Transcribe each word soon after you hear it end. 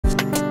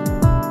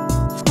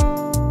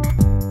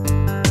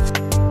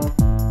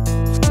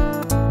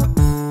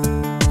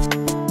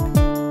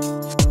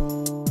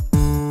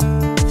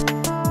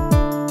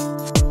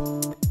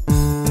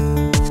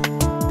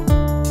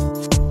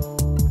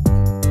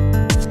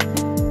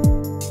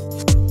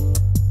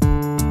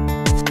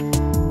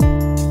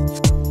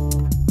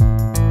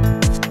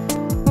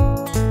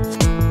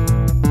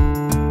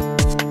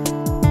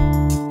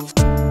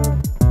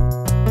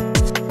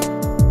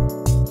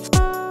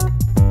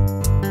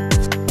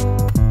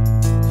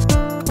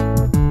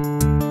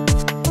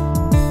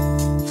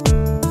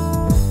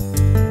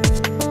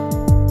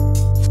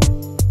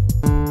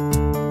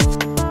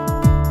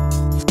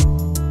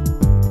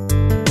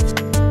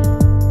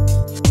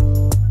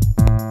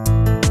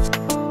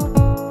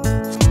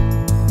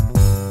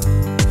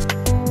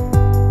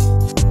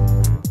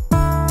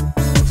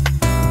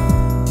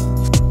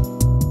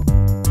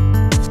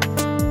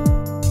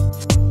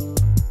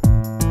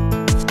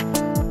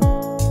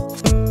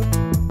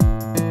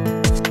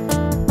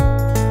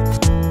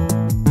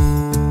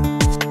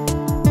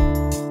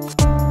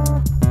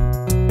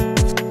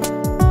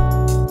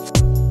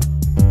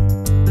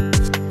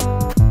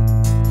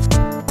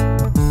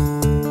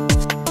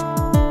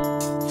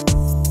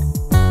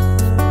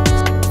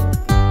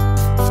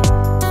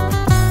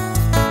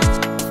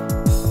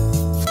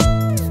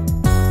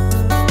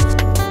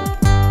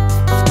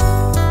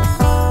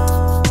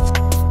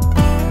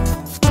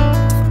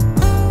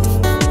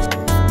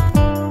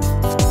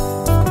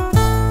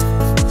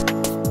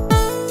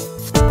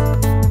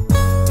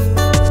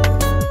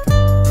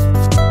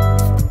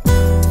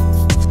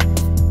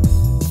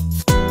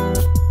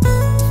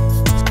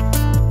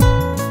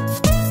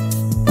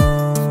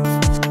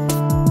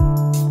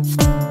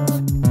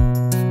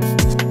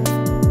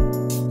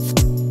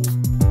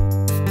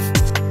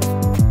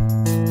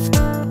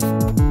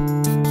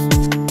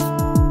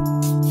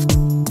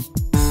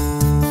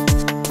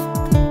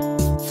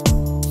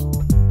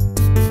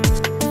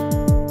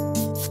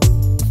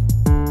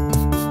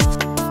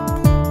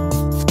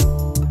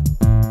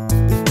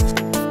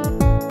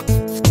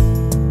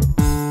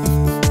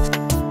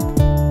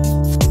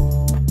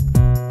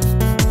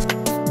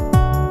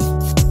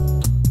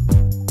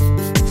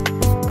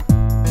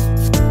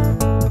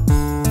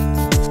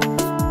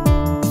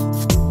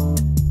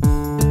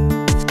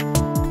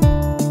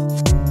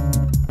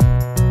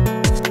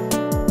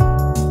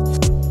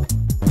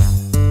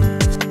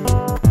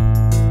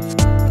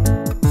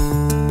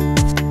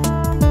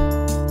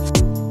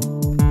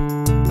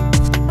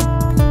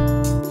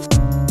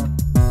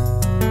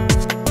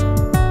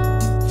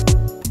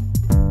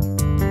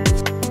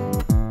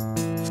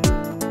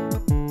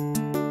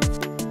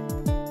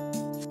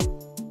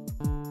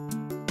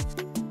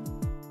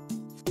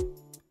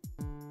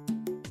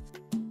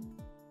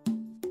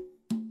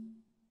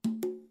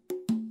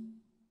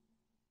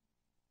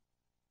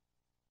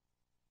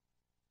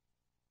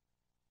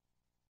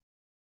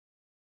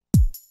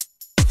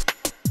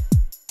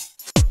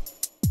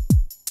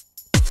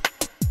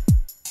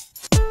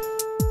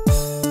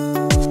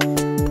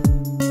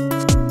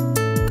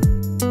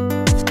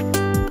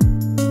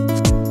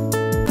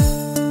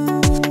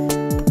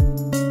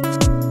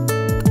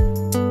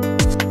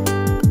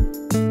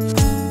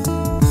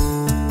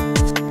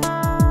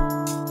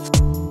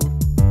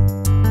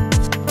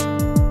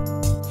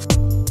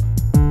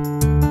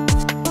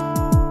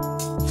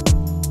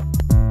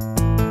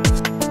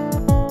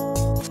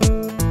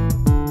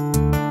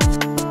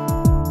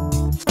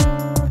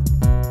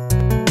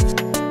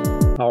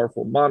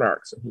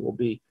monarchs. And he will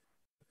be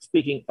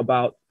speaking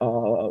about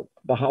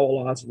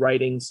Baha'u'llah's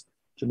writings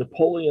to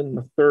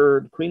Napoleon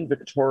III, Queen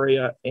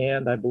Victoria,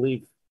 and I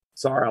believe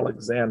Tsar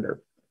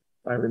Alexander,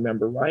 if I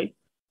remember right.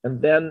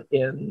 And then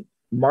in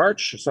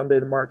March, Sunday,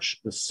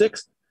 March the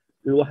 6th,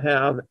 we will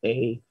have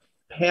a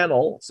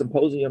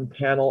symposium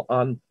panel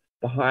on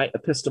Baha'i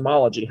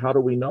epistemology. How do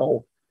we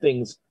know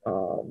things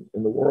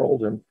in the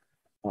world, and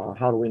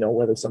how do we know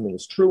whether something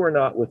is true or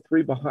not, with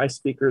 3 Baha'i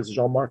speakers,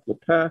 Jean-Marc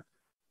Lepin,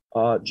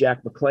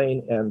 Jack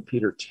McLean, and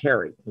Peter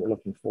Terry. We're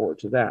looking forward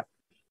to that.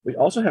 We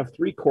also have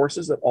 3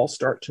 courses that all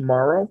start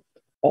tomorrow.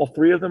 All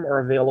 3 of them are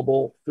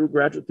available through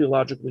Graduate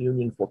Theological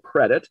Union for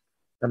credit.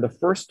 And the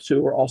first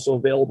 2 are also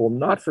available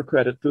not for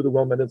credit through the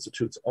Wilmette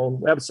Institute's own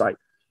website: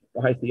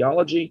 Baha'i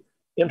Theology,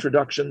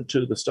 Introduction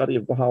to the Study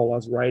of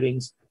Baha'u'llah's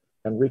Writings,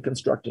 and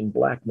Reconstructing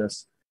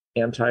Blackness,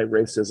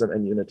 Anti-Racism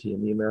and Unity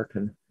in the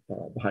American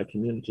Baha'i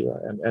Community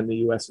and the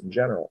US in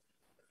general.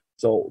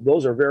 So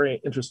those are very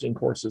interesting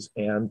courses,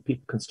 and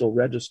people can still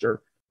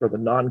register for the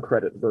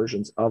non-credit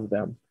versions of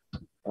them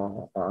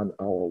on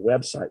our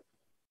website.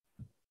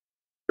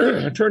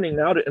 Turning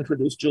now to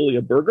introduce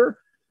Julia Berger,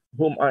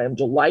 whom I am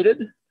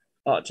delighted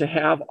to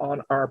have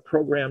on our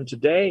program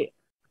today.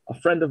 A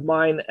friend of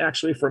mine,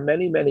 actually, for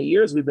many, many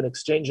years. We've been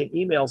exchanging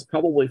emails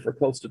probably for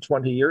close to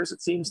 20 years,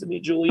 it seems to me,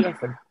 Julia,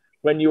 from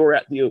when you were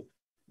at the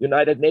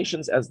United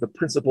Nations as the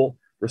principal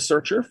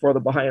researcher for the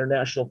Baha'i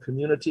International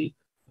Community.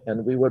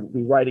 And we would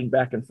be writing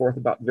back and forth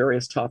about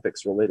various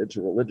topics related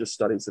to religious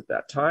studies at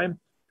that time.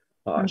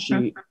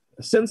 She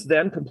since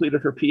then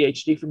completed her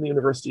PhD from the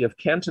University of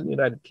Kent in the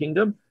United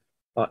Kingdom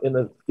in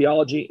the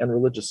Theology and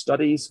Religious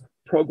Studies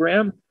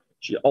program.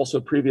 She also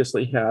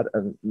previously had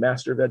a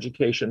Master of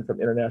Education from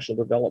International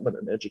Development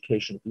and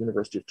Education at the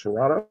University of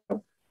Toronto.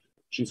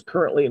 She's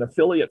currently an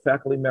affiliate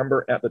faculty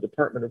member at the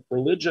Department of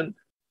Religion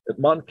at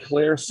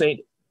Montclair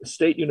State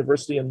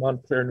University in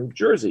Montclair, New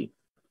Jersey.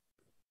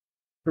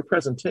 Her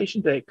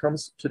presentation today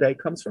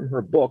comes from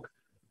her book,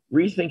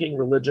 Rethinking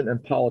Religion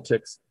and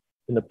Politics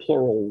in a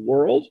Plural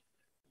World,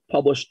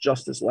 published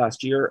just this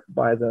last year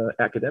by the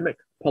academic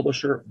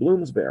publisher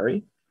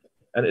Bloomsbury.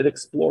 And it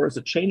explores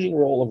the changing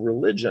role of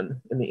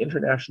religion in the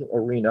international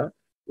arena,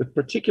 with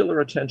particular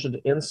attention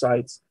to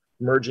insights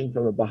emerging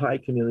from the Baha'i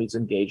community's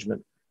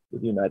engagement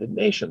with the United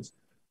Nations.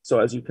 So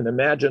as you can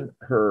imagine,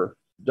 her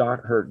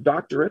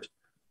doctorate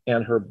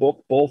and her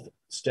book both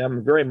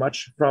stem very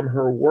much from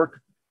her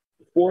work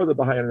for the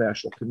Baha'i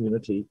International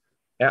Community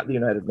at the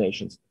United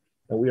Nations.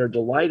 And we are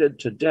delighted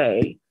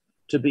today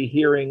to be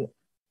hearing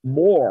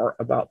more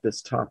about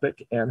this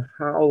topic and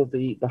how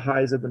the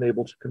Baha'is have been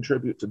able to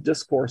contribute to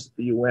discourse at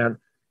the UN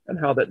and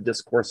how that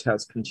discourse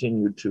has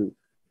continued to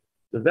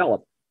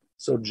develop.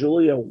 So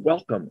Julia,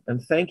 welcome,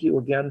 and thank you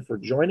again for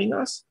joining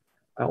us.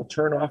 I'll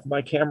turn off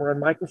my camera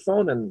and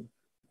microphone and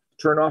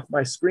turn off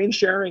my screen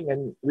sharing,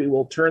 and we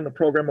will turn the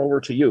program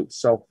over to you.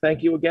 So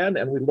thank you again,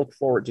 and we look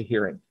forward to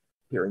hearing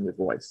your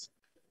voice.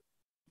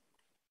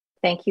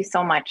 Thank you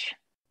so much.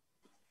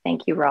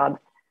 Thank you, Rob.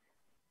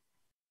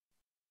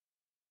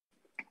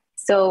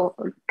 So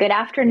good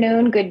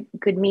afternoon,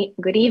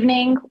 good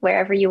evening,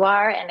 wherever you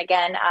are. And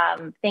again,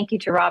 thank you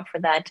to Rob for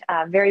that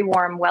very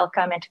warm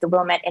welcome, and to the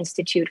Wilmette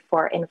Institute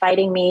for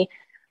inviting me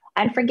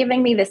and for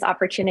giving me this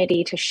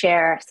opportunity to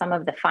share some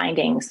of the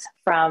findings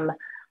from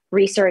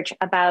research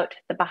about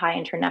the Baha'i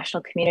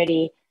International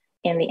Community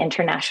in the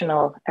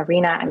international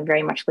arena. I'm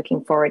very much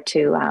looking forward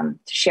to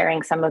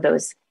sharing some of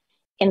those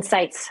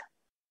insights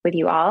with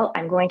you all.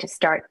 I'm going to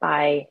start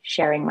by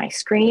sharing my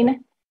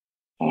screen,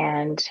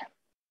 and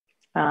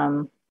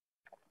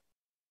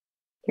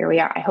here we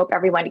are. I hope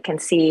everyone can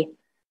see.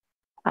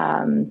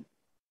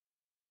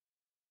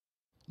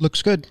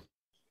 Looks good.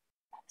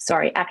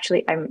 Sorry,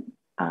 actually,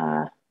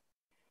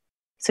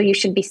 so you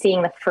should be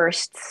seeing the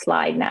first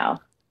slide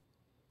now.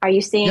 Are you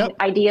seeing Yep.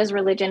 Ideas,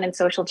 Religion, and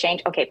Social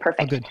Change? Okay,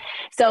 perfect. Oh, good.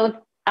 So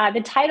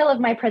the title of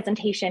my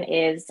presentation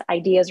is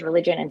Ideas,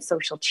 Religion, and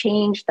Social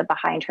Change, the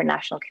Baha'i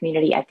International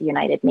Community at the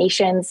United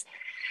Nations.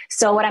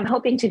 So what I'm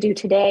hoping to do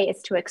today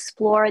is to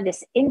explore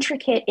this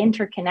intricate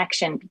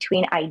interconnection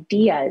between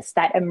ideas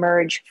that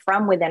emerge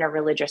from within a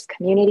religious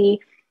community,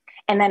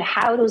 and then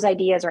how those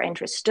ideas are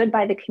understood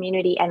by the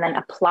community and then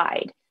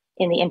applied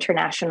in the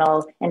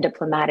international and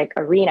diplomatic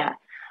arena.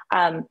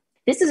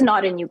 This is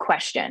not a new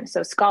question.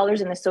 So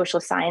scholars in the social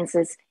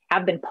sciences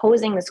have been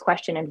posing this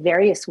question in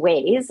various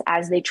ways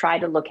as they try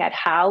to look at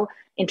how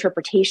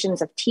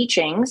interpretations of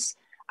teachings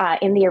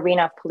in the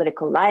arena of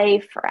political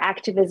life or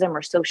activism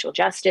or social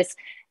justice,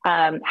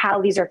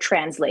 how these are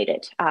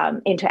translated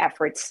into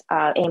efforts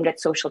aimed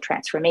at social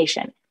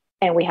transformation.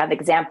 And we have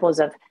examples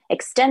of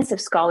extensive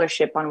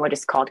scholarship on what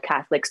is called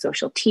Catholic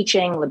social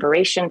teaching,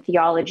 liberation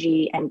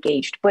theology,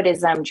 engaged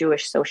Buddhism,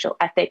 Jewish social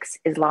ethics,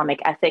 Islamic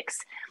ethics.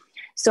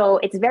 So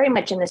it's very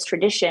much in this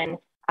tradition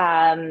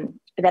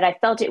that I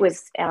felt it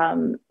was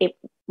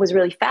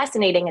really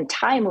fascinating and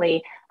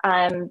timely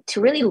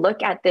to really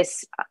look at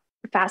this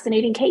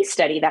fascinating case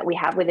study that we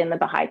have within the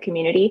Baha'i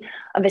community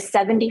of a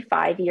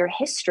 75-year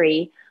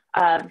history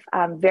of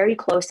very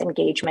close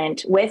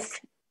engagement with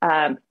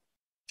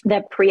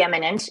the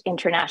preeminent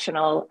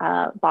international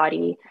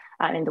body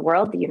in the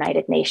world, the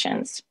United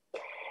Nations.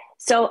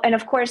 So, and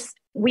of course,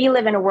 we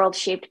live in a world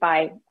shaped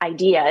by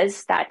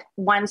ideas that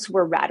once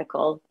were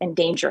radical and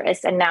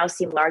dangerous and now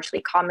seem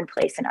largely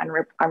commonplace and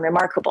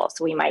unremarkable.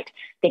 So we might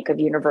think of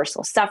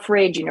universal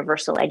suffrage,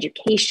 universal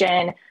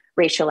education,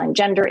 racial and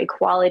gender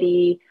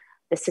equality,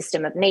 the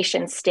system of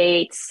nation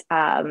states.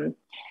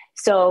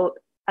 So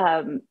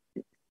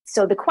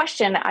the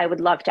question I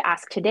would love to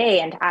ask today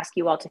and to ask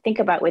you all to think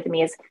about with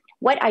me is,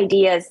 what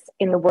ideas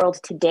in the world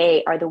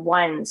today are the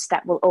ones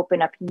that will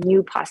open up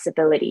new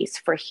possibilities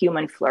for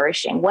human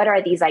flourishing? What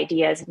are these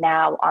ideas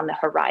now on the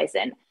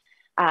horizon?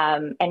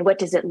 And what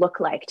does it look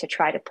like to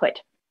try to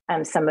put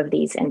some of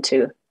these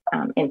into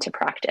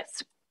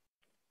practice?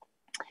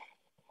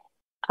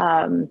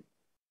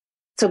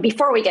 So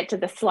before we get to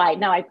the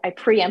slide, now I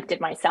preempted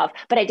myself,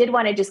 but I did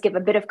want to just give a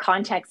bit of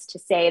context to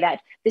say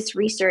that this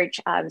research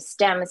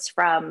stems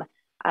from,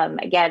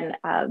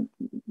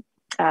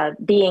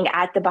 being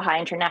at the Baha'i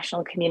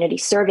International Community,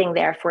 serving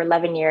there for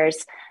 11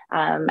 years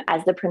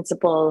as the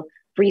principal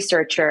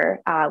researcher,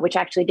 which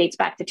actually dates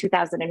back to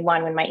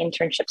 2001 when my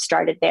internship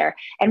started there,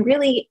 and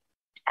really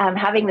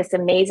having this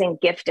amazing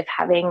gift of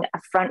having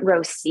a front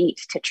row seat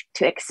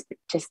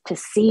to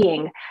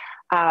seeing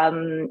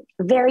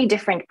very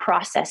different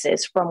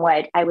processes from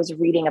what I was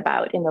reading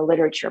about in the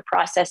literature,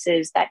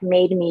 processes that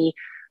made me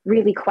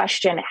really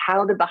question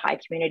how the Baha'i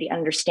community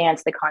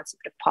understands the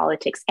concept of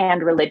politics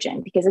and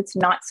religion, because it's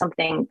not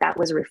something that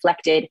was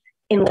reflected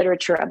in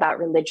literature about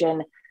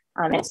religion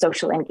and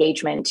social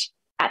engagement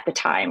at the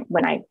time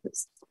when I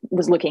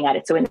was looking at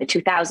it. So in the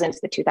 2000s,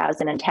 the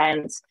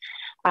 2010s.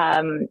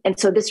 And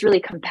so this really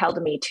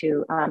compelled me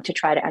to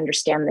try to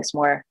understand this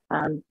more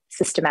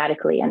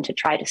systematically and to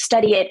try to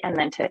study it and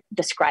then to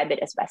describe it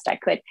as best I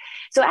could.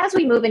 So as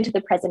we move into the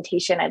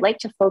presentation, I'd like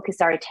to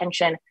focus our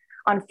attention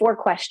on 4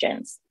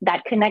 questions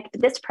that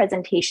connect this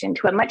presentation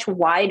to a much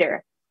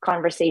wider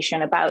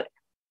conversation about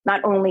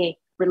not only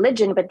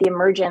religion, but the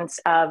emergence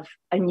of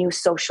a new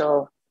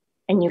social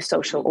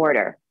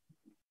order.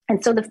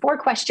 And so the 4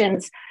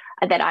 questions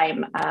that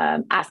I'm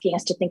asking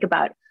us to think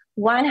about,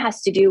 one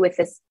has to do with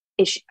this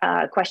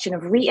question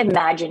of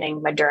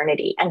reimagining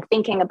modernity and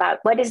thinking about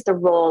what is the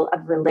role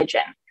of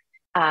religion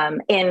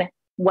in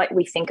what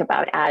we think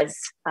about as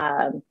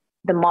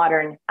the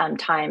modern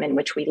time in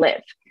which we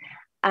live.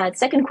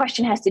 Second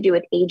question has to do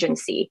with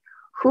agency.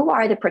 Who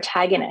are the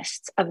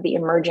protagonists of the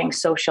emerging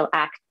social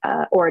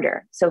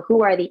order? So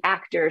who are the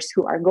actors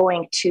who are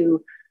going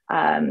to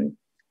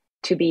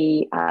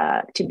be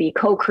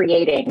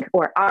co-creating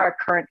or are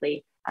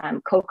currently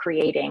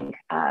co-creating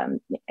a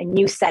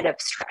new set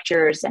of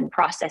structures and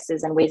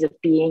processes and ways of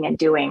being and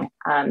doing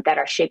that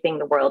are shaping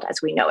the world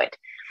as we know it?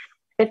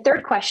 The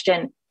third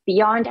question,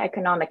 beyond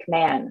economic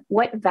man,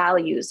 what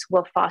values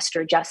will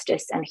foster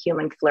justice and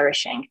human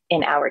flourishing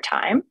in our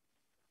time?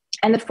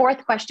 And the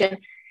fourth question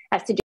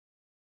has to do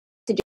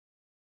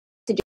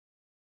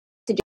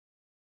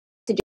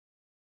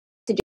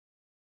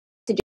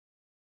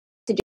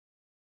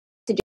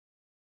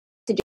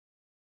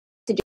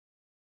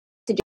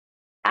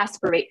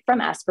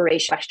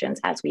aspiration questions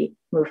as we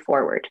move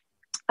forward.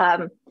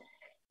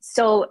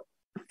 So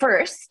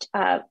first,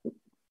 and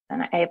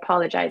I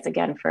apologize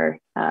again for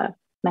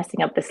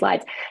messing up the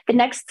slides. The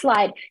next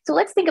slide. So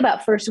let's think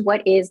about first,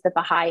 what is the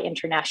Baha'i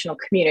International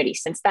Community,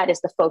 since that is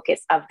the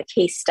focus of the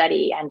case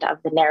study and of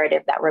the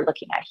narrative that we're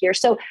looking at here.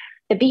 So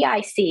the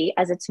BIC,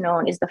 as it's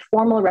known, is the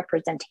formal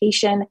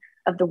representation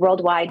of the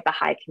worldwide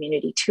Baha'i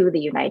community to the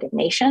United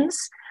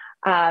Nations.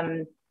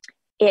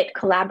 It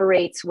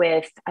collaborates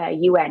with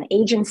UN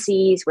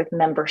agencies, with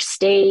member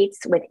states,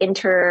 with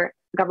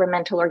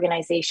intergovernmental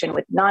organizations,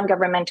 with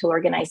non-governmental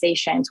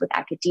organizations, with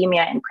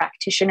academia and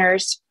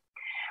practitioners.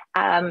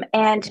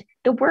 And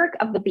the work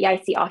of the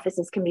BIC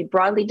offices can be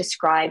broadly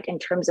described in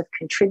terms of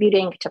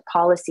contributing to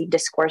policy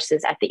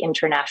discourses at the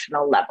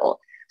international level.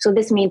 So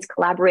this means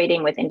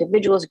collaborating with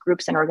individuals,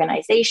 groups, and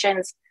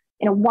organizations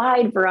in a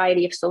wide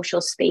variety of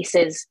social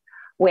spaces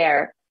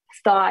where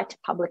thought,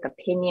 public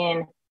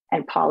opinion,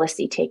 and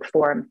policy take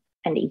form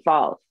and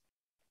evolve.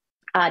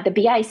 The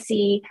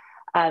BIC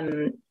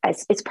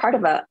is part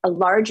of a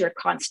larger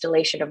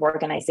constellation of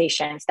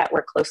organizations that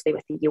work closely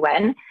with the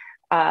UN.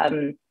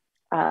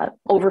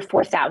 Over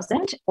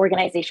 4,000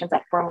 organizations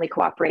that formally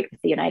cooperate with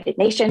the United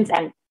Nations.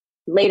 And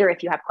later,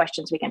 if you have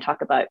questions, we can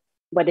talk about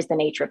what is the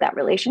nature of that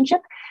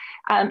relationship.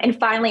 And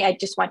finally, I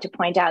just want to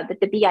point out that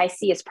the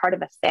BIC is part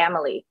of a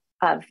family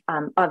of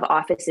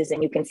offices,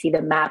 and you can see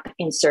the map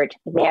insert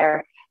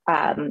there.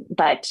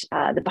 But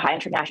the Baha'i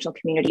International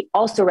Community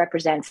also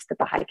represents the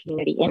Baha'i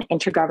community in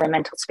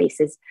intergovernmental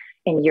spaces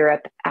in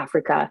Europe,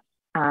 Africa,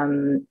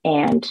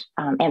 and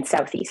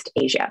Southeast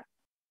Asia.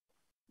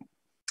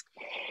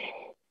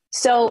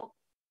 So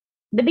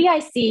the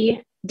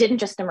BIC didn't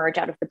just emerge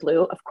out of the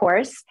blue, of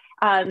course.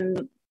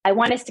 I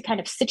want us to kind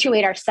of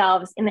situate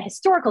ourselves in the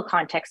historical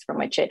context from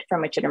which it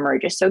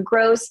emerges. So it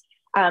grows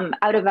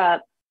out of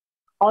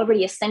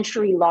already a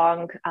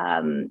century-long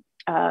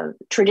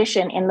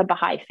tradition in the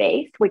Baha'i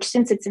faith, which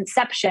since its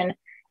inception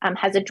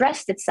has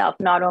addressed itself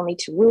not only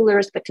to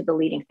rulers, but to the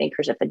leading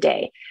thinkers of the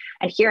day.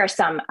 And here are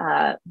some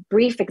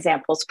brief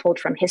examples pulled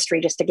from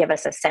history just to give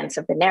us a sense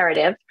of the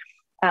narrative.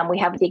 We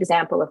have the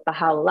example of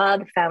Baha'u'llah,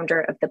 the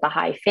founder of the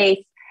Baha'i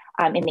faith,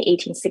 in the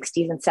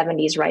 1860s and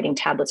 70s, writing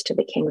tablets to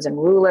the kings and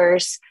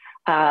rulers,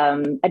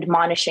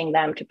 admonishing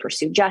them to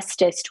pursue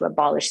justice, to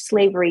abolish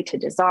slavery, to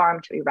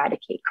disarm, to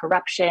eradicate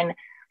corruption.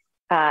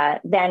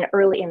 Then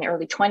in the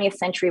early 20th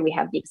century, we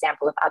have the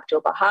example of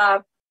Abdul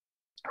Baha,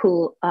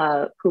 who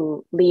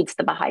leads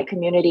the Bahá'í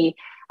Community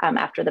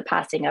after the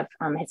passing of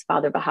his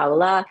father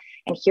Baha'u'llah.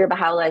 And here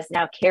Baha'u'llah is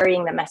now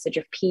carrying the message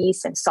of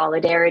peace and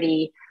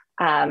solidarity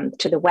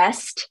to the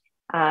West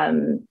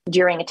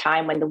during a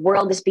time when the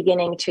world is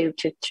beginning to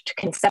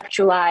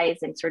conceptualize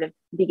and sort of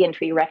begin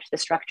to erect the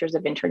structures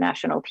of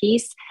international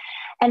peace.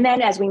 And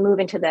then as we move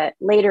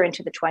later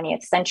into the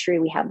 20th century,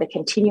 we have the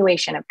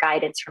continuation of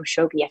guidance from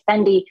Shoghi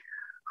Effendi,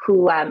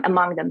 who,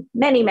 among the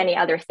many, many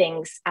other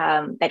things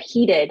that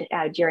he did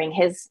during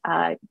his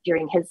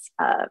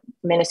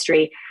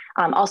ministry,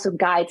 also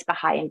guides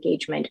Baha'i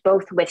engagement,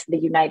 both with the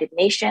United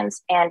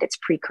Nations and its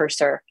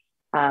precursor,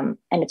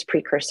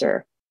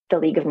 the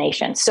League of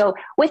Nations. So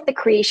with the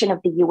creation of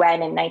the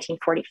UN in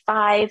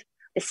 1945,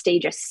 the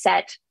stage is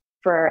set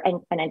for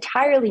an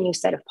entirely new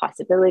set of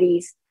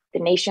possibilities. The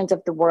nations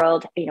of the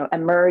world,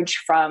 emerge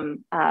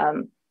from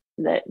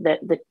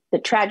the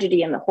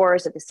tragedy and the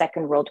horrors of the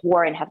Second World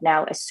War and have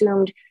now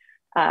assumed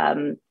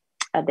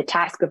the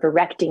task of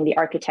erecting the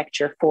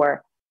architecture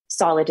for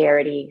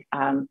solidarity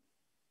on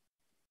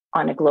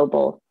a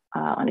global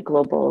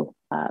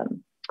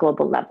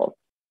level.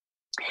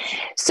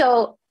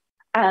 So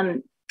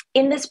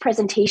in this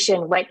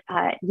presentation, what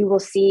you will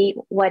see,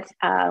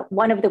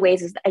 one of the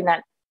ways is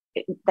that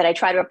I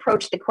try to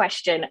approach the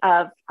question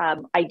of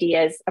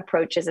ideas,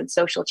 approaches, and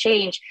social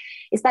change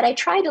is that I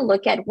try to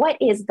look at what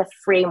is the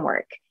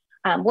framework,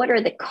 what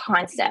are the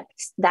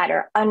concepts that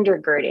are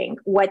undergirding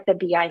what the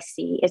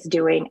BIC is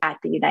doing at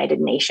the United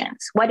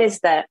Nations? What is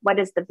the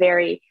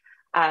very,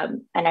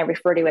 and I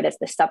refer to it as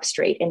the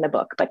substrate in the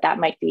book, but that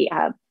might be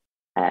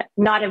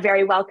not a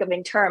very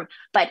welcoming term,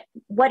 but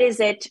what is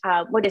it?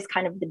 What is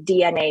kind of the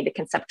DNA, the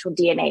conceptual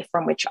DNA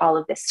from which all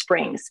of this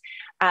springs?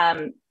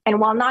 And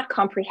while not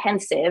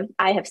comprehensive,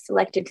 I have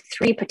selected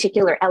 3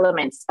 particular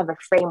elements of a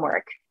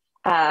framework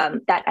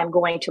that I'm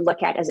going to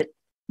look at as it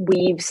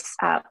weaves,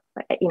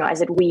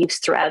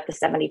 throughout the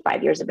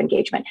 75 years of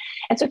engagement.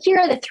 And so here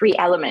are the 3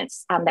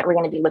 elements that we're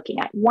going to be looking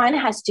at. One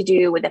has to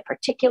do with a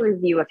particular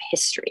view of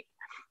history,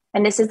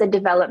 and this is the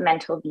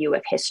developmental view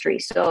of history.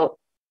 So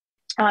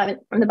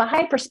from the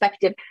Baha'i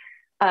perspective,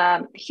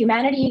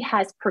 humanity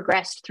has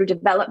progressed through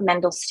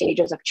developmental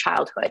stages of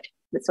childhood.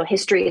 So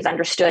history is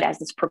understood as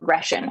this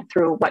progression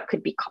through what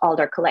could be called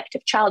our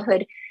collective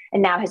childhood,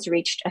 and now has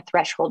reached a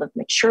threshold of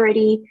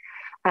maturity.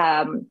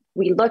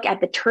 We look at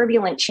the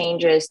turbulent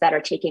changes that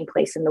are taking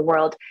place in the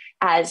world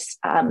as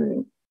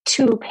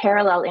 2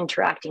 parallel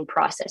interacting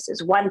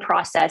processes. One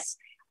process,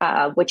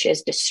 which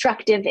is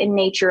destructive in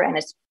nature and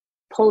is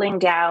pulling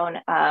down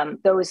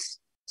those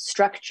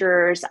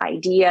structures,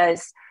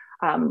 ideas,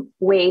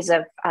 ways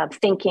of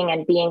thinking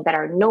and being that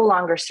are no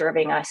longer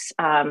serving us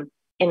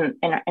in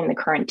the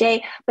current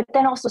day, but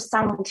then also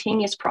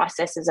simultaneous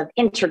processes of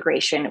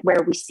integration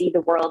where we see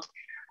the world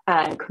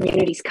and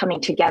communities coming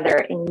together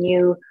in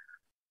new,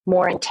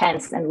 more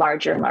intense and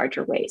larger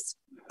ways.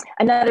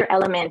 Another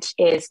element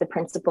is the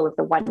principle of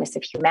the oneness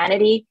of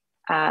humanity.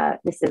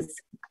 This is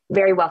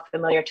very well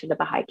familiar to the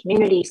Baha'i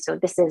community. So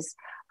this is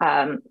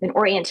an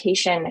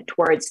orientation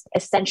towards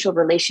essential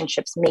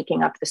relationships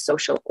making up the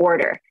social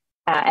order.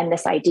 And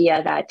this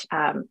idea that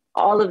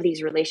all of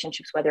these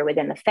relationships, whether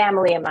within the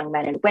family, among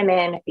men and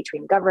women,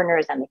 between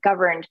governors and the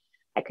governed,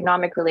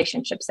 economic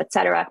relationships,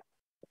 etc.,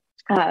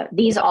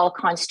 these are all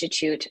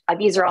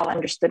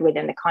understood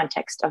within the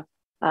context of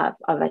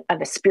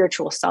a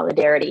spiritual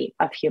solidarity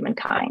of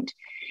humankind.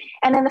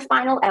 And then the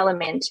final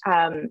element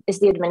is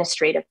the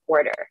administrative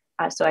order.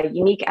 So a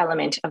unique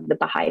element of the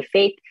Baha'i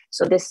faith.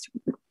 So this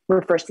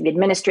refers to the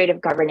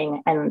administrative,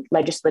 governing, and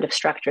legislative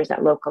structures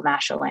at local,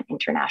 national, and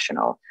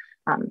international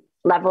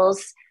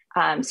levels.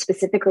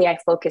 Specifically, I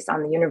focus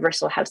on the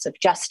Universal House of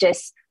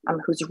Justice,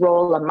 whose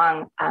role,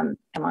 among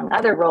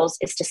other roles,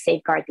 is to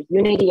safeguard the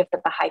unity of the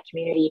Baha'i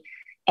community,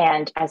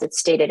 and as it's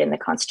stated in the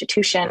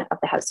Constitution of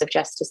the House of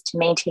Justice, to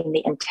maintain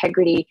the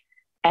integrity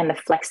and the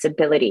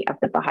flexibility of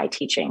the Baha'i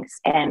teachings.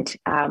 And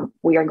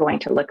we are going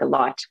to look a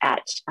lot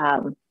at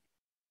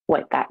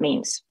what that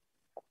means.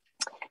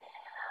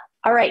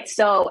 All right,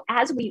 so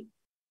as we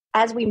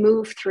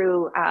move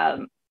through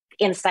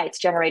insights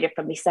generated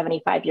from these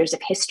 75 years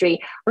of history,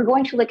 we're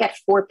going to look at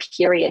 4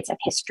 periods of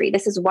history.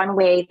 This is one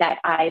way that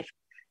I've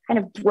kind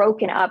of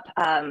broken up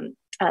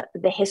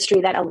the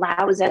history that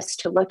allows us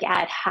to look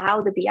at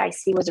how the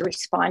BIC was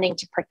responding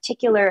to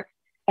particular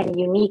and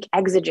unique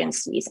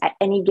exigencies at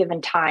any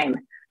given time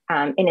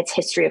in its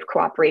history of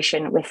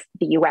cooperation with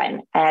the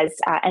UN. And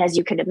as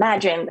you can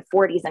imagine, the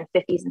 40s and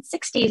 50s and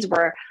 60s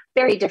were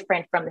very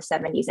different from the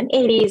 70s and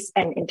 80s,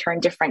 and in turn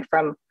different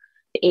from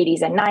the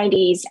 80s and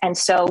 90s. And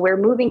so we're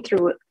moving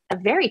through a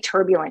very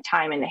turbulent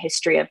time in the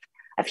history of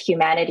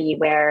humanity,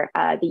 where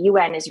the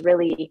UN is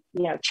really,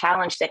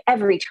 challenged at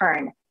every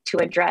turn to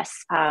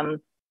address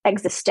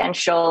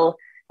existential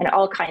and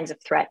all kinds of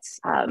threats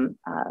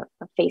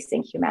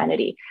facing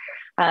humanity.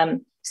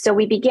 So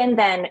we begin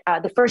then,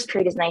 the first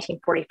period is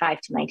 1945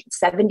 to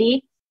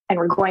 1970, and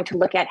we're going to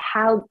look at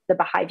how the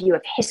Baha'i view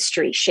of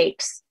history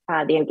shapes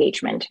the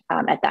engagement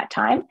at that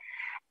time.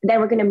 Then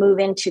we're going to move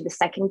into the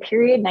second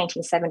period,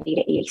 1970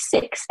 to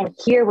 86. And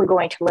here we're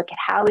going to look at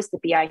how is the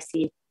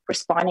BIC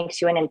responding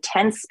to an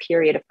intense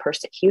period of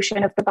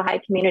persecution of the Baha'i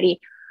community,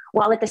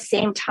 while at the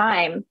same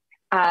time,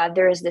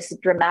 there is this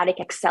dramatic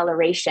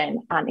acceleration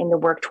in the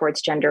work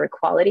towards gender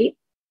equality.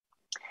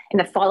 In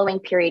the following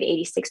period,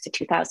 86 to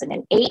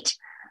 2008,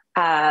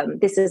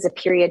 this is a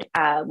period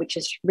which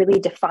is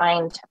really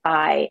defined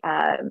by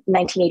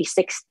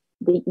 1986.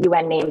 The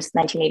UN names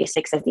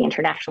 1986 as the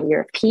International Year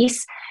of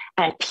Peace,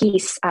 and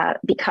peace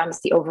becomes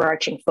the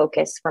overarching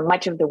focus for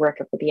much of the work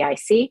of the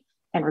BIC.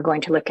 And we're going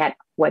to look at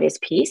what is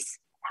peace,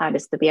 how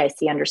does the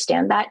BIC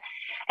understand that?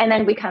 And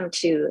then we come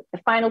to the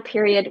final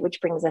period, which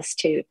brings us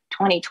to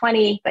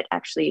 2020, but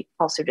actually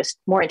also just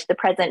more into the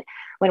present,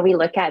 when we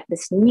look at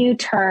this new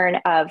turn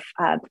of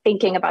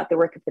thinking about the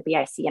work of the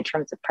BIC in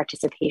terms of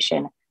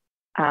participation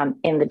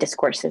in the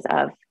discourses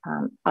of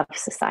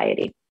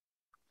society.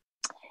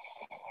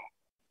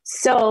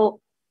 So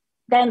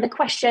then the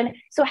question,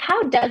 so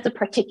how does a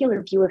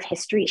particular view of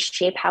history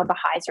shape how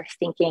Baha'is are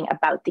thinking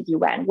about the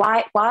UN?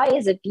 Why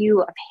is a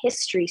view of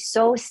history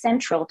so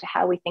central to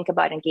how we think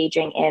about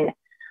engaging in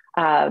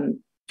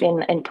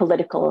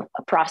political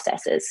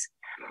processes?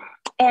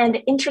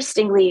 And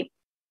interestingly,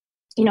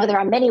 there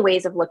are many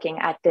ways of looking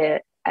at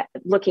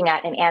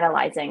and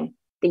analyzing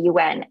the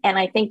UN. And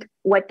I think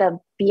what the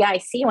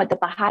BIC and what the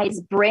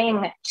Baha'is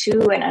bring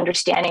to an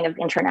understanding of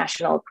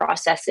international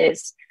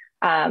processes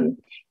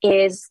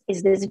is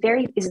this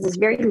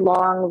very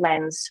long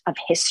lens of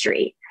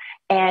history.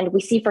 And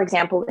we see, for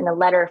example, in a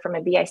letter from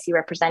a BIC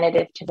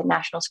representative to the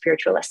National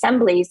Spiritual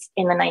Assemblies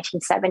in the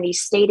 1970s,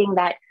 stating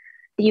that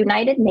the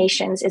United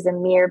Nations is a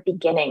mere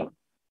beginning.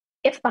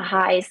 If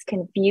Baha'is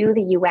can view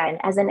the UN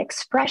as an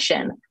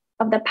expression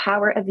of the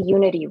power of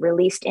unity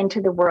released into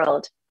the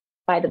world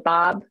by the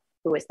Bab,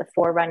 who is the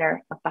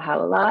forerunner of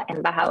Baha'u'llah,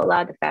 and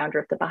Baha'u'llah, the founder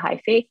of the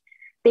Baha'i faith,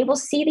 they will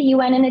see the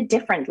UN in a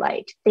different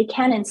light. They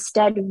can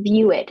instead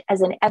view it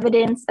as an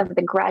evidence of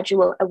the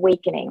gradual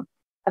awakening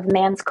of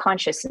man's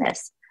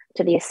consciousness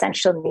to the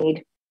essential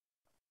need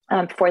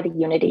for the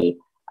unity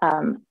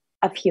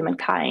of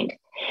humankind.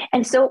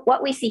 And so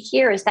what we see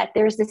here is that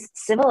there's this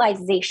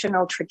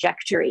civilizational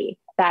trajectory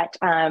that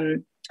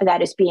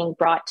is being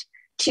brought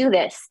to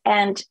this.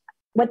 And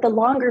what the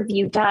longer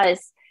view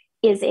does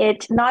is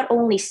it not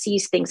only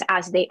sees things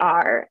as they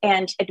are,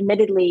 and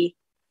admittedly,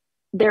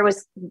 there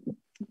was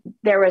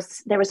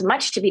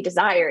much to be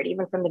desired,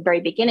 even from the very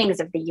beginnings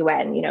of the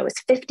UN. It was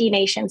 50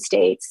 nation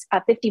states,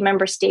 50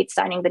 member states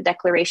signing the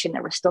declaration.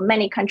 There were still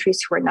many countries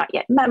who were not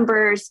yet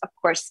members. Of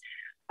course,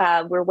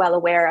 we're well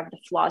aware of the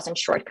flaws and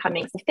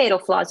shortcomings, the fatal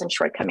flaws and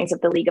shortcomings of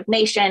the League of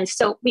Nations.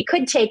 So we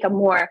could take a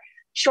more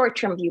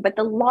short-term view, but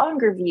the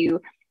longer view,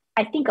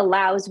 I think,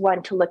 allows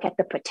one to look at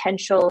the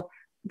potential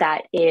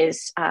that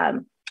is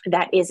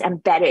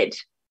embedded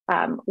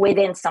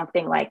within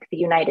something like the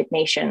United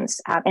Nations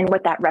and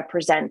what that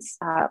represents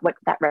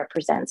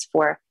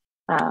for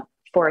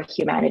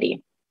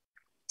humanity.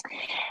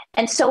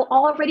 And so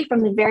already from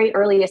the very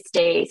earliest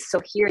days,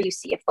 so here you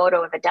see a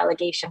photo of a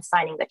delegation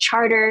signing the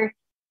charter,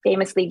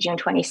 famously June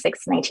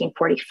 26,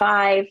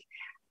 1945.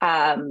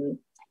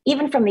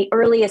 Even from the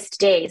earliest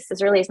days,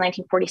 as early as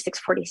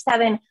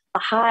 1946-47,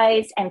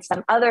 Baha'is and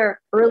some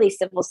other early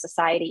civil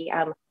society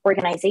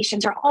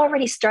organizations are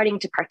already starting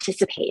to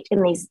participate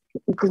in these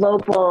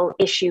global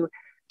issue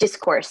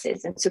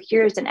discourses. And so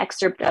here's an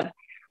excerpt of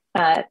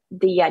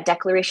the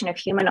Declaration of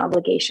Human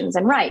Obligations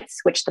and Rights,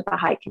 which the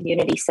Baha'i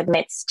community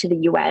submits to the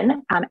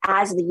UN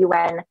as the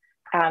UN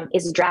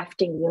is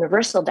drafting the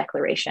Universal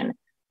Declaration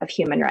of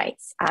Human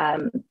Rights.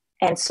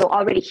 And so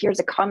already here's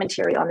a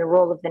commentary on the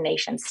role of the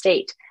nation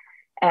state.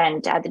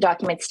 And the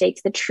document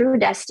states, the true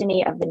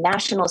destiny of the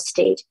national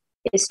state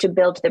is to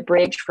build the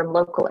bridge from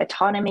local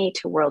autonomy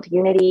to world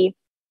unity.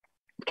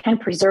 It can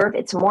preserve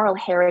its moral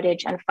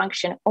heritage and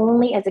function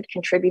only as it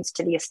contributes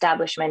to the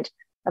establishment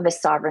of a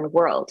sovereign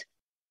world.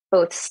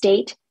 Both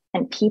state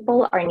and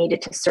people are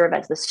needed to serve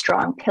as the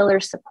strong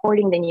pillars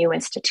supporting the new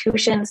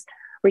institutions,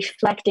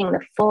 reflecting the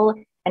full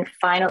and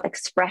final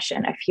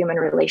expression of human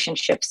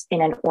relationships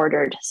in an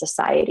ordered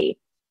society.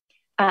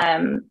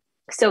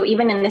 So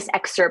even in this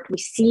excerpt, we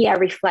see a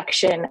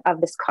reflection of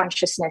this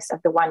consciousness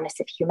of the oneness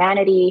of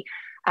humanity.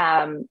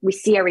 We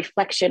see a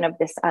reflection of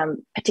this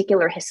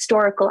particular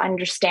historical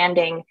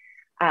understanding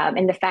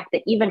and the fact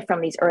that even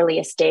from these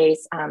earliest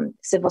days,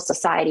 civil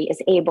society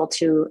is able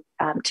to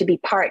be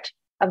part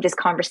of this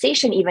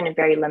conversation, even in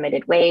very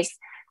limited ways.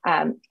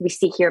 We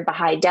see here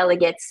Baha'i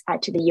delegates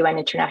to the UN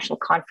International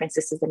Conference.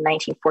 This is in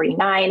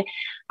 1949.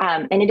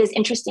 And it is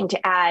interesting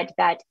to add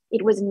that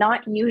it was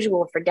not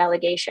usual for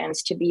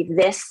delegations to be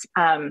this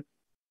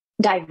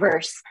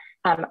diverse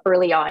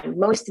early on.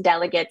 Most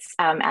delegates,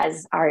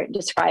 as are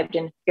described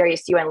in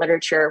various UN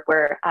literature,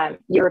 were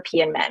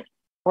European men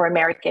or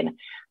American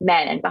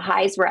men. And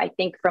Baha'is were, I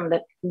think, from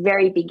the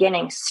very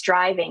beginning,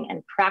 striving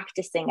and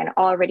practicing and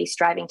already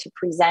striving to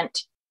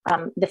present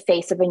the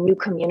face of a new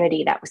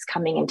community that was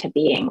coming into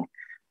being,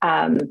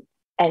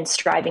 and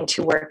striving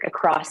to work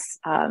across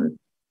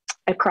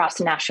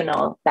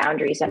national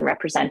boundaries and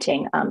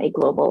representing a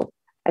global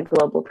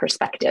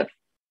perspective.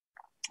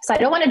 So I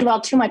don't want to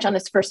dwell too much on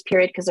this first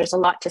period because there's a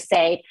lot to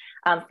say.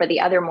 For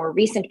the other more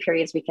recent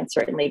periods, we can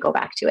certainly go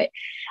back to it.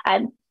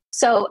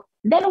 So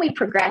then we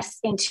progress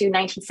into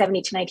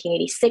 1970 to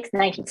 1986.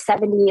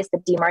 1970 is the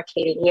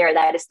demarcating year.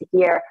 That is the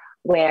year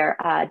where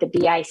the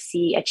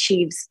BIC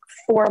achieves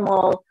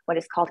formal, what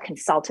is called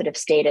consultative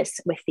status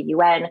with the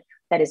UN.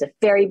 That is a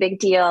very big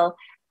deal.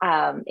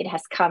 It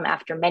has come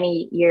after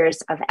many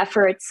years of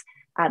efforts.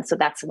 So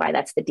that's why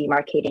that's the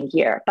demarcating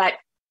year. But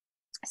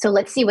so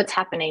let's see what's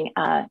happening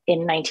in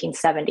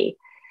 1970.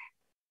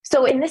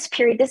 So in this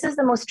period, this is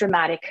the most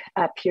dramatic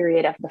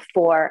period of the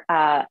four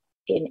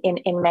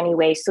in many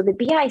ways. So the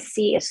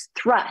BIC is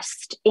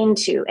thrust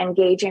into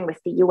engaging with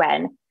the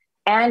UN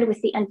and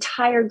with the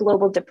entire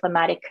global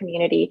diplomatic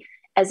community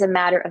as a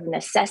matter of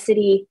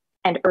necessity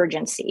and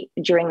urgency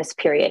during this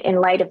period,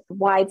 in light of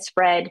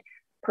widespread,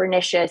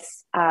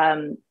 pernicious,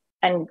 and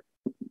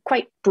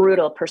quite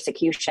brutal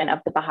persecution of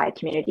the Baha'i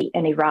community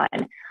in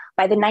Iran.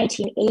 By the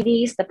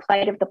 1980s, the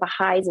plight of the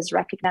Baha'is is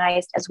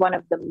recognized as one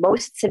of the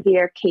most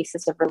severe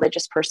cases of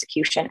religious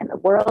persecution in the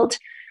world.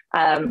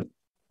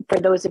 For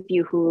those of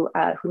you who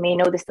may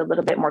know this a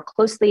little bit more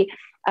closely,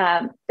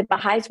 the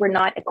Baha'is were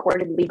not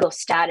accorded legal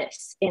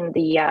status in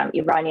the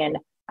Iranian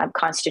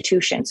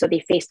constitution. So they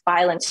faced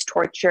violence,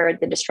 torture,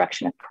 the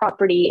destruction of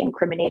property,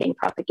 incriminating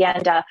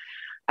propaganda.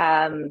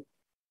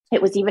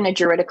 It was even a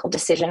juridical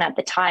decision at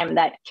the time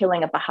that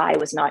killing a Baha'i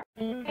was not.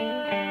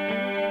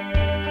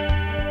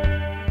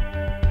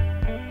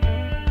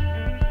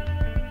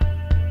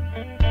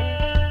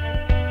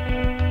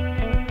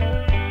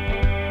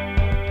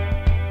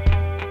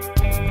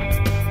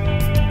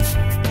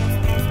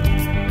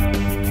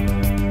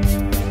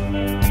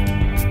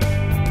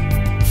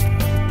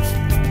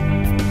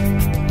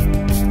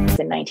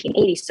 In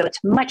 1980, so it's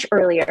much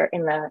earlier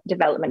in the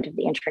development of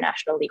the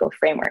international legal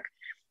framework.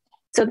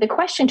 So the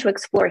question to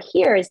explore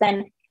here is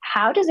then,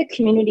 how does a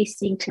community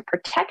seek to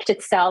protect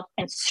itself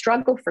and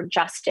struggle for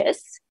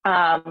justice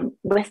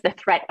with the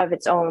threat of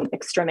its own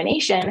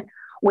extermination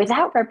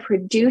without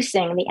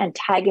reproducing the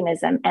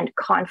antagonism and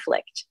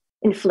conflict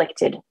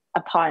inflicted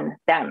upon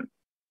them?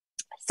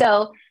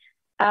 So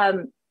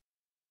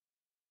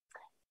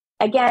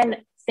again,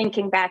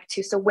 thinking back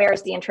to, so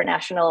where's the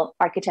international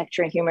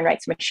architecture and human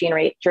rights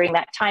machinery during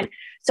that time?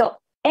 So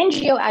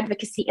NGO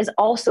advocacy is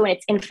also in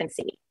its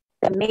infancy.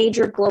 The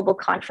major global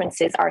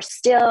conferences are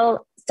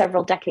still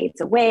several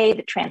decades away.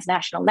 The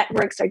transnational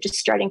networks are just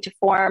starting to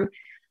form.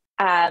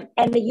 And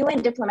the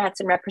UN diplomats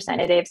and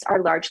representatives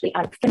are largely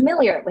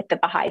unfamiliar with the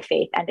Baha'i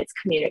faith and its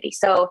community.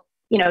 So,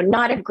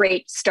 not a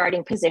great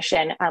starting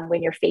position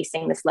when you're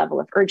facing this level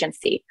of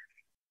urgency.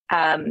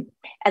 As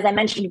I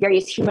mentioned,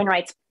 various human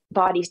rights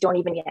bodies don't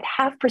even yet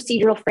have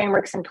procedural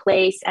frameworks in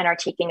place and are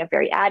taking a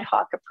very ad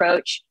hoc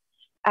approach.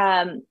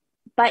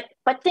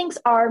 But things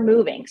are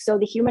moving. So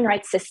the human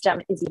rights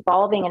system is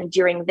evolving. And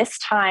during this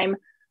time,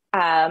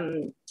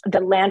 the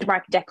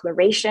landmark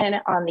declaration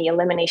on the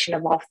elimination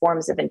of all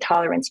forms of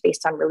intolerance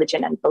based on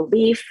religion and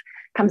belief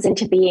comes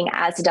into being,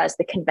 as does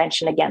the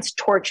Convention Against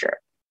Torture.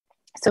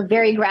 So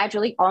very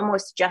gradually,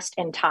 almost just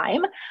in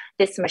time,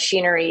 this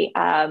machinery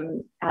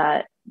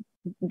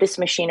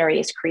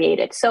is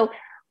created. So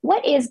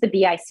what is the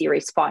BIC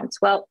response?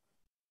 Well,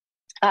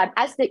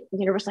 as the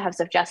Universal House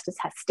of Justice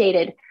has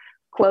stated,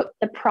 quote,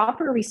 the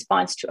proper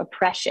response to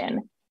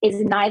oppression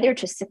is neither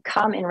to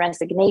succumb in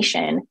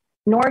resignation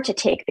nor to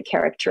take the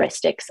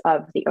characteristics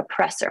of the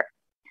oppressor.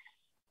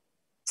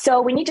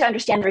 So we need to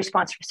understand the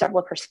response from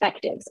several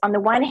perspectives. On the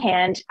one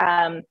hand,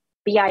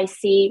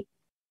 BIC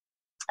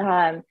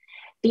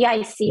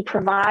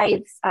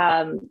provides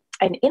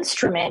an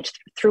instrument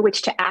through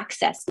which to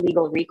access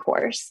legal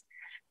recourse.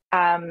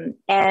 And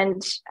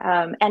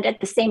at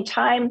the same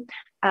time,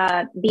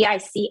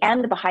 BIC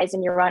and the Baha'is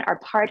in Iran are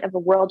part of a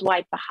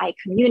worldwide Baha'i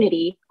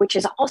community, which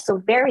is also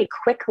very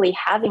quickly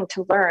having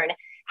to learn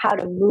how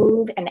to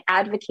move and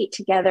advocate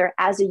together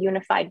as a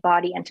unified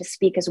body and to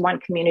speak as one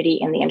community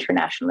in the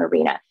international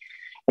arena.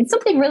 And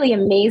something really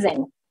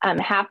amazing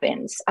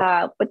happens.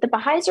 But the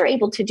Baha'is are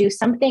able to do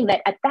something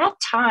that at that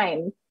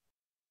time,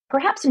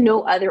 perhaps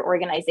no other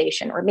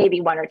organization, or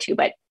maybe one or two,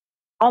 but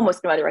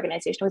almost no other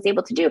organization was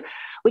able to do,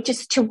 which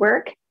is to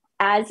work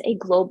as a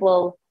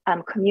global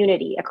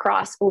community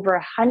across over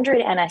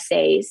 100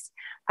 NSAs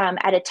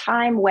at a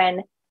time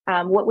when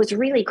what was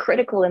really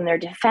critical in their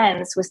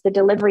defense was the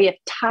delivery of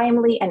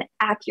timely and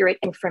accurate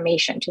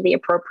information to the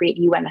appropriate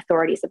UN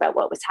authorities about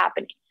what was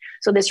happening.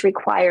 So this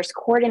requires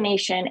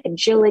coordination,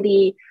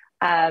 agility,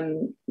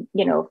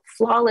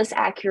 flawless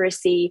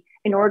accuracy,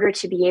 in order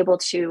to be able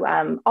to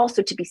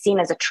also to be seen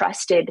as a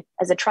trusted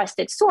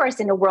source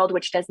in a world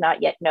which does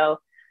not yet know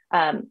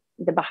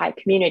the Baha'i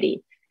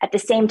community. At the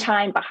same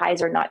time,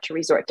 Baha'is are not to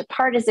resort to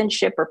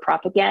partisanship or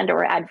propaganda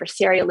or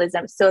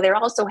adversarialism. So they're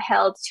also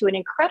held to an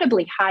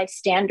incredibly high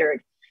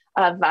standard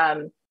of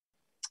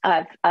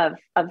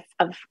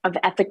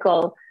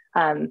ethical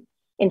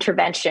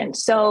intervention.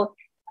 So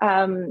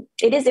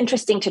it is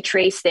interesting to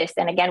trace this.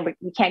 And again, we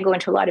can't go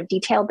into a lot of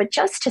detail, but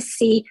just to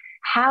see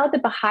how the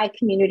Baha'i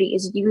community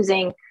is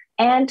using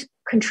and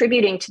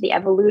contributing to the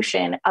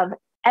evolution of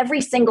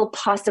every single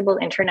possible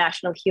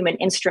international human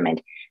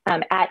instrument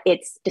at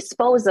its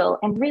disposal,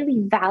 and really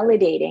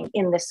validating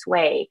in this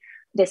way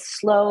this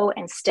slow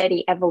and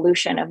steady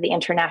evolution of the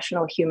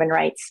international human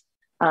rights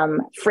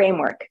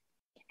framework.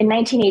 In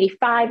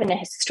 1985, in a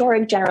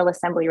historic General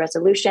Assembly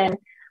resolution,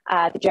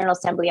 the General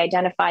Assembly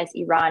identifies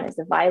Iran as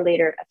a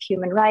violator of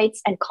human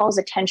rights and calls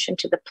attention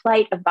to the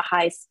plight of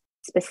Baha'is.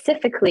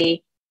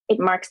 Specifically, it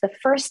marks the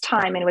first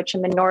time in which a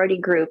minority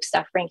group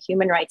suffering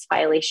human rights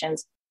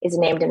violations is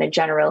named in a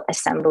General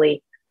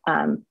Assembly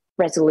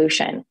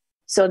resolution.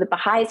 So the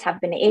Baha'is have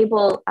been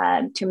able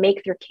to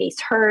make their case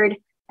heard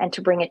and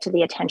to bring it to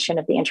the attention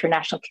of the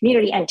international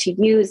community, and to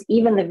use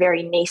even the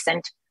very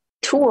nascent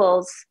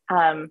tools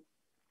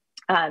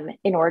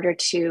in order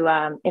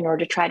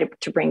to try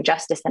to bring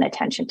justice and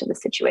attention to the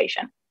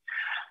situation.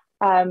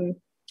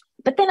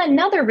 But then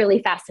another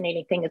really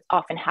fascinating thing is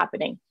often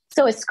happening.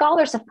 So as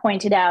scholars have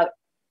pointed out,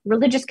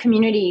 religious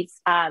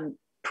communities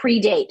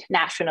predate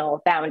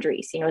national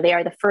boundaries. They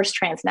are the first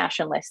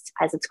transnationalists,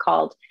 as it's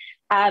called.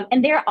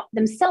 And they're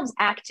themselves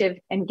active,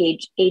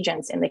 engaged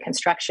agents in the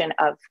construction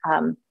of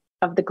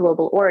the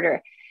global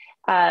order.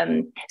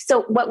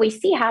 So what we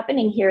see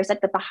happening here is that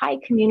the Baha'i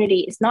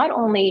community is not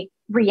only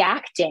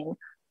reacting,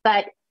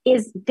 but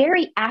is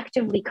very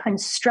actively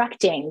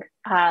constructing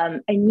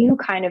a new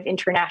kind of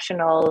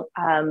international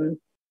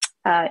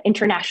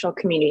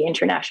community,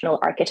 international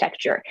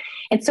architecture.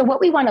 And so what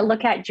we want to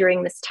look at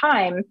during this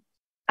time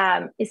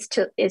is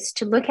to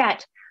look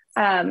at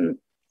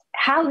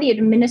how the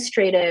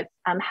administrative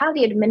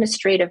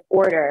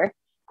order,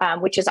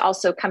 which is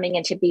also coming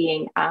into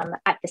being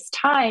at this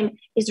time,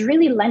 is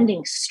really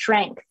lending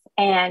strength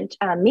and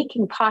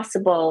making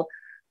possible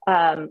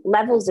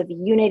levels of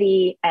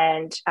unity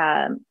and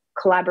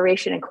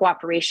collaboration and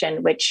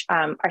cooperation, which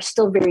are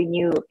still very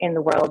new in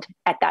the world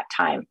at that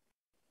time.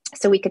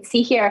 So we could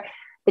see here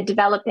the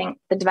development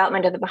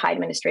of the Baha'i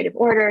Administrative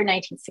Order,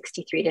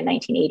 1963 to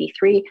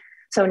 1983.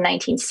 So in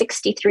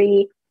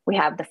 1963, we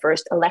have the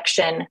first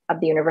election of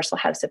the Universal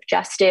House of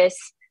Justice.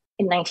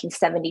 In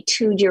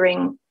 1972,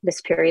 during this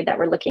period that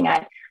we're looking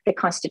at, the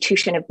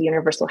Constitution of the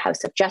Universal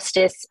House of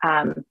Justice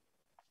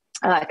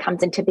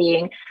comes into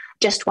being.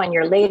 Just 1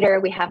 year later,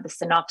 we have the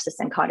synopsis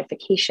and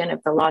codification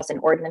of the laws and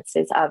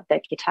ordinances of the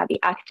Kitabi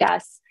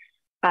Akdas.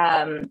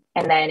 And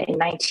then in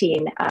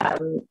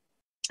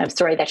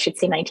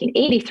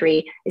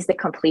 1983 is the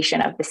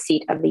completion of the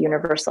seat of the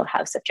Universal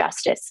House of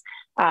Justice.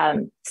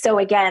 So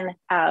again,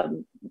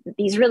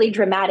 these really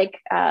dramatic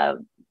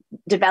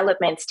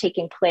developments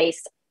taking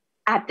place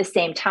at the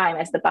same time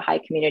as the Baha'i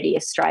community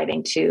is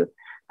striving to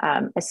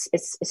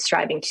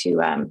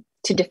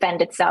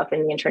defend itself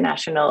in the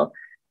international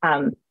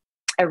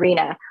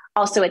arena.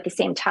 Also, at the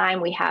same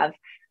time, we have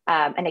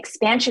an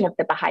expansion of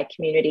the Baha'i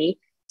community.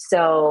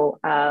 So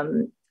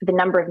the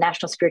number of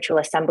national spiritual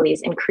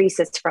assemblies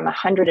increases from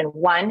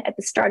 101 at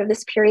the start of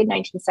this period,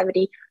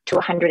 1970, to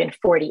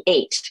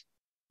 148.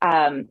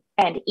 And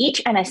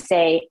each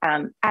NSA,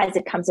 as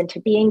it comes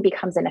into being,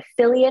 becomes an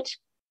affiliate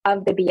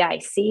of the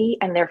BIC,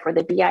 and therefore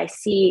the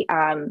BIC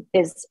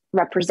is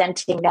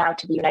representing now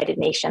to the United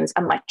Nations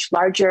a much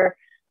larger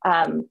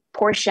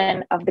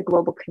portion of the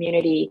global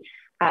community,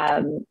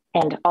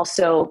 and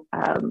also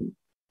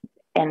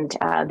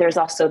there's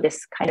also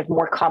this kind of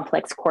more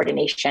complex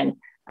coordination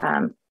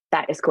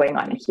that is going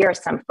on. And here are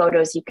some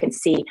photos you can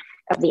see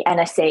of the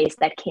NSAs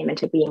that came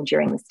into being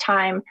during this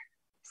time.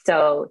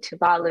 So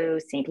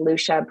Tuvalu, St.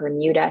 Lucia,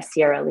 Bermuda,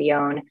 Sierra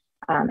Leone,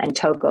 and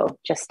Togo,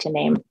 just to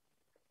name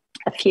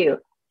a few.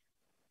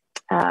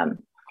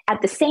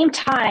 At the same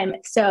time,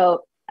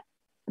 so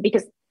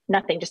because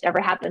nothing just ever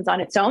happens on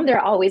its own, there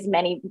are always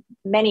many,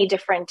 many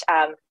different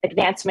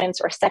advancements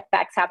or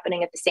setbacks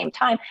happening at the same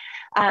time.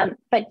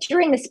 But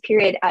during this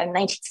period,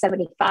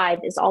 1975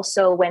 is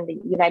also when the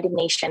United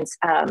Nations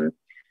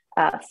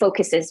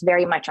focuses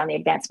very much on the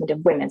advancement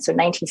of women. So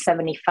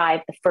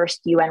 1975, the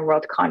first UN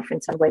World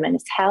Conference on Women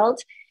is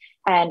held.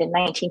 And in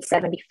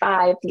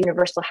 1975, the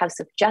Universal House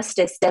of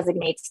Justice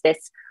designates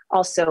this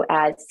also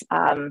as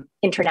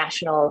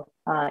International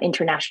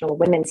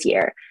Women's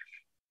Year.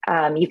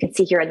 You can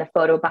see here in the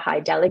photo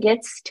Baha'i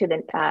delegates to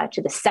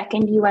the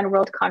second UN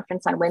World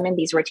Conference on Women.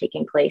 These were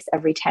taking place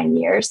every 10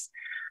 years.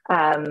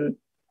 So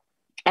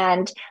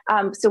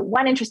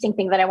one interesting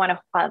thing that I want to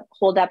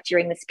hold up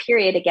during this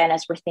period, again,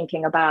 as we're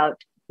thinking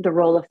about the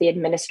role of the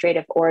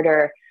administrative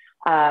order,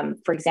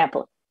 for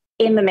example,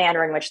 in the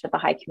manner in which the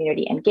Baha'i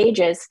community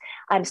engages.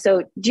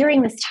 So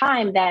during this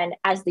time, then,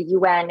 as the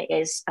UN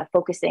is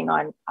focusing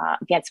on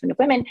advancement of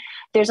women,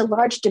 there's a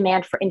large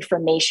demand for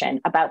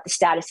information about the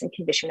status and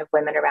condition of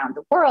women around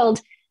the world.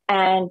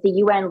 And the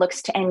UN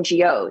looks to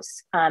NGOs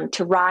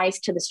to rise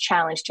to this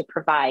challenge to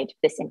provide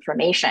this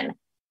information.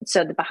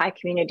 So the Baha'i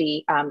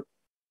community,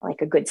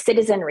 like a good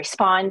citizen,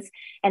 responds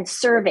and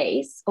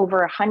surveys over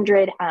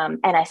 100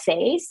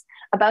 NSAs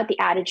about the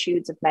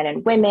attitudes of men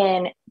and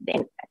women,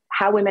 and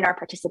how women are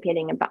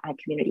participating in Baha'i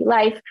community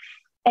life.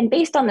 And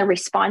based on the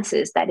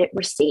responses that it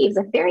receives,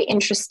 a very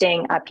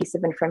interesting piece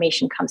of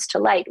information comes to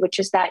light, which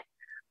is that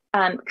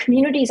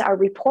communities are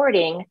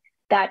reporting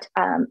that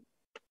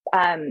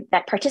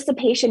that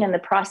participation in the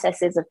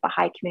processes of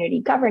Baha'i community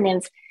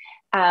governance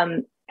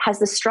has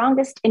the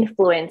strongest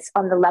influence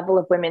on the level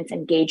of women's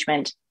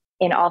engagement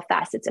in all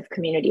facets of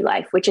community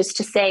life, which is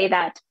to say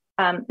that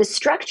the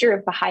structure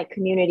of Baha'i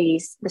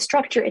communities, the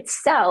structure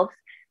itself,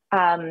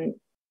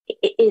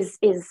 is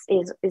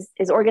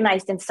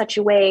organized in such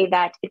a way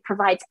that it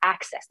provides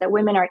access, that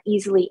women are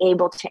easily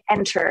able to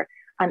enter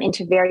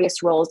into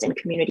various roles in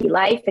community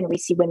life. And we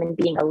see women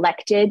being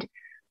elected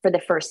for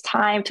the first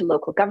time to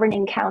local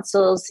governing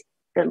councils,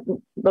 the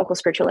local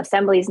spiritual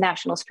assemblies,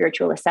 national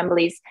spiritual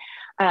assemblies.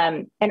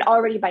 And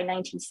already by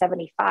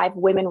 1975,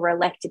 women were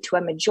elected to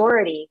a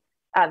majority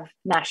of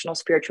national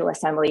spiritual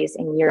assemblies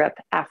in Europe,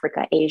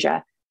 Africa,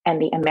 Asia,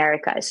 and the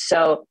Americas.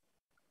 So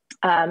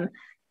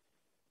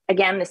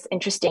again, this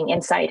interesting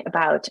insight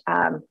about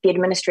the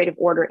administrative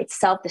order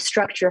itself, the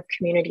structure of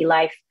community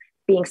life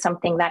being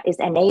something that is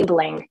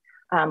enabling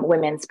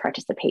women's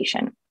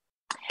participation.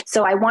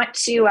 So I want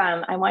to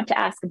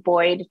ask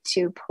Boyd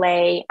to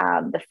play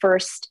the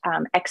first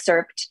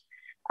excerpt.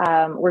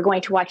 We're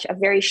going to watch a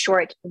very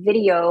short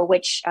video,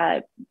 which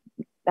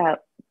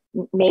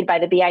made by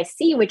the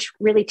BIC, which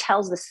really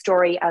tells the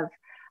story of,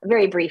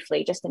 very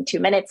briefly, just in 2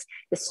 minutes,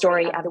 the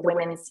story of the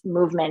women's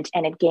movement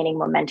and it gaining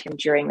momentum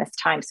during this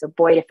time. So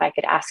Boyd, if I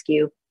could ask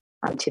you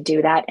to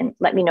do that, and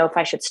let me know if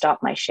I should stop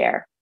my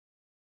share.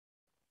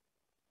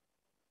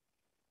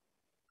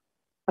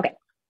 Okay.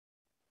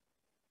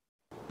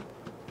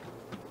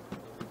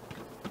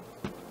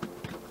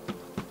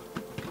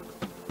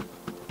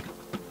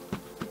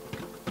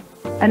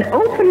 An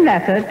open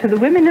letter to the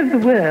women of the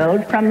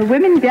world from the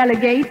women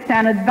delegates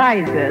and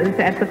advisors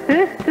at the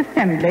First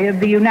Assembly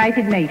of the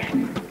United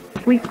Nations.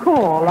 We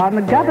call on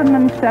the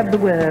governments of the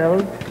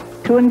world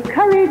to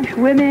encourage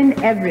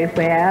women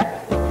everywhere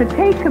to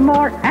take a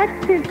more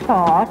active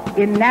part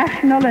in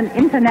national and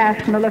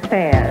international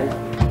affairs.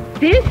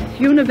 This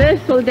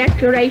Universal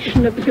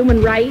Declaration of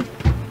Human Rights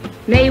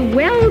may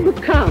well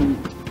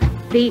become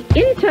the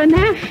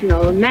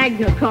international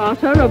Magna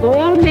Carta of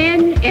all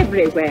men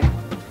everywhere.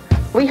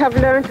 We have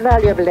learned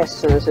valuable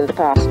lessons in the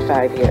past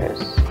 5 years.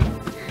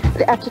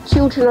 The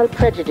attitudinal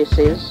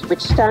prejudices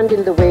which stand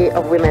in the way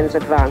of women's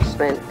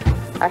advancement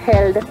are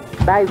held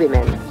by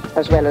women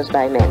as well as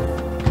by men.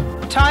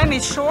 Time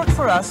is short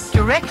for us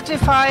to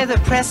rectify the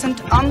present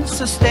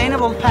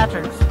unsustainable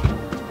patterns.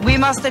 We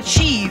must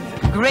achieve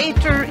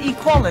greater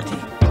equality.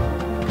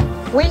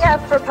 We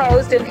have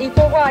proposed an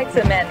Equal Rights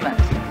Amendment.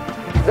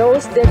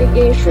 Those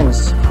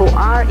delegations who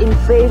are in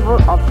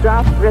favor of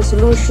Draft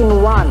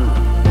Resolution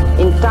 1,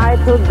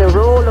 entitled The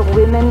Role of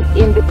Women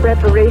in the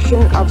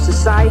Preparation of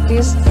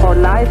Societies for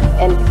Life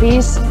and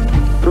Peace,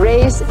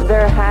 raise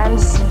their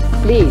hands,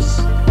 please.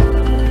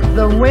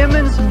 The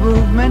women's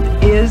movement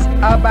is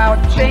about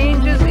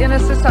changes in a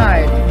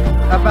society,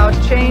 about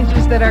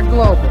changes that are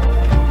global.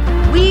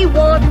 We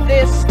want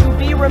this to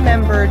be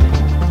remembered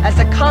as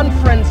a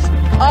conference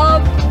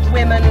of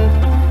women,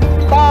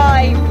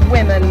 by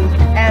women,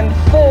 and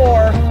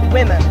for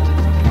women.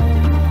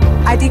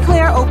 I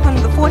declare open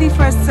the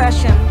 41st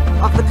session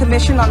of the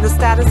Commission on the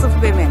Status of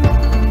Women.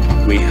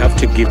 We have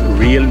to give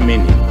real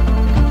meaning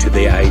to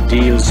the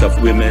ideals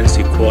of women's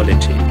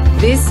equality.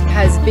 This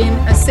has been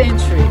a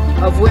century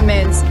of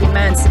women's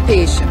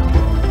emancipation.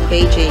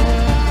 Beijing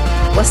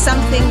was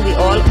something we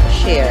all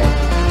shared.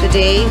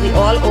 Today, we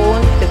all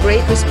own the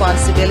great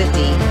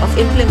responsibility of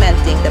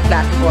implementing the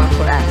platform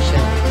for action.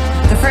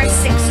 The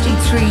first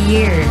 63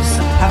 years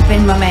have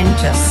been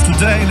momentous.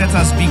 Today, let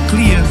us be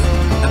clear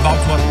about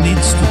what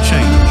needs to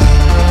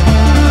change.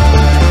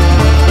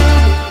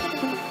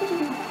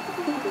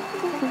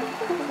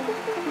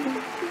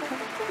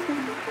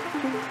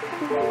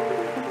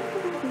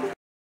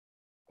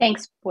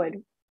 Thanks,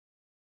 Boyd.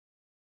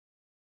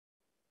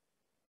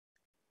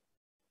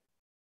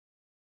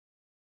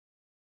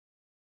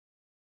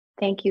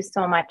 Thank you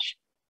so much.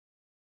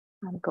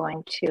 I'm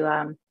going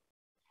to,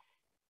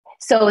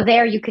 so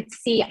there you could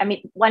see, I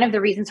mean, one of the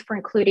reasons for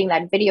including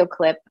that video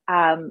clip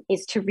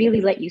is to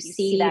really let you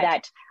see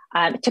that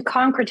to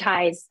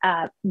concretize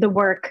the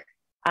work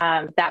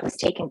that was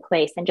taking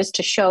place, and just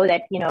to show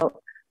that, you know,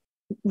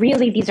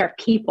 really these are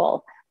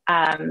people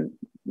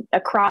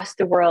across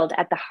the world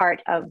at the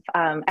heart of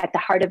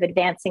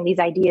advancing these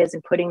ideas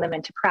and putting them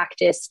into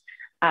practice.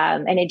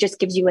 And it just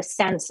gives you a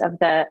sense of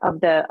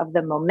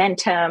the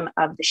momentum,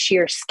 of the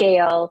sheer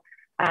scale,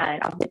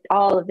 and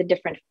all of the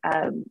different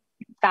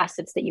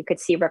facets that you could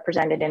see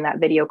represented in that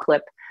video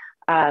clip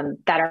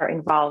that are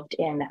involved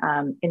in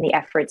the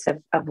efforts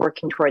of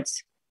working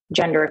towards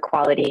gender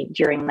equality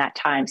during that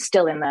time,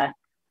 still in the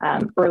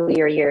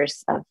earlier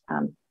years of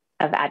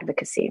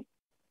advocacy.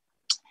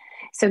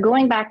 So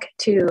going back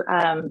to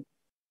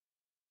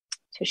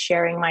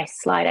sharing my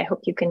slide, I hope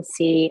you can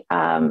see,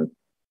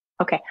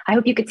 okay, I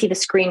hope you could see the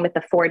screen with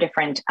the 4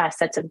 different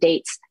sets of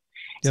dates.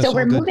 Yes, so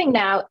we're moving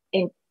now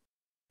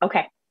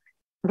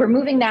we're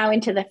moving now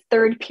into the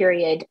 3rd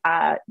period,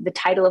 the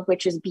title of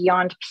which is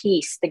Beyond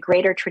Peace, the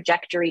Greater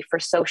Trajectory for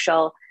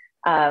Social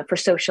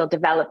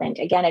Development.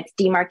 Again, it's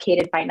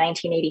demarcated by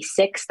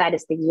 1986. That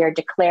is the year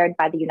declared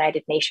by the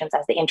United Nations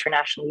as the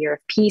International Year of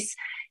Peace.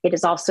 It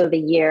is also the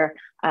year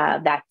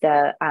that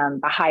the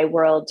Baha'i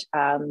world,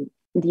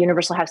 the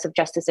Universal House of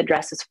Justice,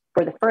 addresses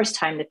for the first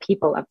time the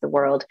people of the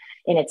world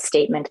in its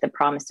statement, The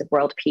Promise of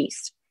World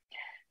Peace.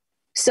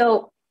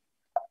 So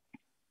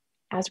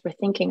as we're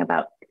thinking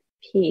about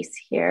peace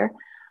here,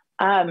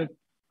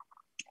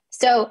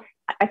 so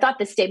I thought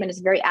this statement is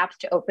very apt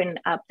to open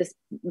up this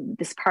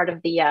part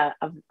of the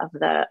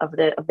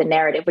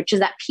narrative, which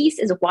is that peace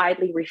is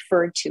widely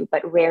referred to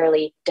but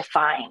rarely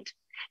defined.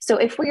 So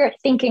if we are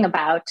thinking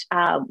about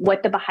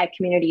what the Baha'i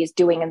community is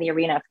doing in the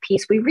arena of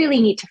peace, we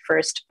really need to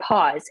first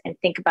pause and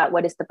think about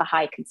what is the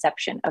Baha'i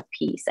conception of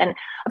peace. And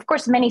of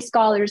course, many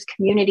scholars,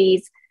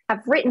 communities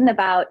have written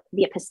about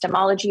the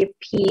epistemology of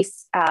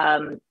peace,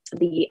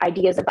 the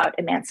ideas about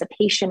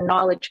emancipation,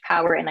 knowledge,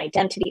 power, and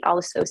identity, all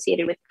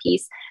associated with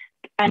peace.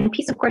 And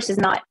peace, of course, is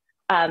not,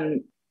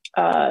 and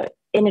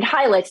it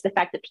highlights the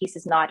fact that peace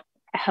is not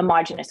a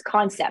homogenous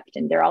concept.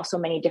 And there are also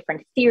many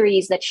different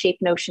theories that shape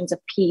notions of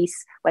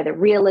peace, whether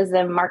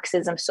realism,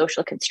 Marxism,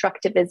 social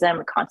constructivism,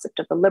 the concept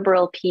of the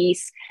liberal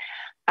peace.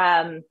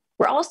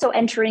 We're also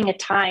entering a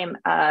time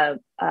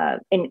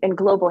in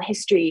global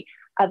history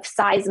of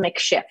seismic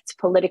shifts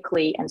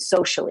politically and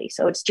socially.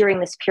 So it's during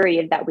this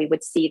period that we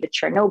would see the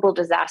Chernobyl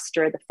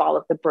disaster, the fall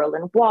of the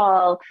Berlin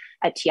Wall,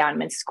 at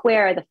Tiananmen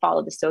Square, the fall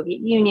of the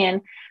Soviet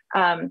Union.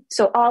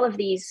 So all of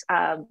these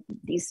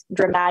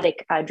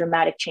dramatic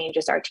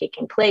changes are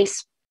taking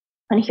place.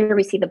 And here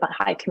we see the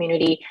Baha'i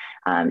community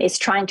is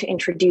trying to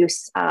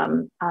introduce a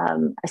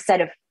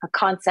set of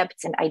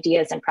concepts and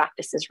ideas and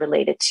practices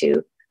related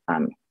to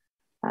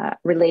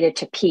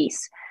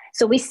peace.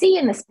 So we see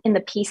in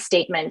the peace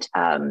statement,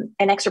 an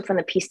excerpt from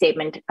the peace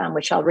statement,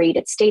 which I'll read.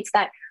 It states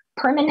that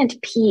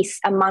permanent peace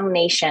among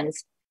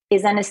nations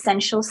is an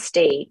essential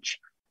stage,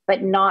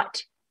 but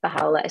not,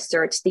 Baha'u'llah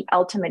asserts, the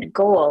ultimate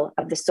goal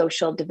of the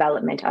social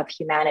development of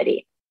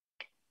humanity.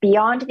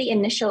 Beyond the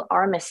initial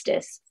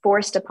armistice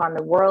forced upon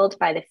the world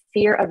by the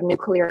fear of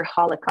nuclear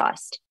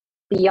holocaust,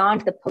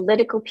 beyond the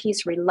political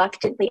peace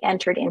reluctantly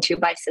entered into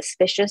by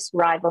suspicious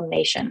rival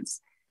nations,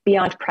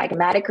 beyond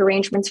pragmatic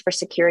arrangements for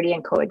security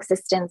and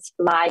coexistence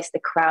lies the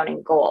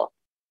crowning goal,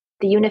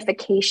 the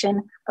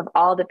unification of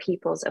all the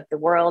peoples of the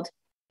world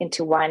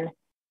into one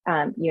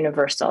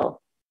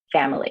universal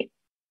family.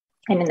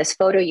 And in this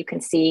photo, you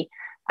can see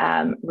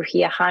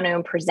Ruhiya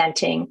Hanum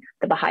presenting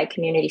the Baha'i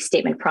Community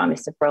Statement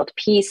Promise of World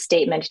Peace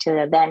statement to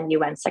the then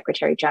UN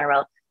Secretary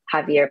General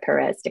Javier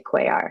Perez de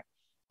Cuellar.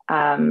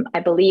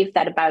 I believe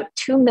that about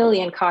 2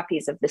 million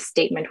copies of this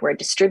statement were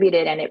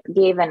distributed, and it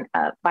given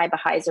by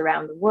Baha'is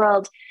around the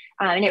world.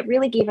 And it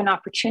really gave an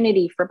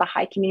opportunity for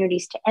Baha'i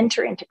communities to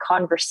enter into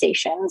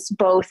conversations,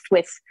 both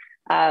with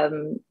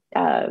government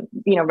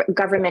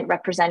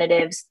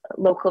representatives,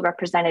 local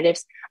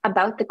representatives,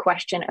 about the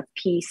question of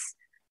peace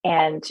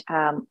and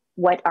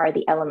what are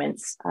the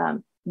elements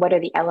of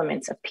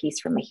peace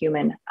from a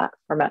human,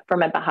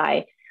 from a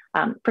Baha'i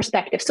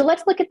perspective. So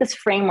let's look at this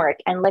framework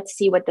and let's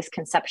see what this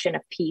conception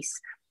of peace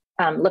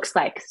looks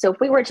like. So if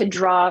we were to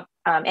draw,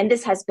 and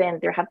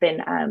there have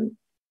been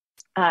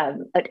a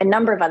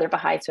number of other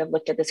Baha'is who have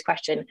looked at this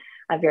question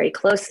very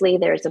closely.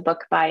 There's a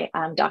book by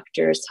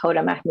Drs.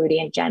 Hoda Mahmoudi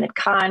and Janet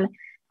Khan,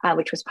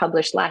 which was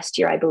published last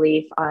year, I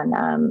believe,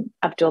 on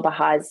Abdul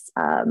Baha's,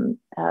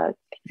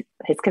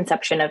 his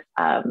conception of,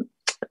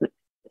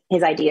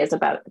 his ideas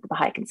about the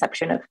Baha'i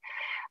conception of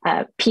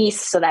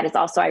peace. So that is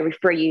also, I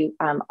refer you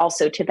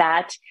also to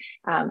that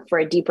for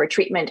a deeper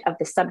treatment of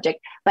the subject.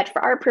 But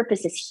for our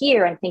purposes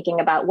here, I'm thinking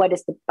about what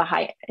is the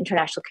Baha'i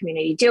International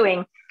Community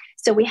doing.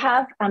 So we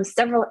have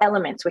several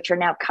elements which are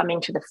now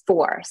coming to the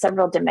fore,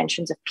 several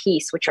dimensions of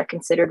peace which are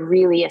considered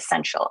really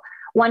essential.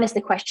 One is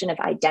the question of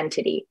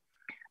identity,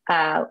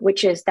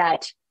 which is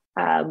that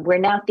we're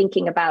now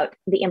thinking about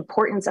the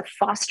importance of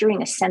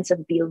fostering a sense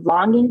of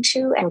belonging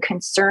to and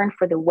concern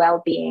for the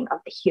well-being of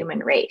the human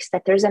race,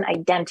 that there's an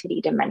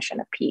identity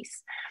dimension of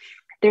peace.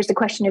 There's the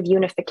question of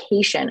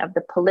unification of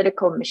the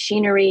political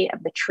machinery,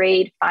 of the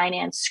trade,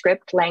 finance,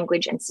 script,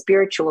 language, and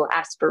spiritual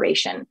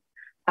aspiration,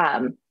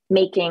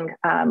 making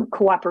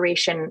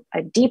cooperation,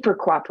 a deeper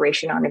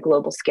cooperation on a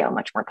global scale,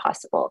 much more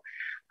possible.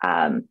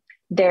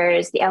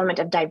 There's the element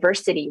of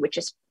diversity, which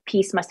is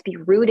peace must be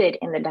rooted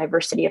in the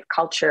diversity of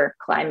culture,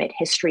 climate,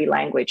 history,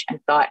 language, and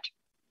thought.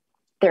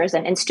 There is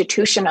an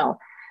institutional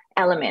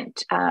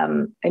element,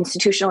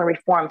 institutional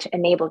reform to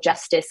enable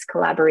justice,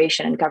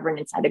 collaboration, and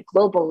governance at a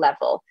global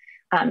level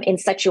in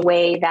such a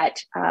way that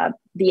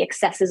the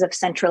excesses of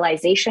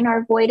centralization are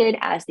avoided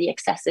as the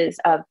excesses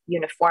of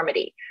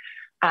uniformity.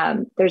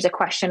 There's a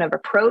question of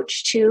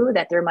approach too,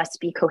 that there must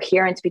be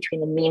coherence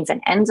between the means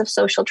and ends of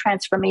social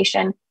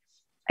transformation.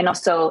 And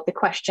also the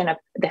question of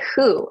the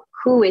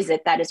who is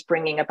it that is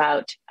bringing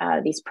about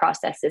these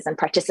processes and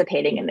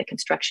participating in the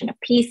construction of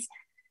peace?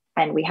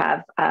 And we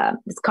have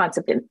this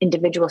concept of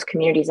individuals,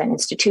 communities, and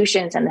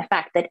institutions, and the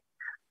fact that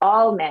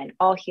all men,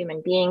 all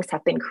human beings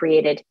have been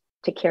created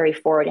to carry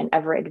forward an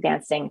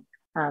ever-advancing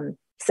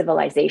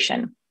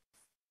civilization.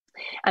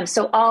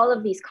 So all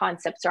of these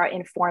concepts are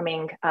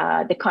informing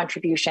the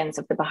contributions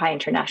of the Baha'i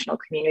International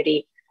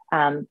Community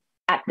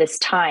at this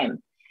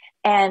time.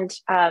 And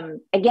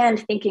again,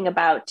 thinking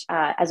about,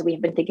 as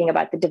we've been thinking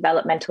about the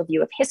developmental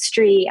view of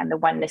history and the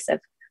oneness of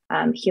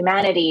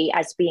humanity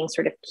as being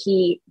sort of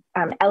key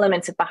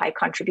elements of Baha'i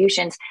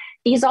contributions,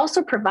 these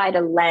also provide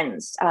a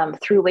lens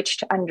through which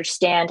to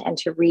understand and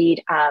to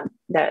read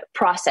the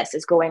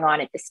processes going on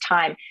at this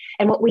time.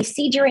 And what we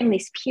see during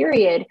this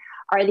period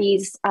are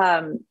these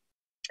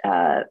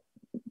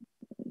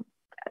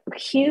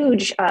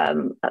huge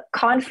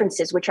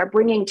conferences which are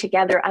bringing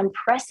together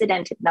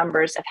unprecedented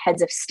numbers of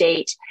heads of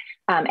state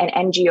and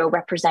NGO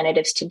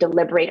representatives to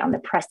deliberate on the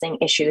pressing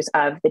issues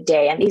of the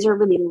day. And these are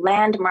really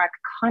landmark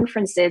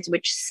conferences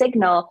which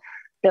signal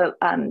the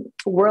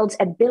world's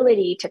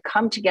ability to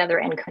come together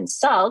and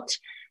consult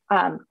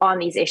on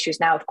these issues.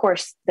 Now, of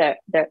course, the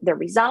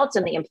results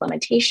and the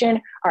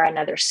implementation are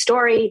another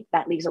story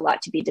that leaves a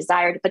lot to be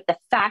desired, but the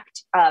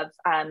fact of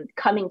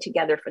coming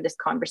together for this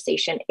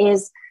conversation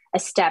is a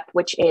step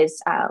which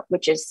is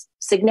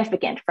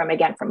significant from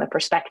a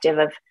perspective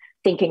of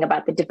thinking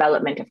about the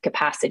development of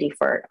capacity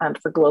for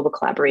global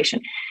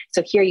collaboration.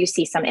 So here you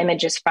see some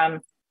images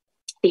from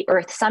the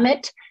Earth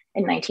Summit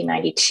in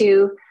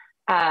 1992.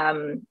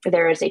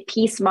 There is a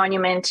peace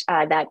monument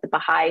that the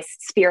Baha'is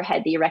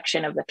spearhead the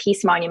erection of the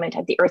peace monument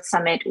at the Earth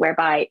Summit,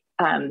 whereby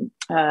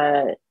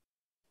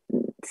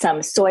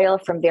some soil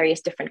from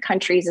various different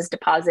countries is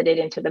deposited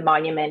into the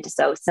monument,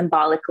 so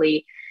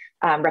symbolically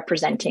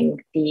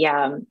representing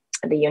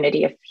the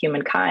unity of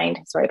humankind.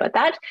 Sorry about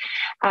that.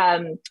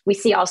 We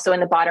see also in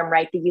the bottom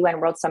right, the UN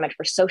World Summit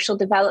for Social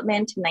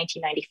Development in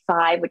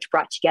 1995, which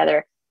brought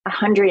together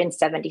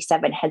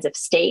 177 heads of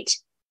state.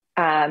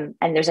 And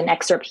there's an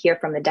excerpt here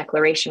from the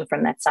declaration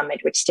from that summit,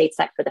 which states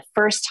that for the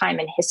first time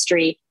in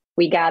history,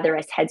 we gather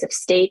as heads of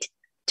state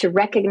to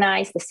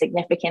recognize the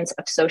significance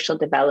of social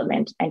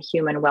development and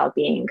human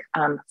well-being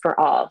for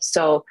all.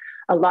 So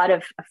a lot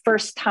of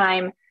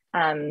first-time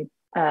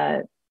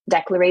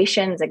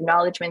declarations,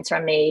 acknowledgements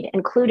are made,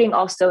 including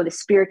also the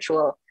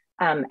spiritual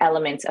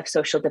elements of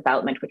social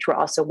development, which were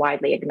also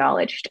widely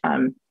acknowledged,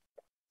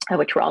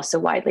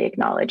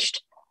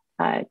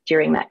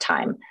 during that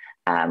time.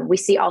 We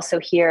see also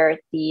here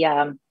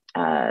the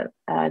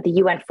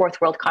UN Fourth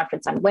World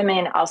Conference on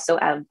Women, also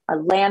a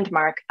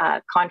landmark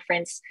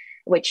conference,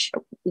 which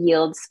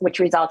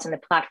results in the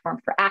Platform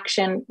for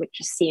Action, which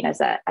is seen as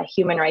a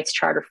human rights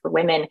charter for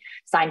women,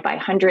 signed by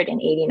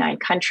 189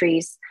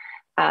 countries.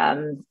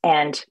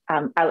 And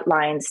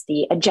outlines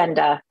the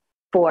agenda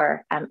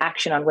for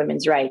action on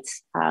women's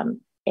rights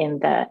in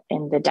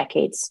the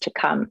decades to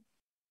come.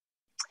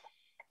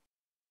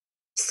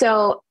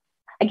 So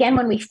again,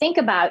 when we think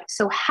about,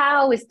 so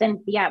how is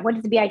then, what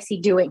is the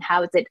BIC doing?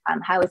 How is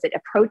it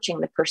approaching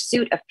the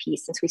pursuit of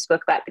peace? Since we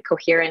spoke about the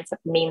coherence of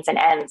means and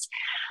ends.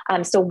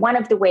 So one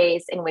of the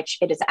ways in which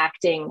it is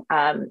acting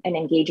and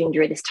engaging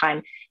during this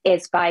time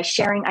is by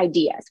sharing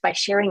ideas, by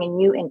sharing a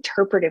new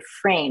interpretive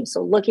frame.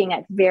 So looking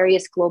at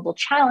various global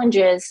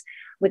challenges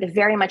with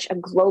very much a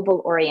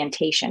global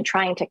orientation,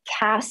 trying to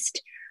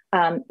cast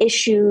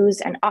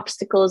issues and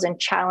obstacles and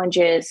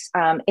challenges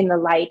in the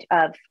light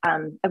of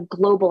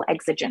global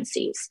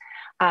exigencies.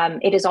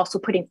 It is also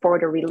putting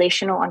forward a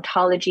relational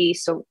ontology,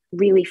 so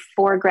really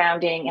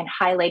foregrounding and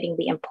highlighting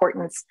the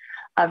importance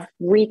of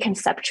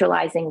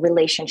reconceptualizing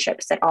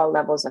relationships at all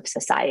levels of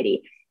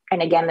society.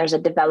 And again, there's a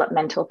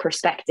developmental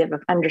perspective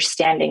of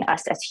understanding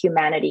us as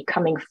humanity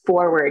coming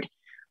forward,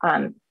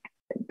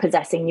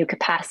 possessing new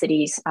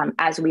capacities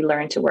as we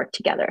learn to work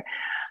together.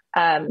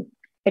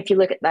 If you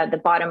look at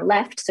the bottom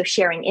left, so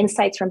sharing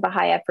insights from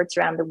Baha'i efforts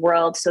around the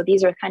world. So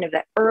these are kind of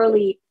the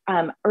early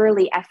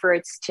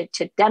efforts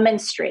to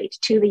demonstrate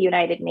to the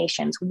United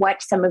Nations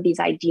what some of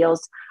these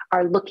ideals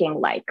are looking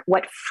like,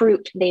 what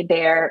fruit they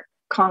bear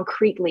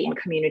concretely in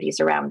communities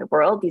around the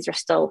world. These are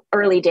still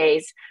early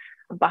days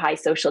of Baha'i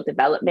social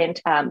development,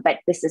 but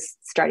this is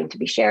starting to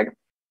be shared.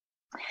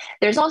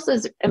 There's also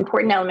this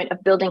important element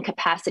of building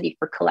capacity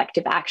for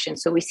collective action.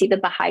 So we see the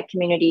Baha'i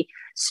community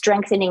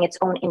strengthening its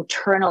own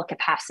internal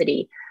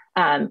capacity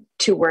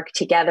to work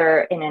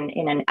together in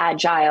an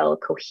agile,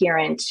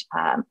 coherent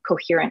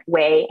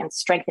way, and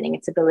strengthening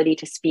its ability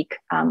to speak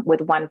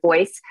with one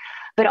voice.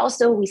 But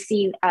also we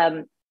see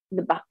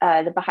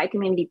the Baha'i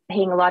community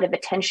paying a lot of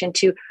attention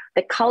to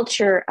the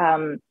culture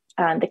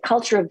the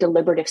culture of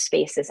deliberative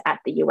spaces at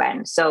the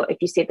UN. So if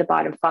you see at the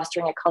bottom,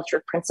 fostering a culture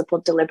of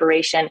principled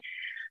deliberation.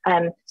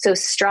 So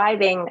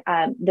striving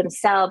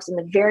themselves in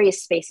the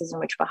various spaces in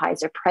which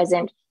Baha'is are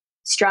present,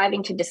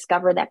 striving to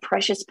discover that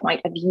precious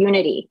point of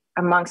unity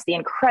amongst the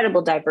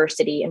incredible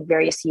diversity in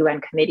various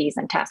UN committees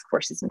and task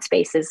forces and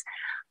spaces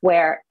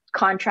where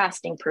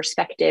contrasting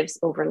perspectives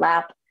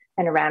overlap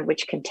and around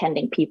which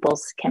contending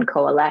peoples can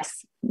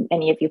coalesce.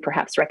 Many of you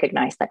perhaps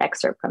recognize that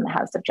excerpt from the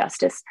House of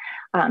Justice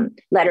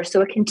letter.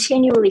 So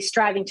continually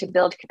striving to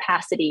build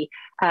capacity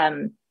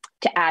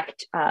to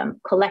act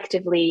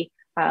collectively,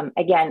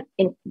 again,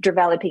 in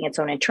developing its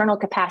own internal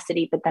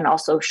capacity, but then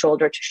also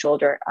shoulder to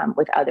shoulder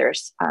with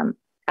others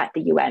at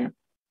the UN.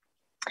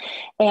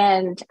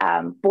 And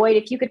Boyd,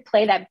 if you could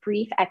play that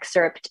brief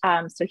excerpt.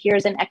 So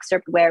here's an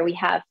excerpt where we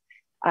have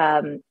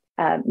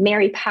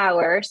Mary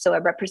Power, so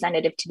a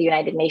representative to the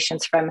United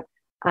Nations from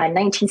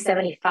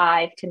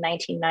 1975 to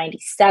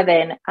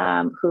 1997,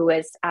 who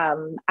was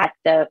at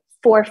the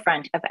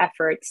forefront of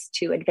efforts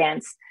to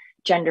advance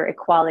gender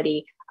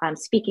equality,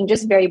 speaking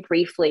just very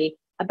briefly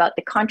about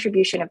the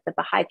contribution of the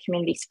Baha'i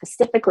community,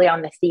 specifically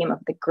on the theme of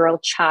the girl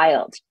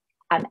child,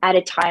 at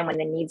a time when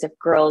the needs of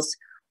girls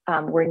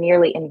were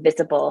nearly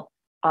invisible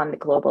on the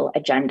global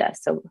agenda.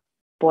 So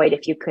Boyd,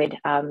 if you could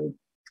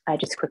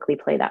just quickly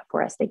play that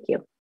for us. Thank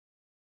you.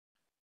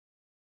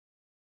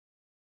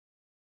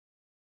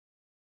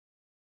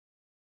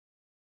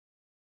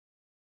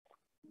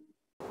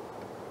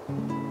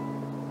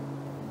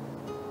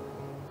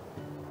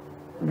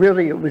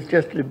 Really, it was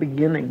just the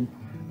beginning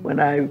when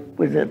I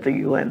was at the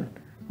UN.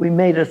 We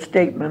made a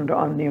statement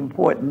on the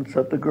importance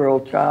of the girl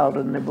child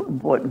and the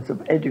importance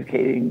of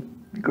educating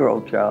the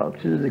girl child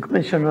to the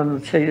Commission on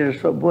the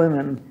Status of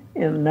Women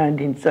in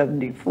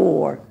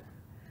 1974.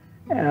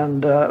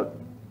 And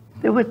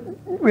there was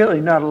really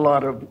not a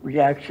lot of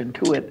reaction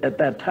to it at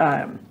that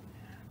time.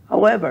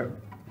 However,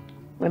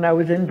 when I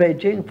was in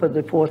Beijing for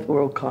the Fourth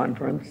World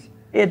Conference,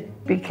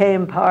 it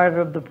became part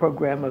of the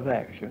program of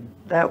action.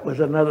 That was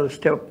another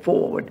step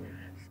forward.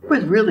 It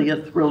was really a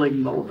thrilling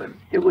moment.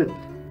 It was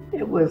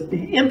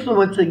the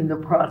influencing the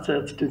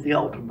process to the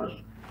ultimate.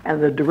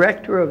 And the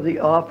director of the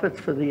Office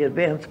for the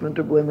Advancement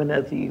of Women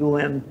at the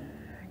UN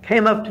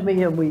came up to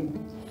me and we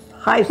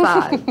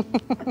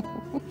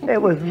high-fived. It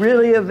was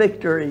really a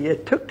victory.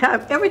 It took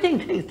time. Everything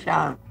takes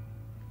time.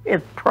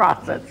 It's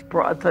process.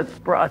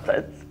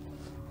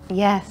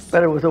 Yes.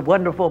 But it was a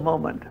wonderful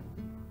moment.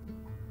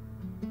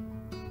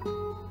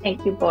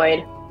 Thank you,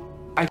 Boyd.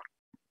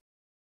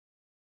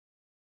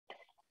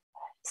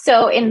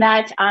 So in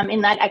that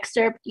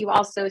excerpt, you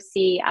also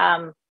see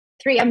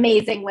three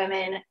amazing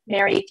women,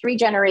 Mary, three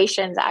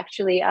generations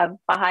actually of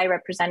Baha'i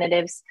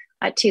representatives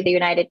to the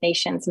United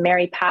Nations.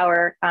 Mary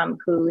Power,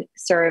 who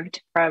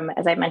served from,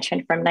 as I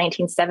mentioned, from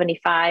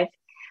 1975.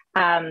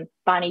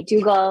 Bonnie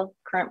Dougal,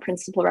 current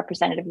principal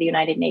representative of the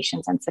United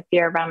Nations, and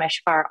Safir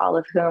Rameshwar, all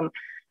of whom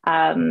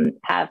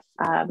have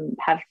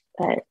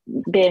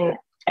been,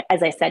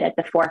 as I said, at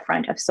the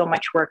forefront of so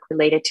much work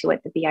related to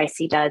what the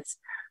BIC does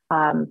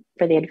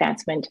for the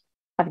advancement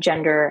of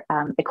gender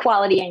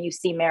equality. And you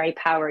see Mary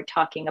Power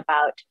talking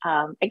about,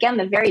 again,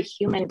 the very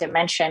human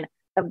dimension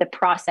of the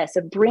process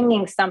of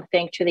bringing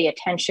something to the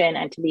attention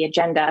and to the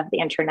agenda of the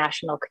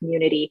international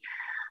community.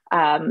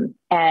 And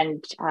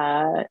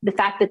the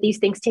fact that these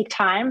things takes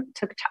time.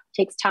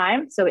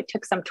 So it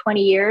took some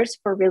 20 years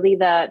for really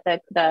the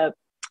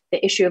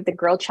issue of the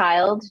girl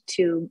child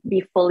to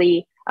be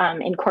fully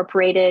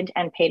incorporated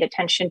and paid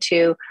attention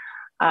to.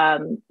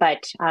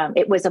 But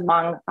it was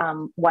among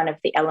one of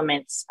the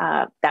elements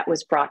that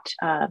was brought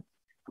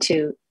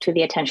to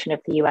the attention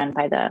of the UN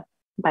by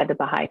the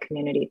Baha'i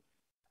community.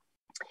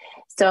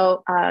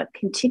 So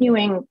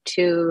continuing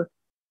to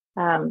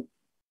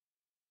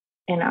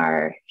in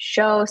our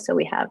show, so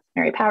we have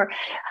Mary Power.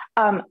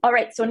 All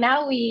right, so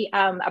now we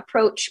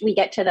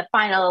get to the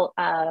final,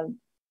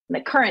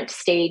 the current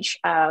stage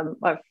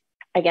of,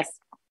 I guess,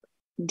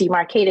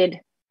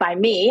 demarcated by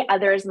me.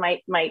 Others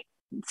might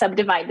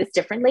subdivide this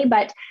differently,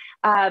 but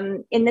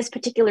in this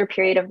particular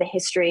period of the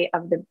history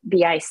of the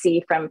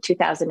BIC from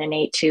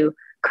 2008 to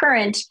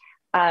current,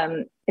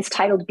 is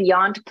titled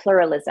Beyond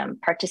Pluralism,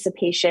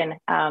 Participation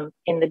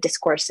in the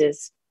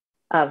Discourses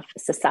of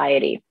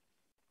Society.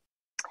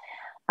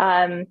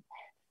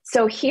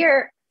 So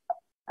here,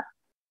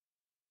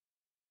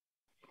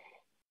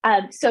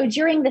 so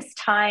during this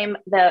time,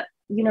 the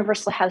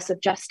Universal House of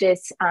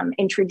Justice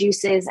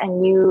introduces a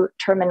new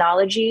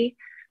terminology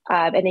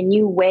and a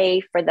new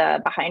way for the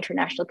Baha'i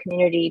International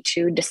Community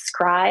to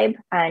describe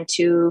and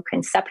to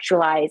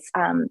conceptualize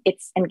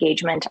its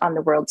engagement on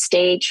the world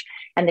stage.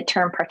 And the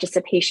term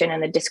participation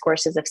in the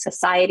discourses of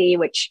society,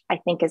 which I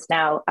think is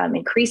now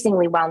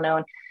increasingly well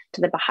known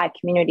to the Baha'i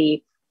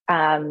community,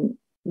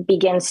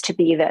 begins to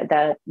be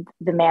the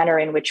manner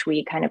in which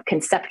we kind of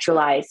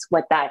conceptualize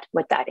what that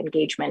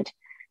engagement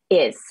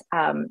is.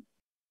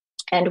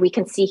 And we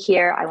can see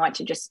here, I want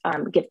to just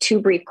give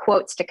two brief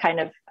quotes to kind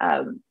of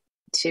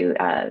to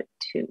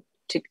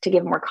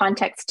give more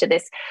context to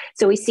this.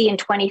 So we see in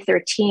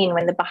 2013,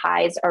 when the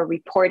Baha'is are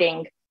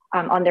reporting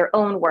on their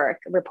own work,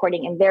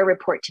 reporting in their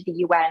report to the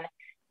UN,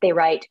 they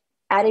write,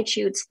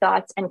 attitudes,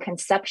 thoughts, and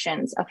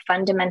conceptions of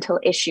fundamental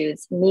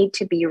issues need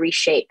to be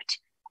reshaped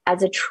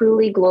as a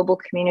truly global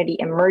community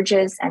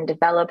emerges and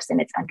develops in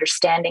its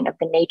understanding of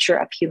the nature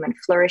of human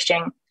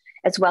flourishing,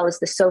 as well as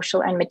the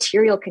social and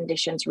material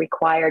conditions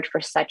required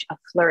for such a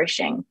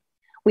flourishing.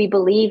 We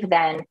believe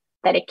then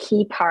that a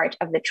key part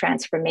of the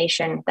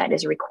transformation that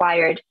is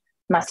required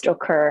must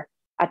occur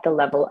at the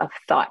level of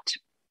thought.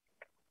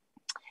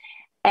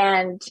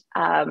 And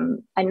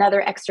another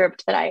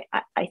excerpt that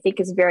I think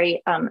is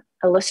very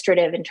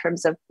illustrative in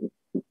terms of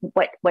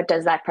what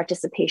does that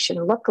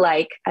participation look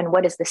like, and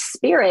what is the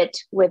spirit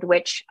with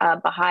which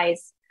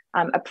Baha'is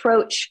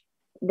approach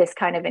this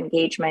kind of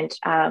engagement.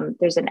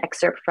 There's an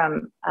excerpt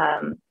from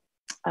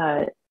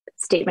a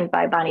statement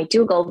by Bonnie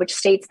Dougal, which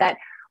states that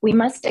we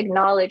must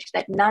acknowledge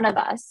that none of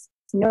us,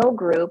 no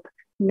group,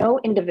 no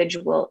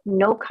individual,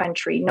 no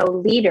country, no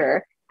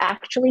leader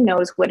actually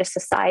knows what a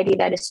society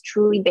that is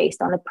truly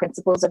based on the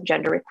principles of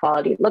gender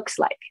equality looks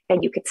like.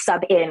 And you could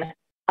sub in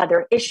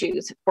other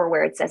issues for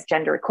where it says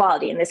gender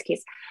equality. In this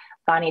case,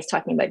 Bonnie is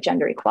talking about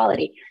gender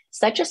equality.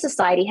 Such a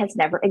society has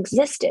never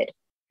existed.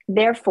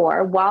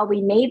 Therefore, while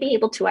we may be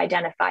able to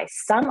identify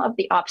some of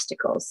the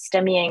obstacles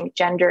stemming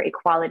gender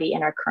equality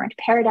in our current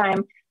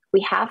paradigm,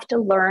 we have to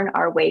learn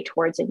our way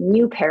towards a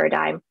new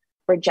paradigm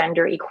where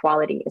gender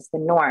equality is the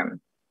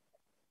norm.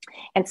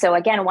 And so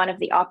again, one of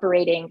the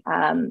operating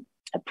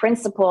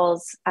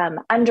principles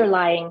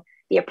underlying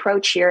the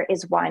approach here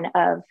is one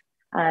of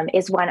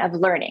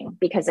learning,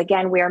 because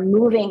again, we are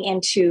moving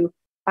into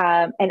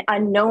an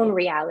unknown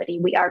reality.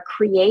 We are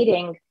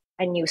creating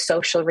a new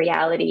social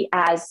reality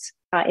as,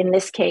 in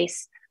this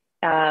case,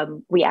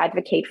 we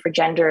advocate for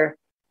gender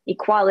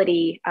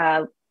equality,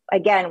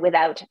 again,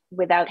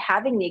 without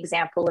having the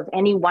example of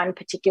any one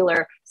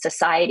particular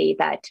society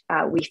that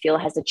we feel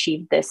has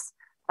achieved this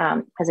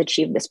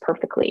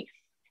perfectly.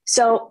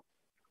 So,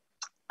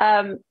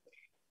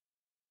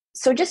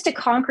 so just to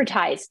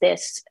concretize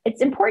this,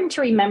 it's important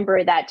to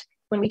remember that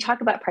when we talk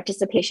about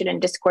participation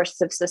in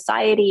discourses of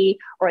society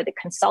or the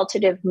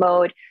consultative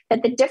mode,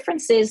 that the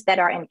differences that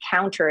are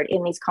encountered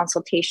in these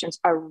consultations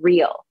are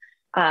real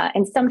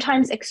and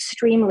sometimes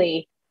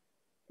extremely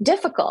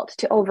difficult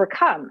to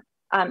overcome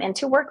and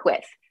to work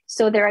with.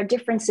 So there are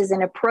differences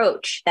in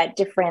approach that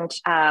different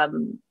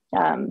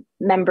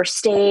member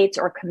states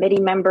or committee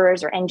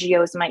members or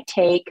NGOs might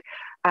take.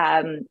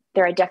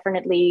 There are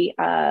definitely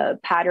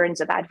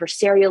patterns of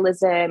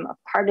adversarialism, of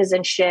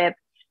partisanship,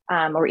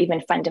 or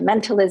even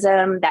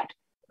fundamentalism that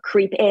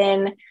creep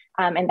in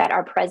and that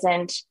are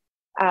present.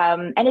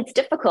 And it's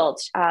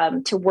difficult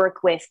to work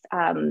with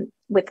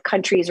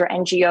countries or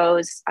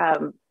NGOs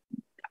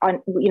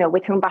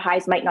with whom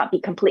Baha'is might not be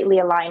completely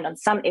aligned on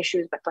some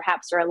issues, but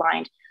perhaps are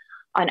aligned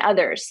on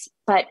others.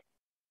 But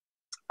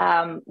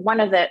one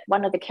of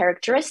the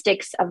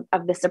characteristics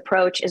of this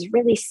approach is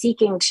really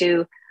seeking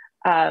to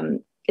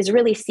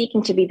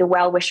be the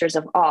well-wishers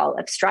of all,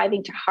 of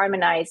striving to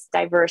harmonize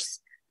diverse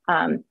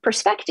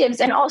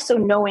perspectives, and also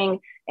knowing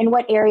in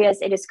what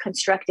areas it is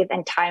constructive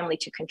and timely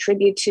to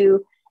contribute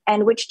to,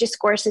 and which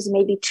discourses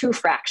may be too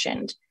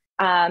fractioned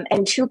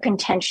and too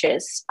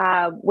contentious,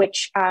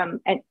 which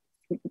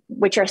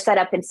are set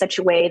up in such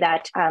a way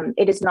that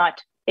it is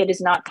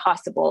not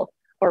possible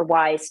or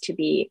wise to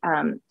be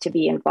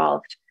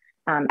involved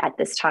at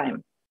this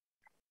time.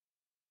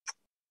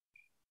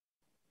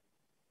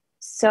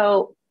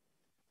 So.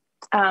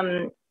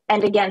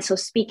 And again, so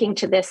speaking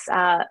to this,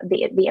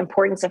 the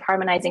importance of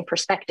harmonizing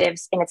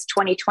perspectives, in its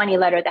 2020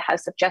 letter, the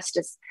House of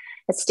Justice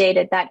has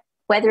stated that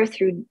whether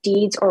through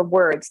deeds or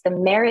words, the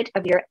merit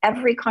of your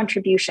every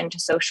contribution to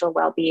social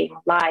well-being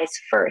lies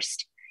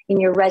first in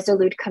your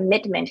resolute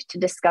commitment to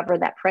discover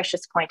that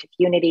precious point of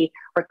unity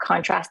where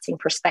contrasting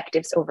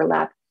perspectives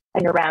overlap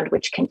and around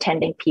which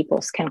contending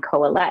peoples can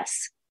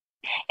coalesce.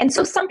 And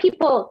so some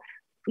people,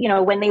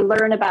 when they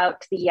learn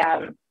about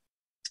the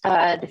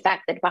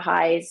fact that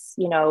Baha'is,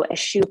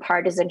 eschew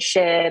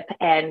partisanship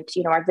and,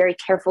 are very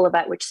careful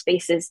about which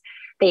spaces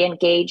they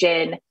engage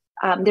in.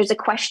 There's a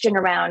question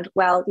around,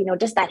 well,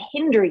 does that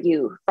hinder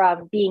you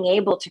from being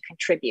able to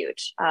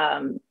contribute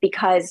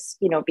because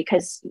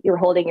you're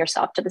holding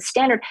yourself to the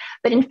standard?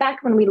 But in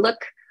fact, when we look,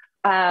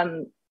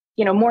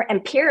 more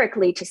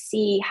empirically to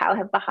see how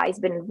have Baha'is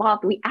been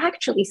involved, we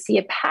actually see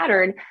a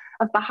pattern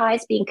of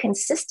Baha'is being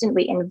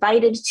consistently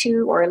invited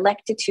to or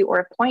elected to or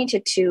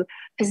appointed to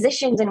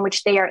positions in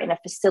which they are in a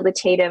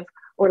facilitative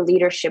or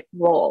leadership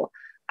role.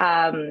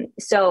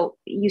 So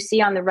you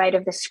see on the right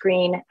of the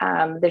screen,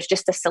 there's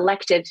just a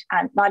selected,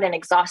 not an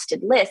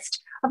exhausted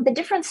list of the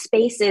different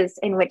spaces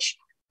in which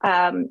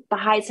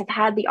Baha'is have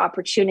had the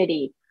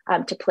opportunity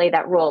to play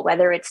that role,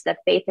 whether it's the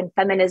Faith and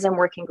Feminism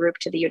Working Group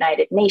to the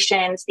United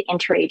Nations, the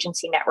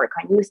Interagency Network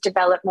on Youth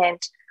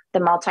Development, the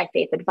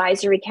Multi-Faith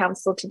Advisory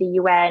Council to the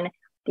UN,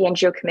 the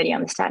NGO Committee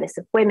on the Status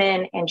of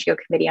Women, NGO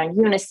Committee on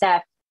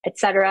UNICEF, et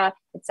cetera,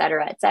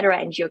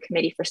 NGO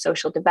Committee for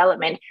Social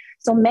Development.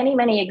 So many,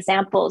 many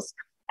examples,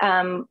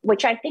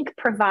 which I think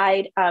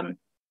provide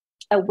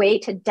a way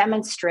to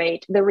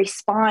demonstrate the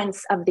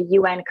response of the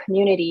UN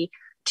community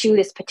to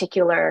this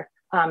particular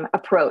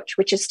approach,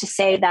 which is to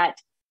say that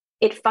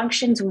it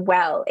functions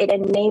well. It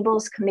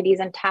enables committees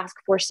and task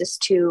forces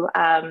to,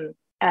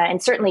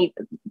 and certainly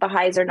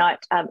Baha'is are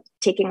not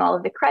taking all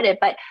of the credit,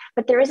 but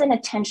there is an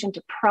attention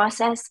to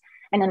process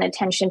and an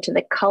attention to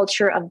the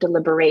culture of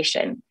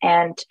deliberation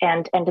and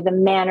to the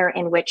manner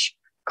in which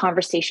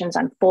conversations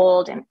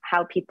unfold and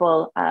how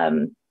people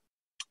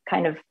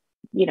kind of,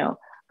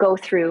 go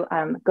through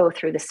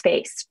the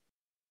space.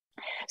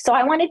 So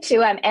I wanted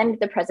to end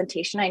the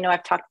presentation, I know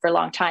I've talked for a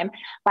long time,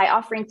 by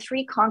offering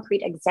 3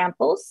 concrete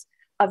examples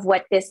of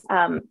what this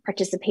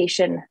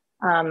participation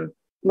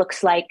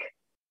looks like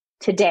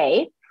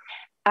today.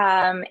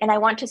 And I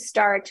want to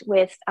start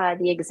with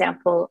the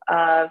example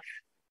of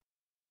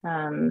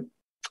the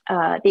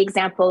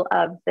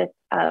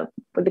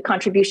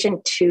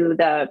contribution to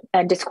the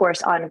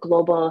discourse on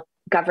global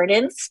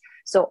governance.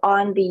 So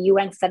on the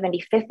UN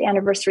 75th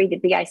anniversary, the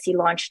BIC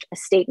launched a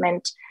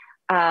statement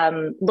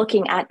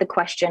looking at the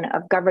question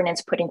of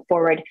governance, putting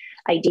forward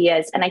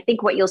ideas. And I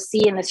think what you'll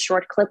see in this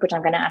short clip, which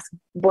I'm going to ask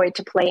Boyd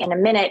to play in a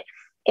minute,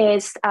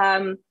 is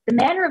the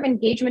manner of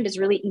engagement is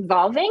really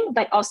evolving,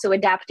 but also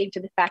adapting to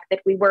the fact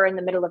that we were in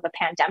the middle of a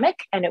pandemic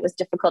and it was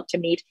difficult to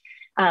meet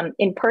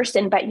in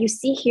person. But you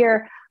see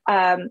here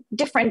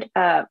different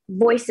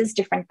voices,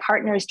 different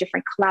partners,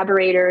 different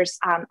collaborators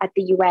at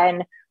the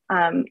UN,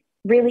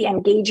 really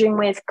engaging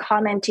with,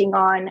 commenting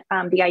on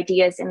the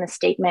ideas in the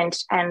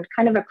statement, and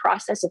kind of a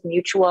process of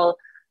mutual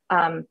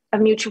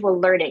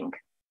learning,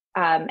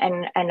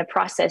 and a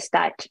process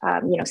that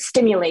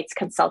stimulates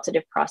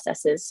consultative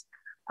processes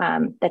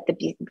that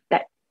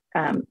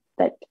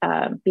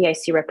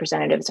BIC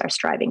representatives are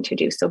striving to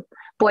do. So,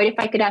 Boyd, if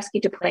I could ask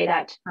you to play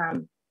that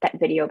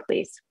video,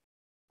 please.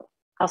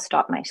 I'll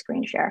stop my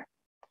screen share.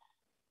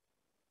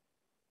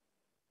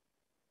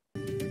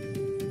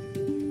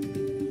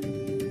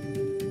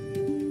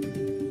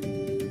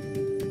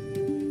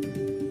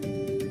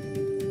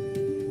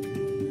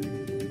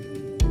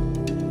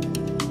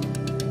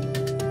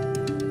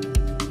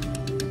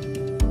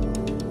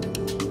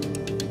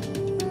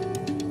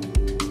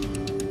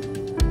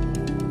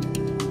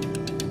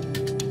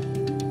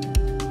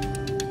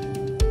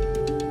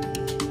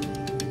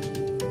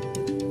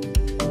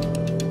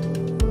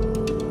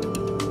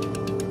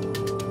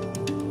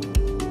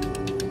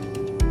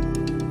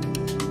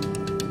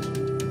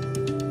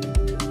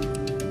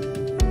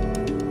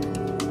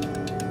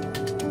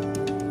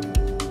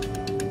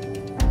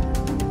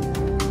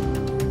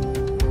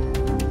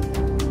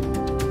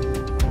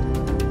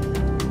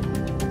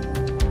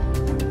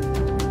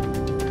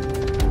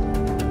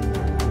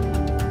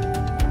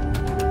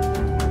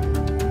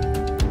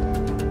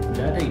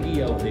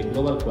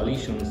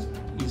 Coalitions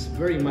is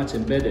very much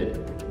embedded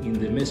in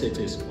the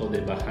messages of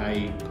the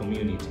Baha'i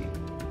community.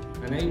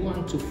 And I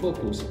want to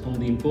focus on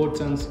the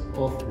importance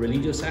of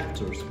religious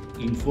actors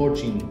in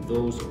forging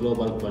those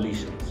global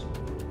coalitions.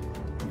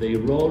 Their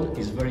role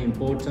is very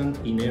important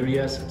in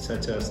areas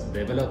such as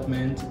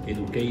development,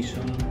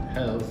 education,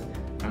 health,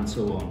 and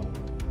so on.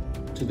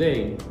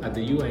 Today, at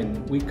the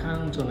UN, we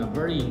count on a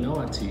very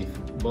innovative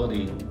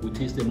body, which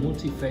is the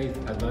Multi-Faith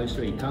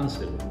Advisory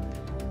Council.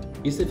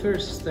 It's the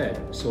first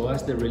step so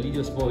as the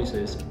religious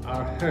voices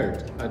are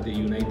heard at the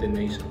United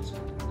Nations.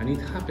 And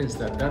it happens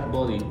that that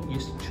body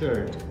is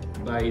chaired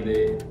by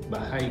the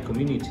Bahá'í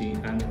Community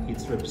and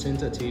its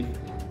representative,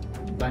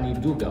 Bani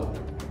Dougal.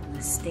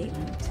 A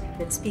statement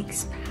that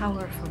speaks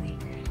powerfully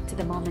to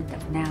the moment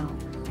of now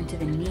and to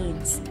the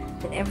needs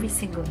that every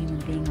single human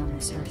being on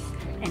this earth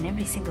and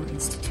every single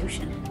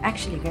institution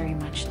actually very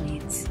much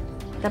needs.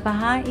 The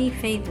Baha'i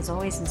faith has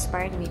always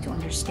inspired me to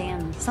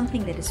understand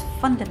something that is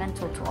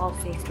fundamental to all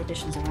faith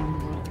traditions around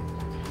the world.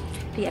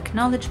 The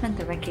acknowledgement,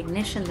 the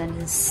recognition, the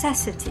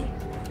necessity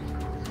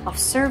of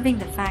serving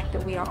the fact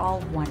that we are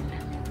all one.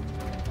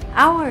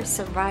 Our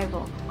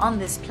survival on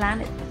this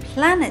planet, the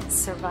planet's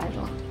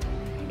survival,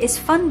 is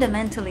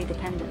fundamentally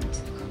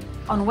dependent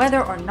on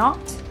whether or not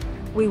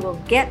we will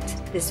get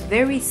this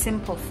very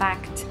simple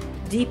fact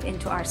deep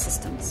into our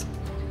systems.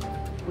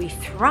 We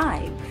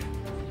thrive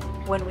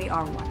when we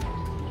are one.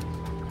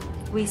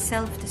 We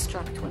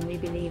self-destruct when we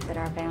believe that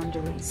our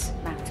boundaries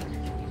matter.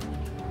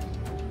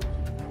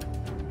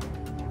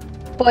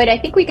 Boyd, I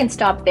think we can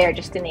stop there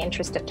just in the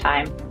interest of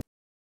time.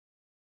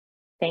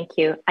 Thank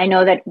you. I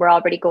know that we're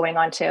already going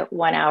on to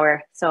 1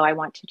 hour, so I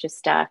want to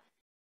just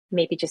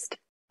maybe just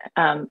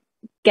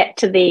get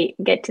to the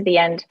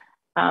end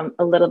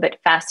a little bit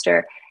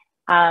faster.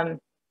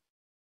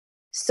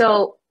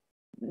 So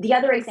the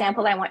other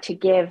example I want to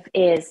give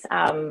is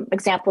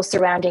examples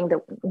surrounding the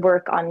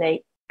work on the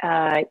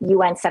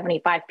UN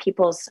 75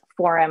 People's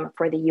Forum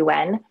for the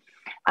UN.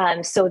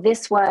 So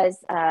this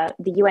was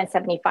the UN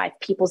 75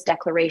 People's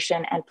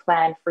Declaration and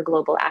Plan for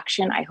Global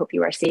Action. I hope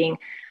you are seeing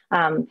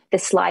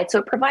this slide. So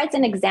it provides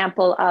an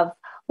example of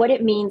what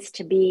it means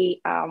to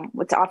be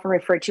what's often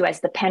referred to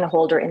as the pen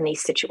holder in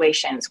these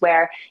situations,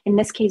 where in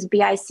this case,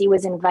 BIC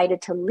was invited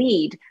to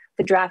lead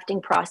the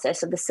drafting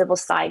process of the civil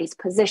society's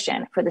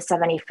position for the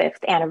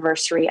 75th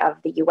anniversary of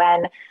the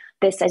UN.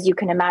 This, as you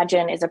can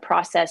imagine, is a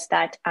process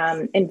that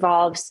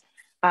involves,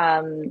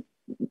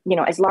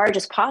 as large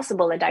as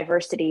possible, a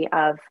diversity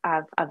of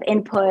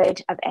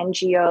input, of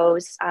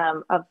NGOs,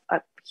 of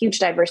a huge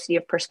diversity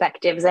of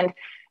perspectives. And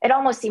it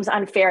almost seems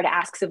unfair to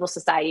ask civil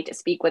society to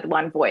speak with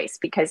one voice,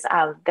 because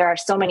there are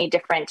so many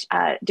different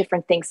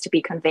things to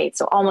be conveyed.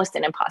 So almost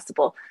an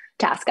impossible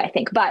task, I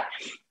think. But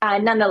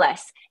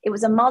nonetheless, it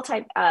was a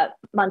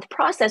multi-month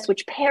process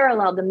which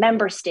paralleled the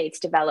member states'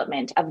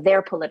 development of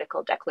their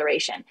political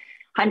declaration.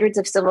 Hundreds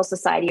of civil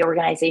society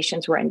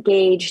organizations were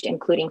engaged,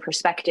 including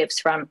perspectives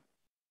from,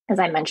 as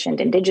I mentioned,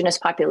 indigenous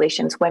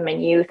populations, women,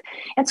 youth.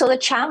 And so the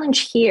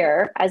challenge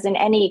here, as in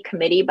any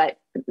committee, but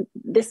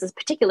this is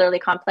particularly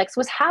complex,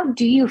 was how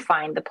do you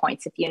find the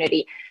points of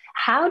unity?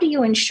 How do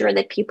you ensure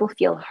that people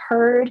feel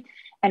heard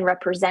and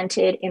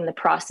represented in the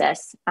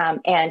process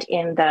and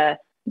in the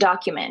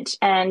document?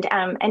 And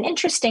an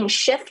interesting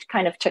shift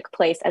kind of took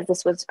place, as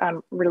this was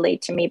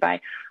relayed to me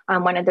by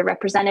one of the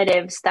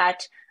representatives,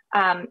 that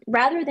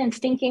rather than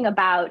thinking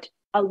about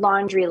a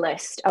laundry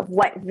list of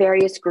what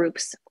various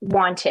groups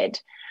wanted,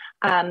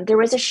 there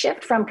was a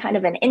shift from kind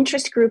of an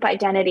interest group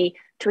identity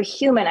to a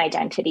human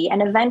identity.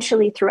 And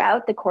eventually,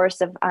 throughout the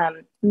course of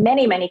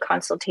many, many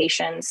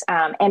consultations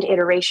and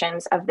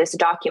iterations of this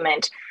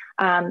document,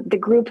 the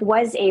group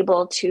was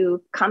able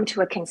to come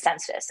to a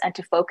consensus and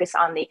to focus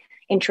on the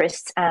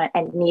interests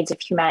and needs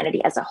of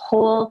humanity as a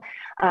whole.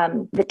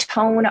 The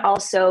tone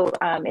also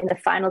in the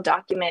final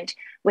document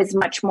was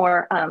much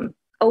more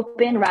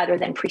open rather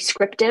than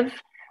prescriptive.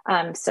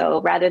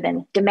 So rather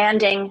than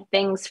demanding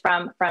things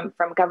from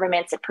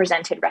governments, it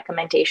presented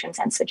recommendations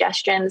and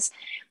suggestions.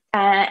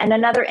 And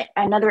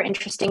another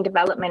interesting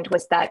development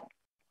was that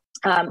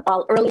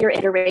while earlier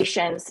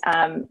iterations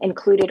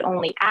included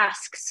only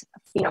asks,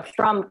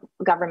 from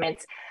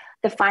governments,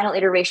 the final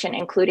iteration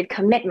included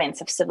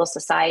commitments of civil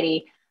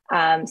society.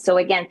 So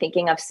again,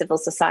 thinking of civil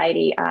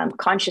society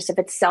conscious of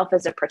itself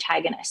as a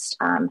protagonist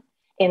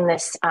in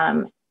this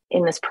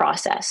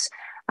process.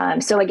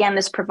 So again,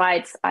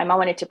 I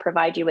wanted to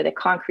provide you with a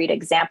concrete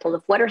example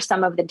of what are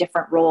some of the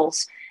different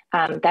roles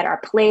that are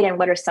played, and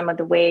what are some of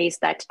the ways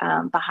that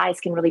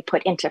Baha'is can really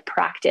put into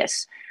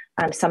practice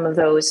some of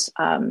those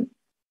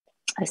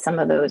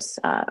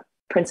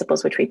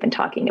principles which we've been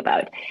talking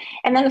about.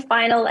 And then the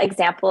final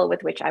example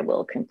with which I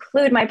will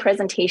conclude my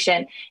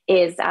presentation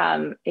is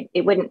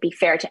it wouldn't be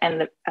fair to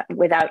end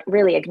without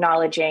really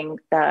acknowledging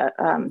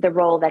the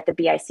role that the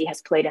BIC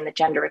has played in the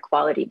gender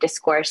equality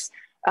discourse.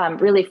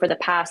 Really for the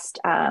past,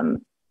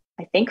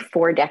 I think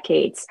 4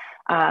 decades,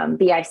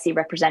 BIC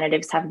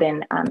representatives have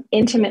been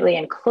intimately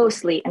and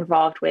closely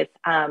involved with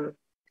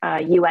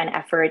UN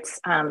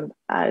efforts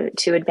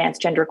to advance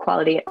gender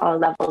equality at all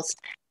levels.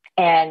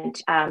 And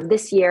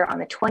this year, on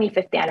the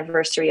 25th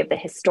anniversary of the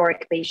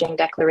historic Beijing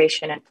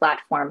Declaration and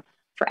Platform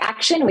for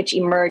Action, which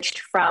emerged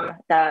from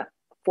the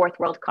Fourth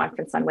World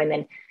Conference on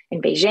Women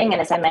in Beijing, and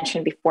as I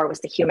mentioned before,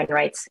 became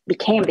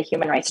the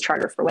Human Rights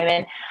Charter for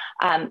Women.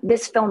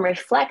 This film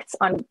reflects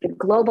on the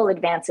global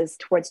advances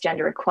towards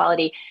gender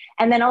equality,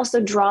 and then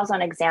also draws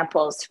on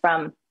examples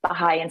from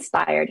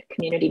Baha'i-inspired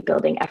community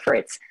building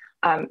efforts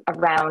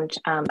around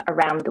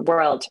the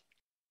world.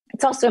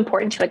 It's also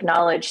important to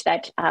acknowledge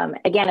that,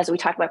 again, as we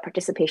talk about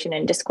participation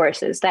in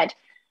discourses, that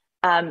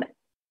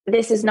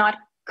this is not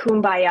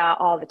kumbaya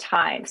all the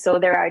time. So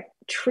there are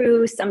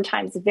true,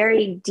 sometimes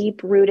very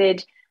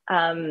deep-rooted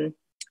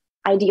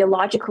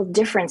ideological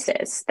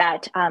differences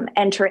that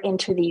enter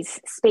into these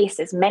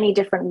spaces, many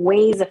different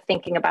ways of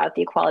thinking about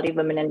the equality of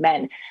women and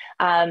men.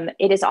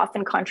 It is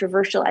often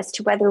controversial as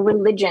to whether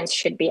religions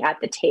should be at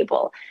the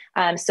table.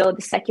 So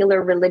the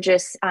secular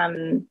religious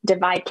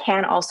divide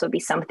can also be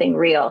something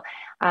real.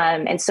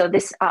 And so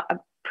this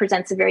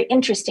presents a very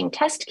interesting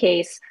test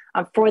case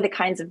for the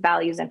kinds of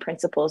values and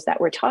principles that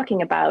we're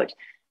talking about,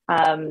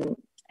 and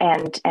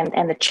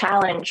the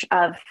challenge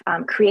of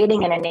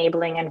creating an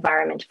enabling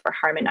environment for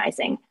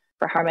harmonizing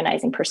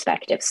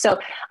perspectives. So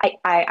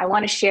I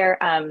want to share,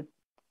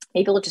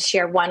 maybe we'll just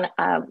share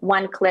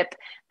one clip,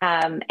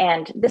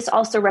 and this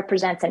also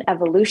represents an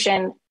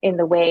evolution in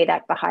the way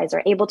that Baha'is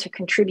are able to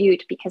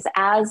contribute, because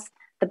as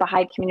the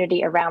Baha'i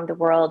community around the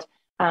world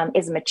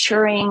is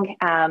maturing,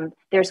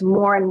 there's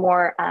more and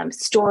more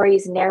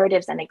stories,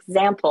 narratives, and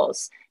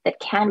examples that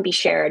can be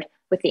shared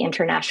with the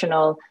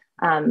international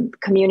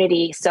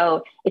community.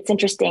 So it's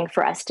interesting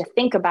for us to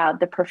think about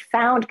the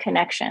profound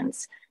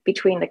connections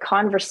between the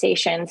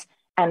conversations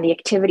and the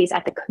activities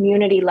at the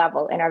community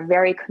level in our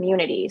very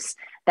communities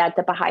that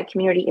the Baha'i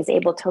community is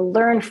able to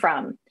learn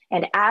from.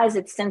 And as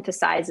it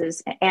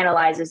synthesizes,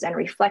 analyzes, and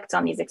reflects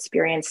on these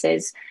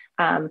experiences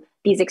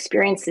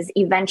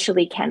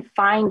eventually can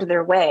find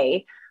their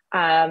way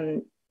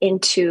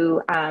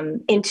into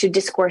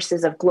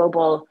discourses of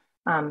global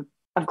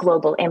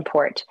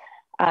import.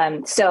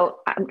 So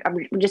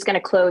I'm just going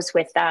to close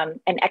with an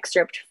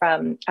excerpt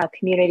from a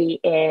community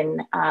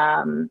in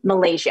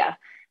Malaysia,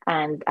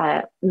 and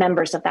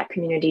members of that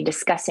community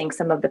discussing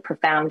some of the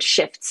profound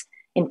shifts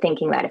in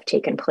thinking that have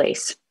taken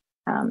place.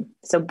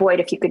 So Boyd,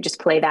 if you could just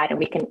play that and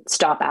we can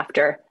stop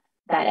after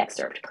that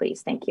excerpt,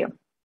 please. Thank you.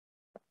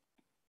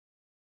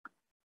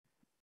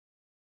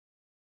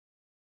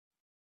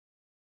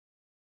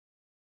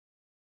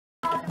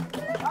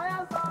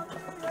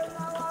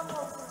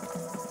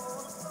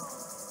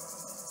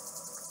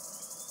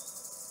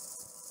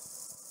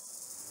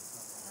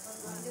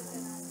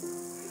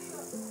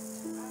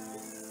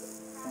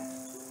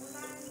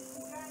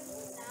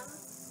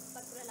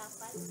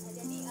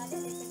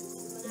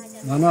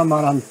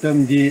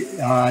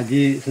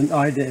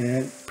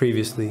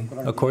 Previously,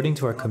 according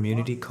to our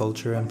community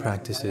culture and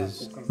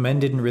practices, men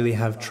didn't really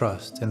have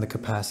trust in the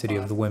capacity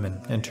of the women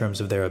in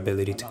terms of their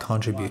ability to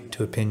contribute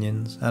to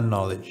opinions and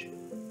knowledge.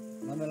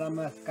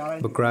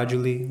 But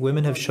gradually,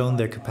 women have shown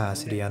their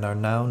capacity and are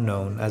now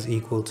known as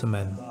equal to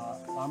men.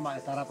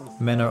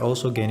 Men are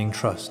also gaining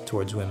trust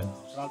towards women.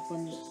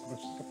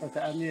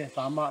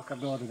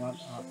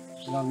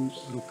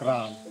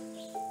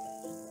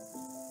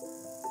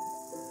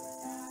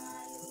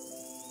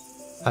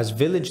 As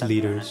village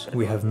leaders,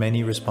 we have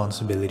many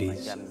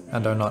responsibilities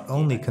and are not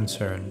only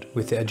concerned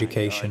with the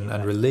education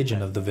and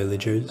religion of the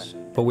villagers,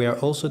 but we are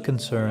also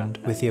concerned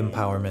with the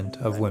empowerment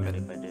of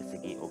women.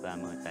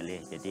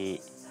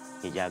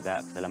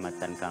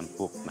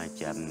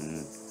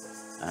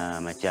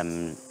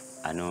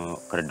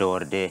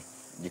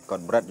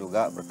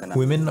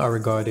 Women are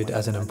regarded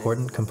as an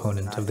important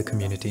component of the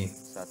community.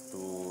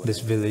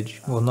 This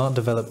village will not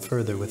develop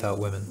further without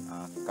women.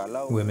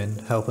 Women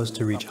help us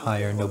to reach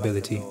higher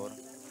nobility.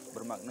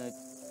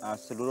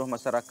 Seluruh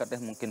masyarakat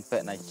mungkin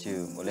pek naik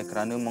oleh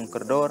kerana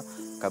mengkerdor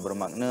ka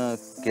bermakna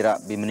kira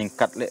bi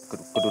meningkat lek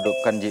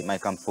kedudukan di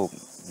mai kampung.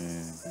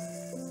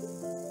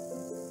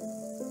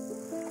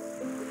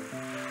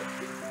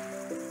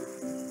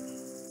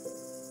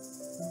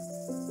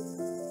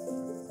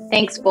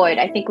 Thanks,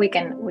 Boyd. I think we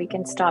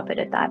can stop it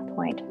at that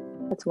point.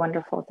 That's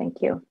wonderful.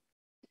 Thank you.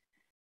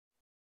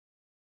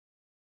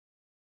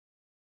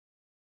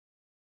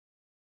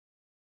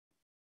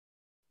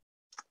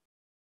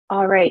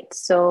 All right,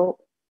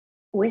 so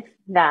with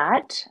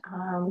that,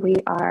 we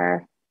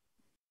are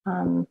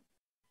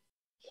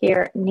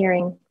here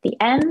nearing the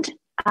end.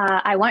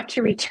 I want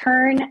to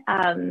return.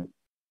 I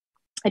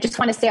just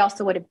want to say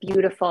also what a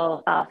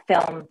beautiful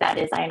film that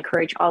is. I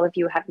encourage all of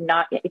you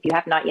if you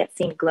have not yet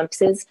seen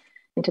Glimpses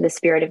into the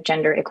Spirit of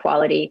Gender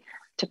Equality,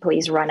 to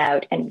please run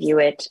out and view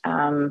it.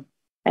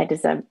 It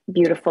is a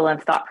beautiful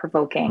and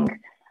thought-provoking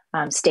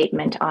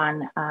statement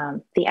on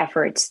the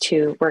efforts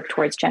to work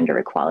towards gender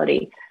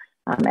equality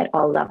at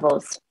all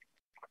levels.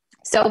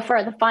 So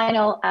for the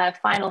final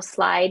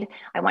slide,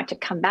 I want to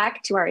come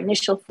back to our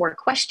initial 4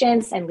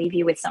 questions and leave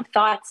you with some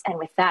thoughts, and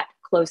with that,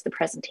 close the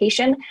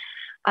presentation.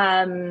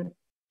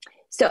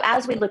 So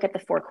as we look at the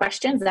 4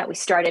 questions that we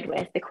started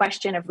with, the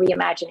question of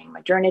reimagining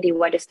modernity,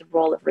 what is the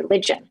role of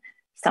religion?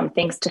 Some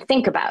things to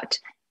think about.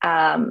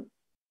 Based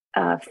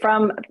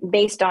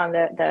on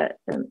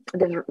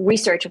the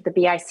research of the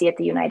BIC at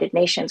the United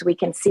Nations, we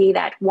can see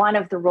that one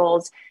of the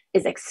roles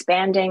is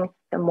expanding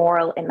the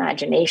moral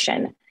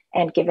imagination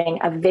and giving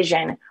a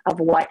vision of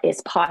what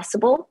is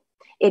possible.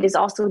 It is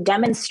also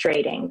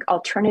demonstrating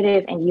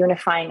alternative and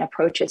unifying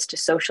approaches to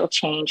social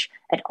change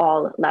at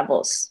all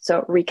levels.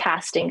 So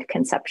recasting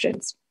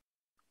conceptions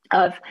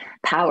of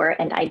power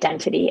and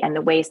identity and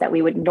the ways that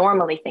we would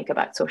normally think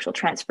about social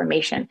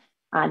transformation.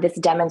 This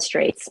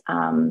demonstrates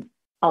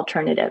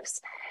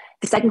alternatives.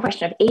 The second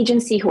question of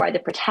agency, who are the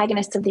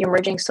protagonists of the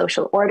emerging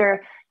social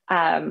order?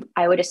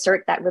 I would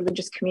assert that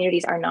religious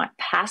communities are not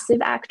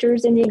passive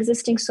actors in the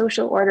existing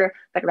social order,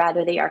 but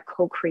rather they are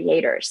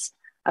co-creators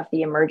of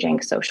the emerging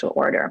social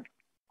order.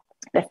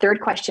 The third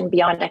question,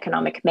 beyond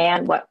economic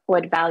man,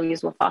 what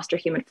values will foster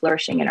human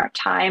flourishing in our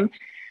time?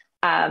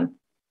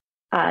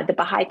 The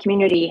Baha'i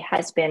community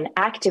has been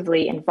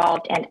actively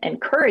involved and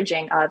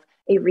encouraging of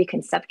a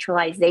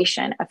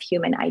reconceptualization of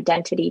human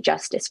identity,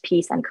 justice,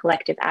 peace, and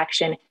collective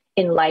action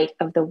in light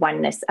of the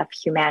oneness of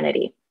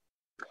humanity.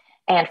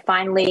 And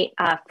finally,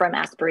 from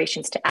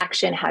aspirations to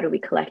action, how do we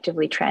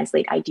collectively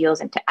translate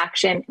ideals into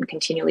action in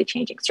continually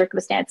changing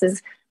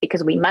circumstances?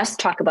 Because we must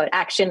talk about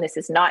action. This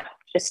is not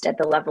just at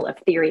the level of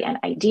theory and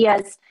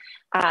ideas.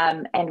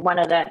 And one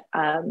of the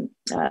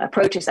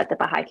approaches that the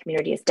Baha'i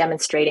community is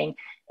demonstrating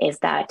is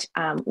that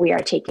we are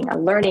taking a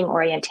learning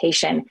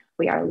orientation.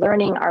 We are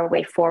learning our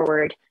way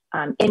forward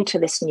into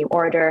this new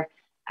order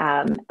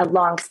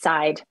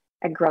alongside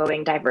a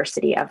growing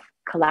diversity of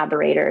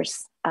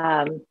collaborators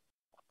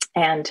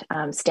and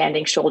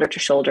standing shoulder to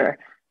shoulder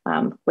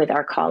with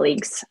our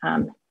colleagues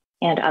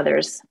and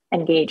others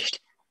engaged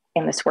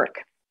in this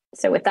work.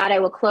 So with that, I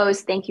will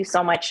close. Thank you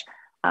so much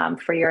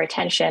for your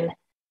attention,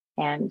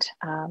 and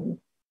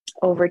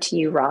over to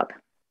you, Rob.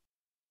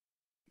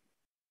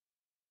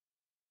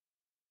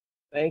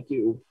 Thank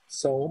you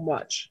so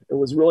much. It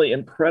was really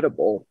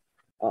incredible,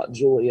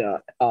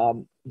 Julia.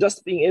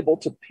 Just being able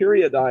to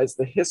periodize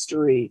the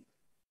history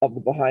of the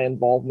Baha'i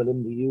involvement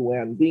in the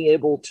UN, being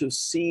able to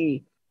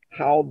see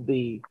how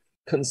the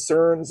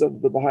concerns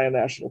of the Baha'i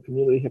national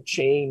community have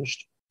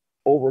changed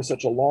over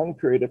such a long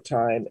period of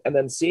time, and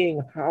then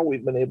seeing how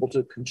we've been able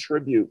to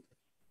contribute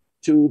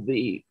to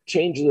the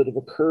changes that have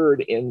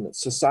occurred in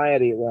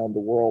society around the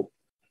world.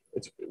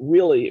 It's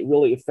really,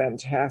 really a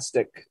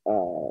fantastic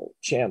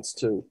chance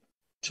to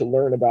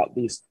learn about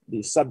these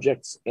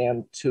subjects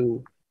and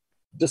to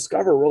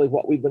discover really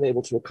what we've been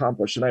able to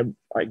accomplish. And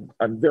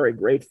I'm very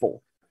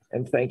grateful,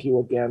 and thank you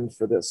again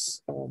for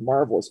this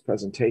marvelous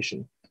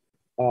presentation.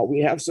 We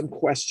have some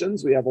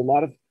questions. We have a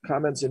lot of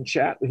comments in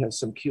chat. We have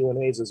some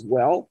Q&As as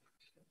well.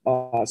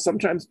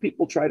 Sometimes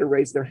people try to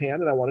raise their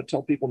hand, and I want to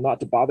tell people not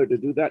to bother to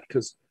do that,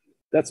 because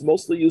that's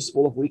mostly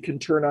useful if we can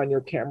turn on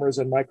your cameras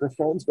and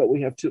microphones, but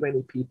we have too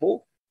many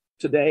people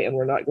today, and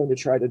we're not going to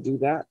try to do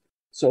that.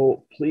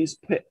 So please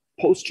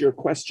post your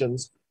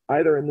questions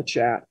either in the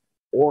chat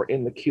or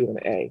in the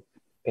Q&A.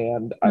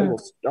 And I will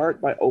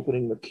start by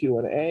opening the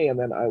Q&A, and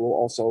then I will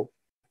also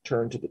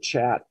turn to the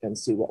chat and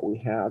see what we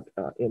have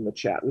in the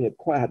chat. We had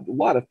quite a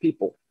lot of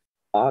people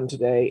on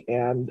today,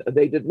 and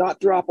they did not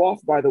drop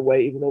off, by the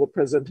way, even though the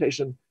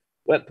presentation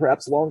went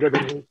perhaps longer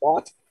than we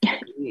thought.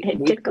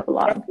 It did go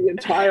long. The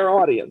entire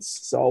audience.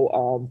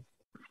 So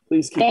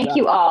please keep Thank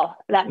you all.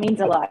 That means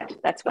a lot.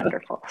 That's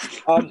wonderful.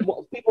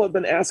 Well, people have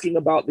been asking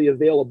about the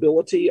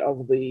availability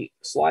of the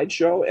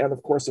slideshow and,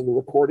 of course, of the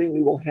recording.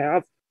 We will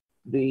have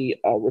the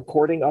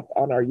recording up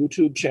on our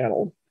YouTube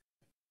channel.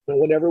 And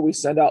whenever we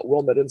send out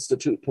Wilmette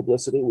Institute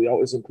publicity, we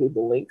always include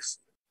the links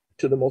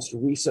to the most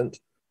recent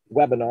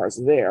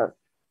webinars there.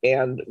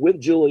 And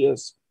with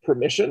Julia's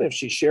permission, if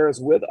she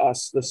shares with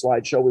us the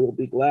slideshow, we will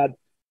be glad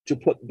to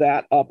put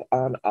that up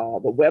on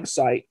the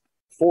website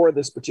for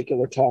this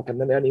particular talk, and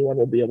then anyone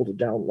will be able to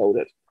download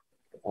it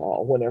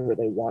whenever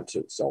they want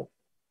to. So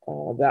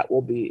it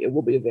will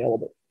be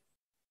available.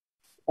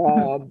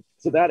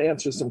 So that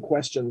answers some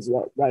questions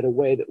right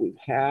away that we've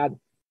had.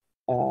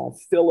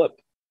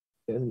 Philip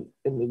in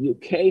the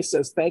UK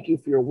says, thank you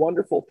for your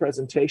wonderful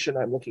presentation.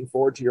 I'm looking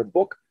forward to your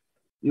book.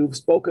 You've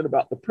spoken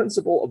about the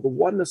principle of the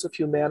oneness of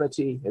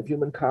humanity and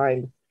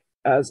humankind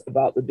as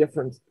about the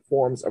different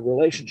forms of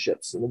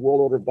relationships. In the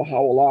World Order of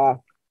Baha'u'llah,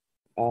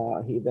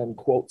 he then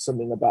quotes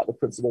something about the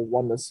principle of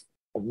oneness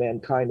of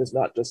mankind is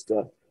not just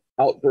an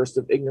outburst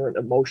of ignorant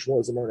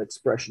emotionalism or an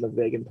expression of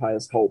vague and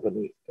pious hope.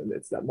 And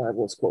it's that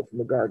marvelous quote from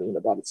The Guardian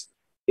about its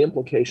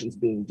implications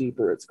being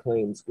deeper, its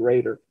claims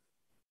greater,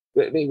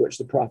 which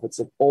the prophets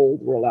of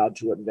old were allowed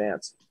to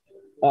advance.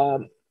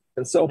 And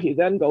so he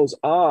then goes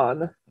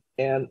on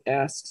and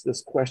asks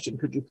this question,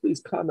 could you please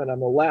comment on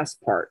the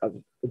last part of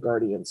The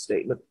Guardian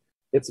statement?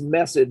 Its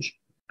message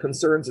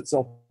concerns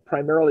itself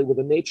primarily with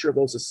the nature of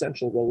those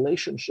essential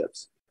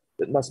relationships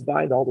that must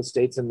bind all the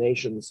states and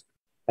nations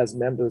as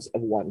members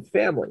of one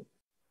family.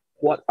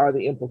 What are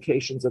the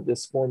implications of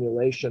this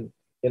formulation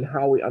in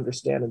how we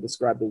understand and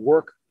describe the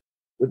work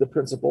with the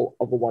principle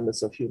of the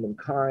oneness of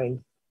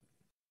humankind?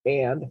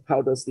 And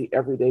how does the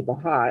everyday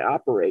Baha'i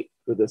operate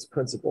with this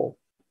principle?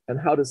 And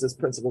how does this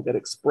principle get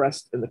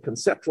expressed in the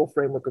conceptual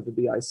framework of the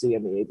BIC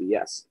and the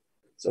ABS?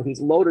 So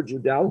he's loaded you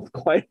down with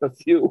quite a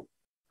few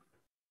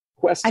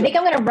questions. I think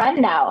I'm going to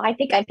run now. I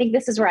think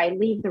this is where I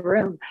leave the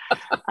room.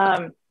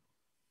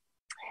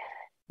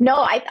 No,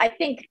 I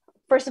think,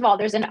 first of all,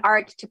 there's an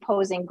art to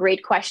posing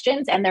great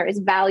questions, and there is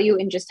value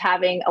in just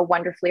having a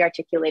wonderfully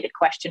articulated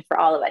question for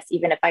all of us,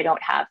 even if I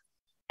don't have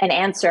an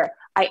answer.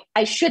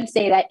 I should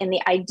say that in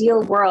the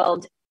ideal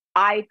world,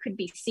 I could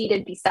be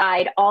seated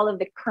beside all of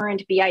the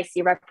current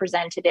BIC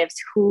representatives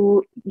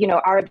who,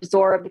 are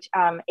absorbed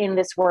in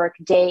this work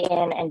day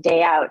in and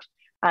day out.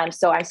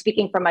 So I'm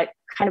speaking from a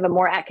kind of a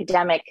more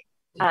academic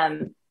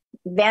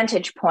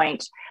vantage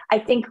point. I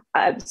think,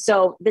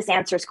 so this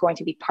answer is going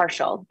to be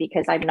partial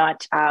because I'm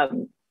not,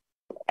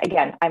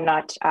 again, I'm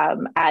not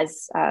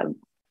as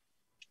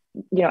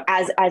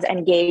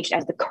engaged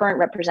as the current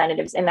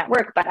representatives in that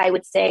work. But I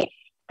would say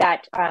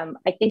that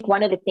I think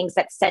one of the things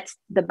that sets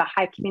the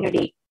Baha'i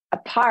community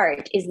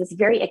apart is this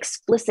very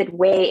explicit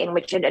way in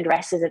which it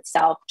addresses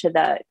itself to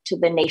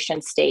the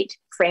nation state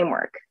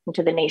framework and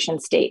to the nation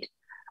state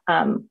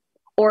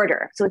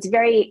order. So it's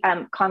very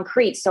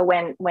concrete. So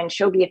when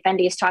Shobi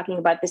Effendi is talking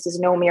about this is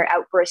no mere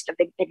outburst of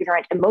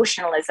ignorant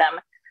emotionalism,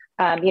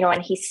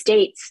 and he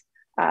states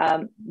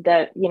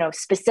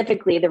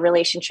specifically the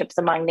relationships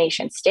among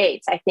nation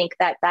states, I think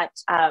that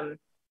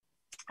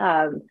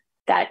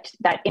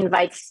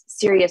invites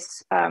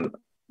serious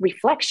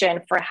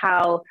reflection for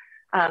how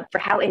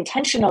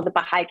intentional the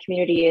Baha'i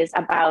community is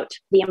about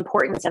the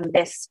importance of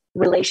this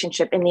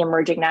relationship in the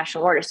emerging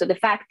national order. So the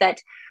fact that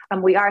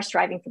we are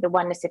striving for the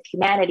oneness of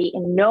humanity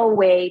in no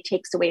way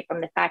takes away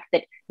from the fact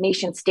that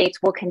nation states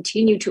will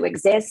continue to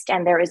exist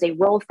and there is a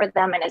role for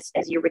them. And as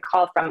you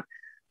recall from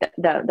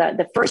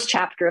the first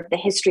chapter of the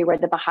history, where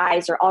the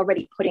Baha'is are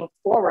already putting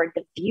forward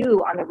the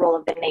view on the role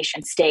of the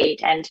nation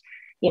state, and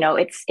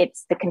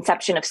it's the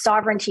conception of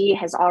sovereignty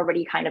has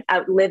already kind of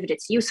outlived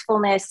its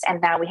usefulness,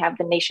 and now we have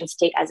the nation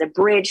state as a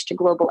bridge to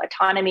global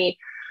autonomy.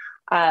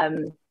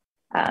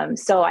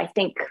 So I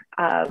think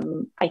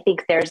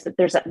there's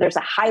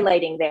a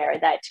highlighting there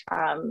that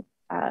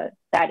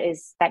that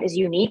is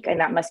unique, and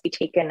that must be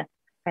taken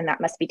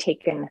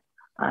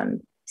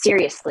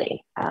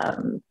seriously.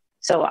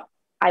 So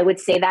I would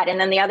say that. And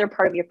then the other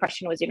part of your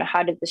question was,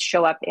 how did this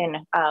show up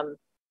in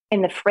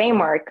the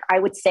framework? I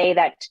would say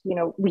that,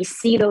 we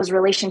see those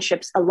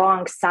relationships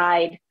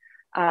alongside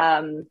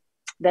the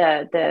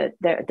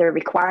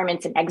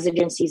requirements and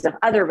exigencies of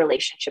other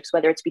relationships,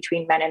 whether it's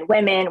between men and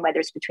women, whether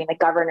it's between the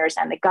governors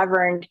and the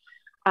governed.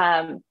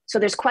 So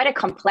there's quite a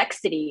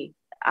complexity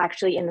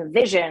actually in the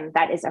vision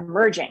that is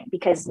emerging,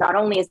 because not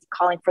only is it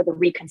calling for the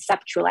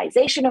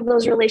reconceptualization of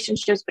those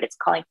relationships, but it's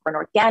calling for an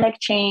organic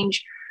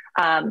change.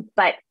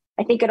 But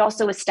I think it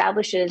also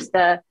establishes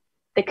the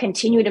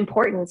continued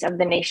importance of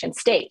the nation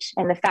state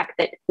and the fact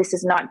that this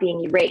is not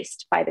being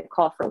erased by the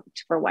call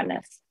for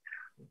oneness.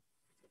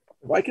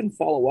 If I can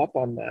follow up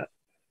on that,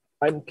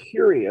 I'm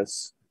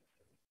curious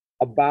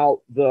about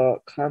the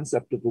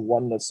concept of the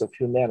oneness of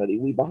humanity.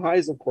 We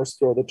Baha'is, of course,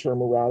 throw the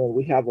term around, and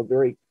we have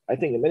I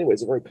think in many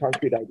ways, a very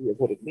concrete idea of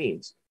what it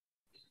means.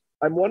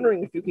 I'm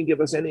wondering if you can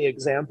give us any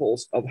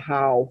examples of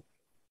how,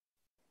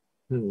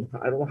 I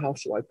don't know, how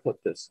shall I put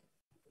this?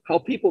 How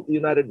people at the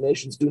United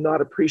Nations do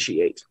not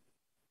appreciate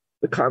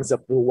the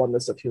concept of the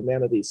oneness of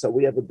humanity. So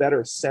we have a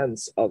better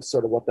sense of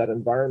sort of what that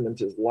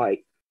environment is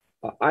like.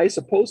 I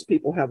suppose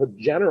people have a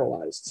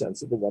generalized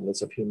sense of the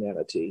oneness of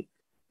humanity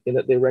in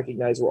that they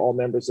recognize we're all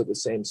members of the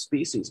same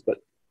species. But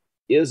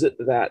is it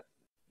that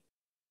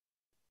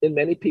in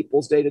many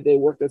people's day-to-day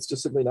work that's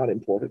just simply not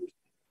important?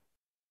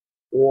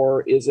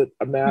 Or is it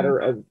a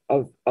matter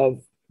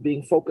of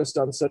being focused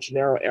on such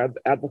narrow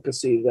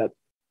advocacy that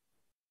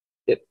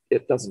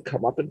it doesn't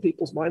come up in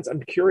people's minds?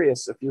 I'm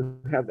curious if you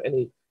have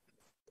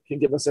can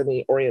give us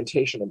any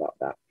orientation about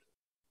that.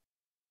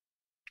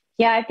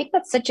 Yeah, I think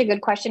that's such a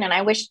good question. And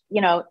I wish,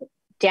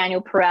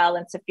 Daniel Perel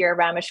and Safira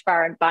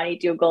Rameshwar and Bonnie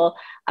Dougal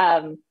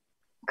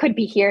could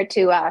be here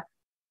to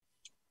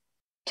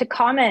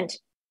comment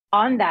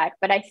on that.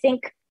 But I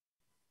think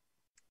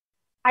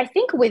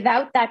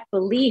without that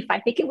belief, I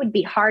think it would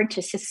be hard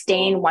to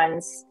sustain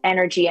one's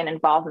energy and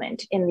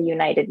involvement in the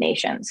United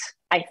Nations.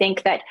 I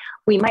think that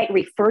we might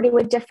refer to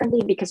it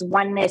differently because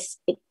oneness,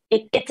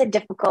 it's a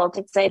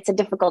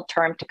difficult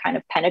term to kind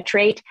of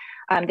penetrate.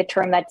 The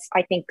term that's,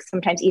 I think,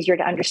 sometimes easier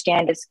to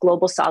understand is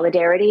global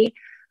solidarity.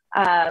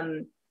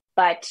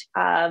 But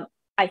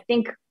I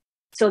think,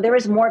 so there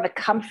is more of a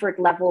comfort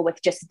level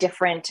with just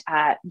different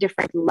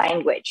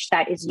language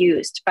that is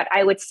used. But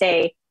I would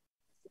say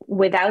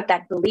without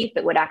that belief,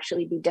 it would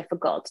actually be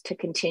difficult to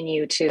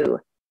continue to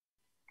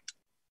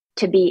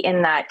be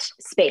in that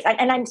space.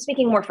 And I'm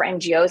speaking more for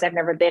NGOs. I've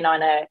never been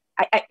on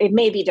it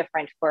may be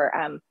different for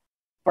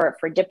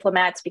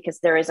diplomats, because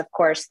there is, of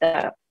course,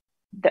 the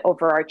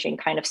overarching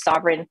kind of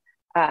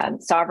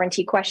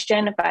sovereignty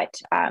question. But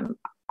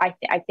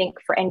I think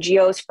for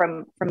NGOs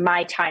from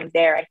my time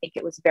there, I think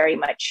it was very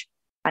much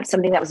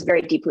something that was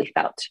very deeply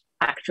felt,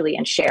 actually,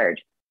 and shared.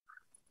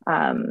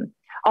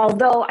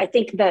 Although I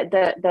think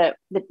the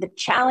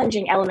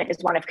challenging element is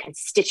one of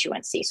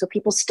constituency. So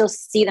people still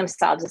see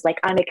themselves as like,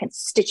 I'm a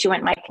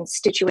constituent, my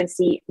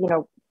constituency,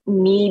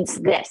 needs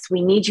this.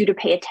 We need you to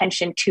pay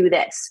attention to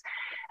this.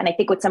 And I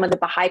think what some of the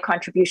Baha'i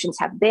contributions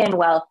have been,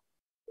 well,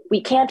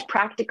 we can't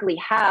practically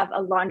have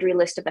a laundry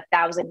list of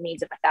 1,000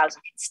 needs of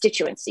 1,000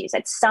 constituencies.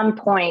 At some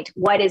point,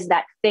 what is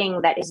that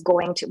thing that is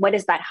what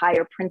is that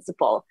higher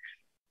principle?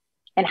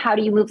 And how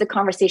do you move the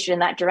conversation in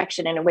that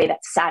direction in a way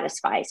that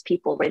satisfies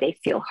people, where they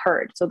feel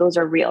heard? So those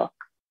are real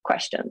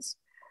questions.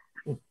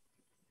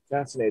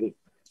 Fascinating.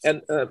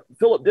 And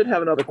Philip did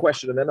have another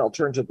question, and then I'll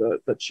turn to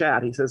the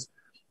chat. He says,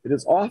 it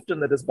is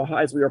often that as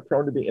Baha'is, we are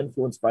prone to be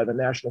influenced by the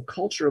national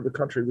culture of the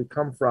country we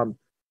come from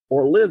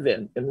or live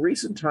in. In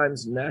recent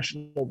times,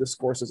 national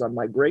discourses on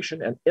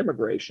migration and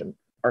immigration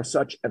are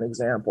such an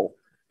example.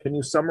 Can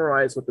you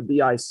summarize what the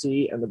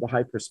BIC and the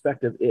Baha'i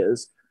perspective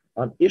is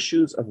on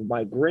issues of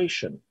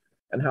migration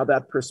and how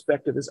that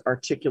perspective is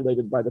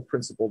articulated by the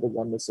principle of the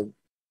oneness of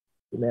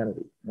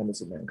humanity,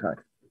 oneness of mankind?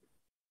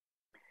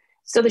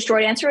 So the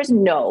short answer is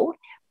no,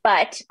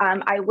 but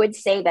I would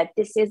say that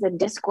this is a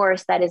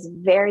discourse that is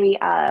very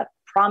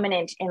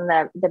prominent in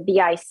the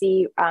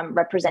BIC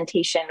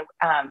representation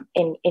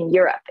in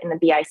Europe, in the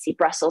BIC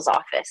Brussels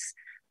office,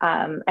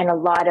 and a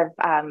lot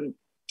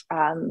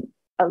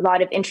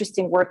of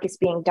interesting work is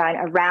being done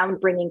around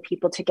bringing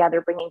people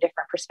together, bringing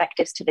different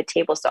perspectives to the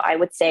table. So I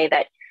would say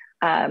that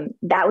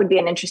that would be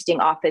an interesting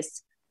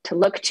office to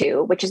look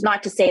to, which is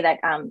not to say that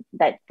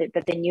that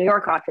the New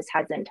York office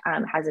hasn't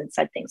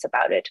said things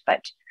about it,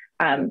 but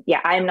yeah,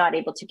 I am not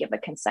able to give a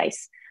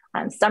concise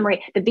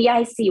summary. The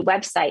BIC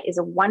website is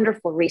a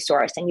wonderful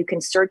resource, and you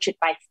can search it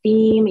by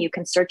theme, you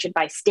can search it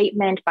by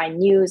statement, by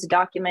news,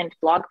 document,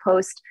 blog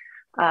post.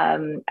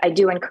 I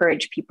do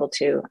encourage people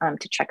to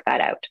check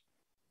that out.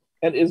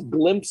 And is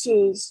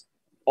Glimpses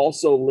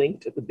also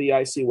linked at the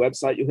BIC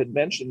website? You had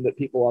mentioned that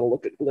people ought to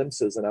look at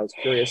Glimpses, and I was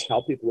curious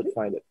how people would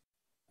find it.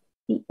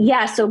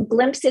 Yeah, so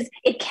Glimpses,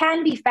 it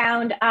can be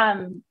found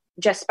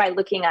just by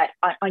looking at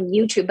on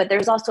YouTube, but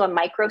there's also a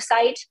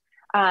microsite,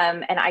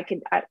 and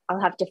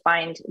I'll have to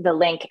find the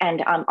link.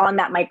 And on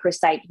that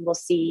microsite, you will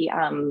see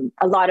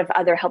a lot of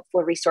other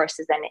helpful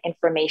resources and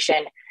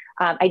information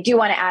I do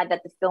want to add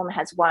that the film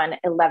has won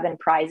 11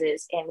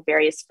 prizes in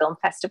various film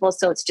festivals.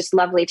 So it's just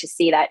lovely to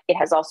see that it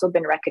has also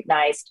been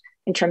recognized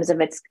in terms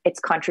of its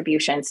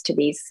contributions to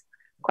these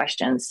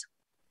questions.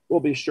 We'll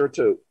be sure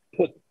to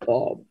put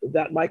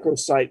that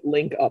microsite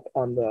link up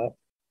on the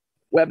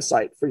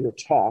website for your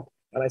talk.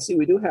 And I see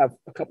we do have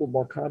a couple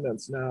more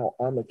comments now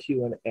on the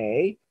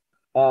Q&A.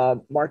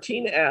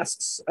 Martine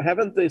asks,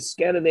 haven't the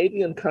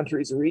Scandinavian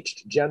countries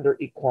reached gender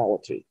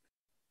equality?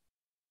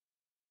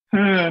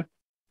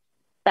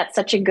 That's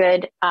such a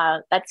good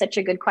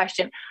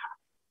question.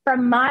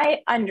 From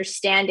my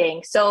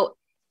understanding, so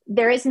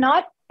there is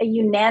not a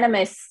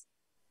unanimous,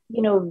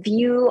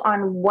 view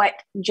on what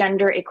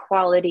gender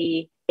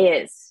equality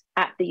is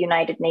at the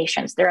United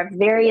Nations. There are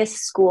various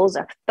schools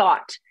of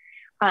thought.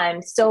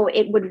 So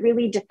it would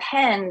really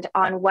depend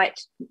on what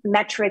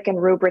metric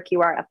and rubric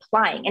you are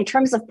applying. In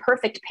terms of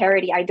perfect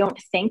parity, I don't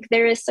think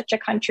there is such a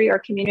country or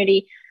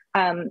community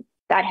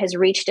that has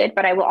reached it.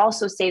 But I will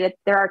also say that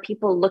there are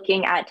people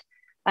looking at,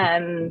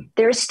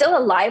 there's still a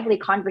lively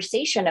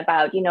conversation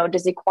about,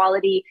 does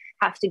equality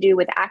have to do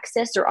with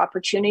access or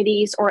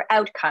opportunities or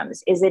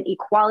outcomes? Is it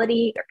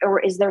equality,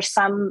 or are there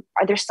some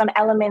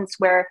elements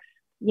where,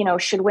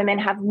 should women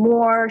have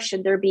more?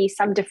 Should there be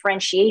some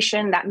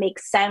differentiation that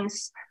makes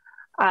sense?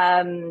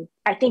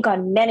 I think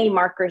on many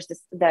markers,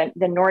 the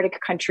Nordic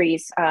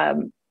countries,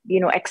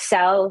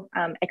 excel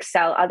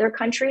other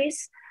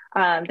countries.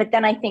 But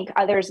then I think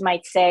others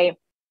might say,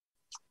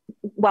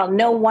 well,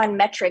 no one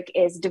metric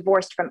is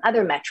divorced from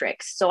other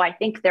metrics. So I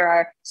think there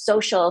are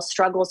social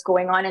struggles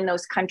going on in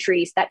those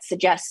countries that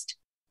suggest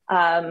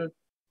that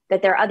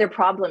there are other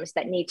problems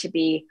that need to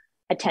be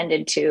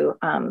attended to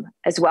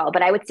as well.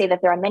 But I would say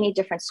that there are many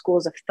different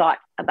schools of thought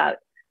about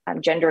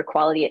gender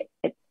equality,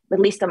 at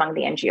least among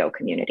the NGO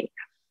community.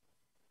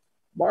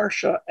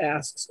 Marcia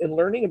asks, in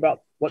learning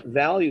about what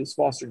values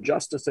foster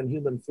justice and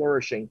human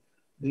flourishing,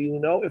 do you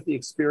know if the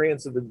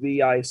experience of the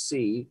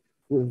BIC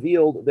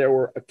revealed there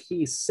were a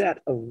key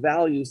set of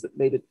values that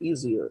made it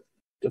easier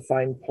to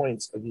find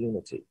points of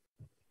unity?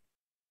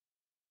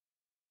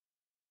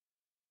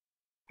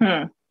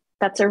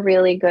 That's a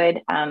really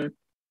good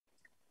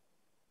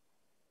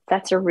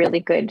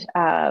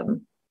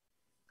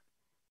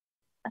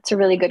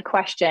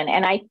question.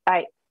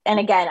 And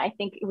again, I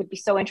think it would be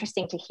so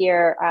interesting to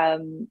hear,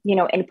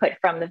 input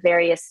from the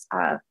various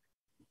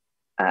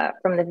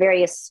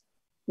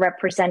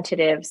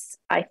representatives.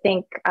 I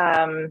think,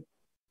 I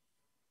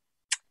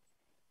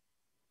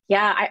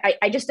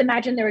just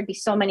imagine there would be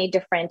so many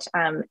different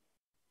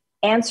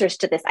answers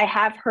to this. I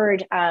have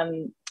heard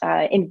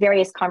in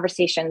various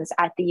conversations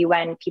at the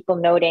UN, people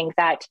noting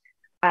that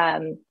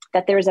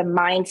there's a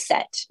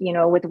mindset,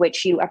 with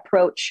which you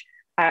approach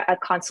a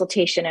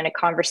consultation and a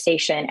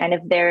conversation. And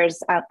if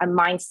there's a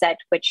mindset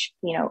which,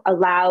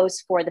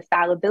 allows for the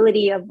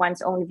fallibility of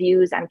one's own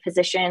views and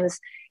positions,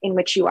 in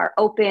which you are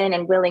open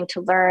and willing to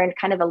learn,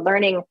 kind of a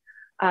learning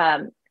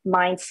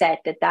mindset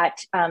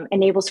that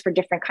enables for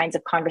different kinds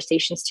of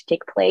conversations to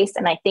take place.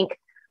 And I think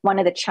one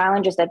of the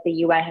challenges that the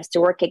UN has to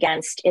work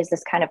against is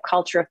this kind of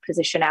culture of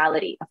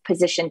positionality, of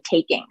position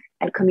taking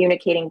and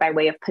communicating by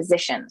way of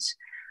positions,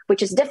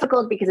 which is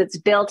difficult because it's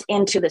built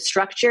into the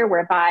structure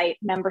whereby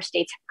member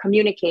states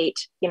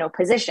communicate,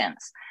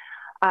 positions.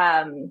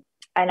 And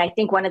I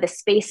think one of the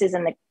spaces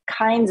and the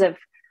kinds of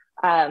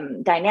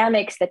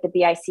dynamics that the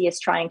BIC is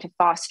trying to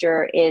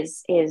foster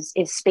is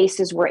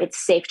spaces where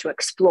it's safe to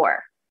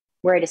explore,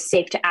 where it is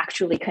safe to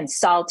actually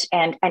consult,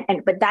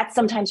 but that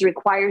sometimes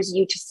requires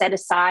you to set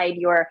aside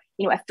your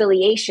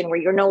affiliation, where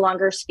you're no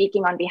longer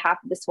speaking on behalf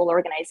of this whole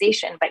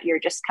organization, but you're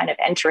just kind of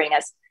entering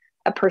as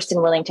a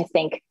person willing to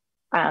think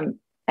and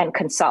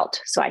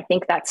consult. So I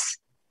think that's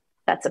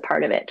a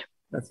part of it.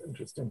 That's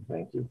interesting.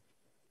 Thank you.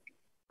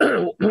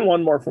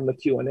 One more from the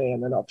Q&A,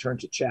 and then I'll turn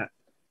to chat.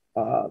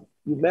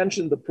 You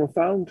mentioned the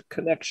profound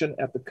connection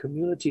at the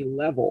community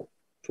level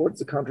towards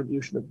the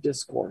contribution of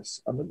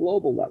discourse on the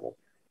global level.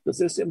 Does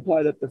this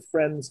imply that the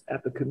friends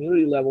at the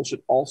community level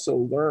should also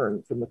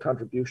learn from the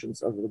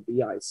contributions of the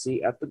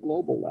BIC at the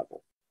global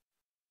level?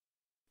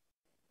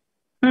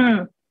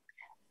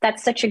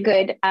 That's such a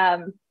good,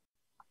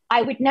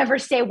 I would never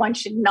say one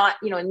should not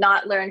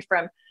learn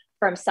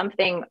from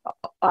something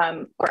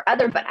or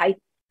other, but I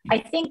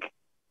think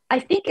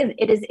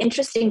it is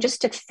interesting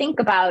just to think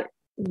about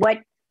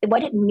what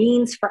it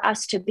means for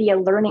us to be a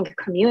learning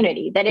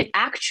community, that it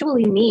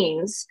actually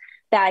means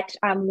that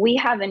we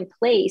have in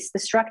place the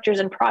structures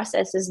and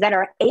processes that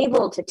are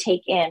able to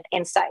take in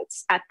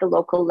insights at the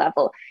local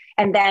level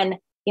and then,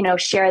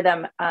 share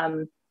them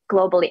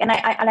globally. And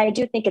I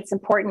do think it's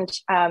important,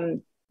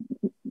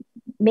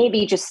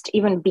 maybe just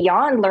even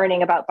beyond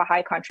learning about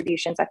Baha'i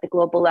contributions at the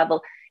global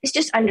level, is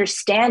just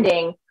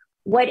understanding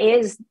what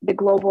is the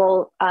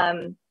global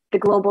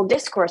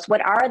discourse.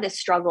 What are the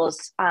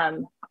struggles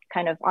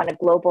kind of on a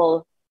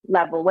global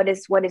level? What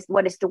is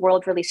the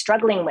world really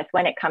struggling with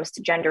when it comes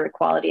to gender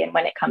equality and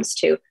when it comes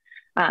to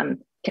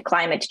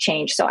climate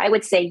change? So I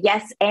would say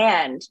yes,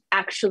 and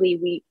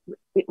actually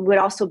it would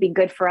also be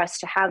good for us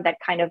to have that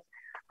kind of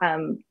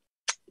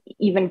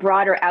even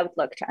broader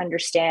outlook to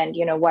understand,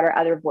 you know, what are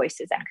other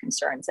voices and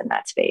concerns in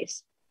that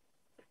space.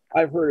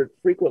 I've heard it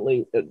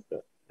frequently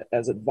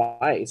as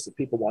advice. If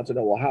people want to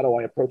know, well, how do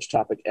I approach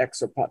topic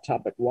X or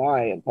topic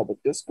Y in public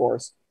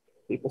discourse?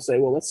 People say,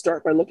 well, let's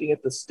start by looking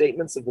at the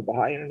statements of the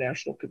Baha'i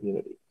International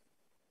Community.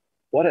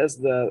 What has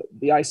the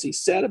BIC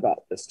said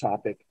about this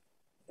topic,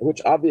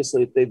 which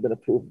obviously they've been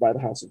approved by the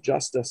House of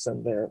Justice,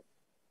 and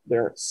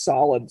they're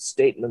solid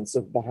statements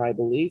of Baha'i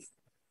belief.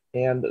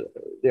 And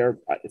they're,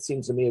 it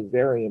seems to me, a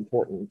very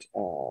important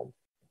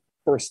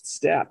first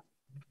step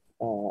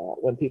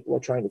when people are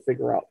trying to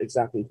figure out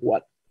exactly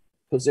what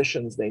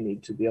positions they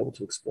need to be able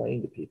to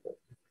explain to people.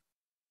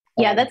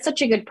 Yeah, that's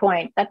such a good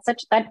point. That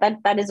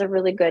is a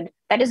really good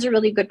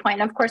point.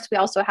 And of course, we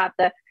also have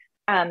the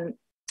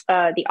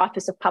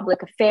Office of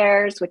Public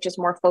Affairs, which is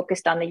more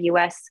focused on the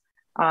U.S.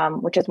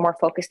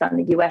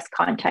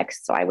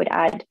 Context. So I would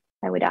add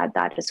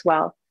that as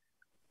well.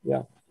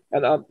 Yeah,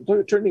 and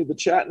turning to the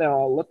chat now,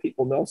 I'll let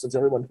people know, since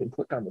everyone can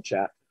click on the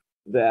chat,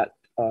 that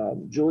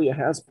Julia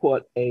has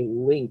put a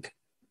link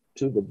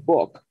to the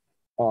book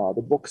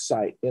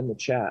site in the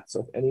chat.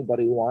 So if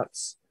anybody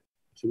wants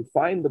to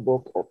find the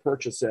book or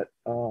purchase it,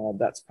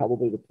 that's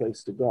probably the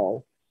place to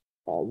go.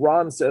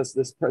 Ron says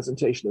this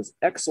presentation is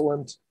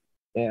excellent,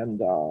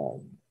 and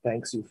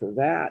thanks you for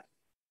that.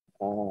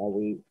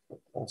 We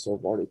also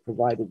have already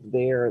provided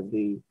there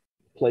the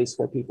place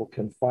where people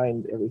can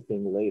find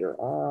everything later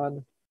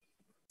on.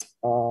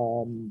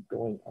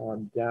 Going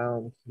on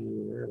down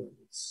here,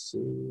 let's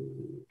see.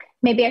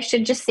 Maybe I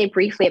should just say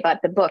briefly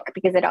about the book,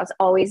 because it was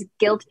always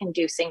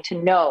guilt-inducing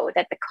to know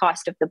that the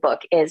cost of the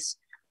book is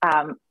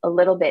a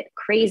little bit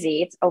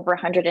crazy. It's over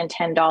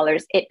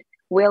 $110. It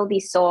will be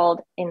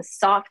sold in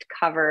soft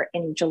cover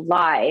in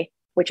July,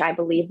 which I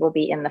believe will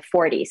be in the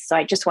 40s. So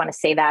I just want to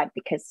say that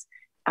because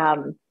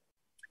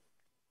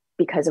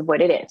of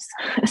what it is.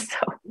 So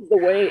the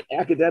way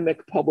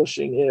academic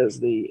publishing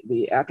is,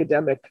 the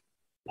academic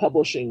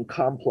publishing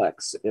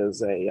complex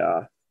is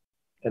an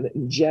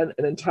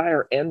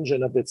entire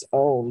engine of its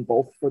own,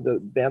 both for the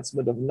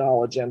advancement of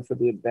knowledge and for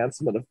the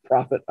advancement of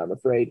profit, I'm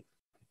afraid,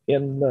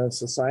 in the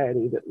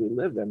society that we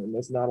live in. And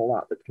there's not a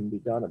lot that can be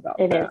done about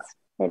that.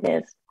 It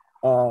is.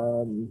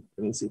 Let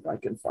me see if I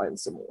can find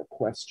some more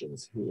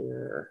questions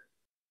here.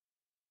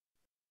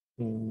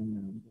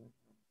 And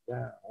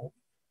down.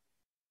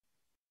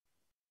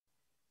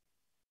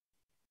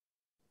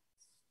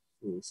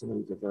 Some of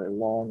these are very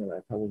long, and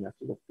I probably have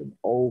to look them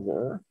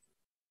over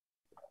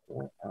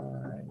before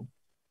I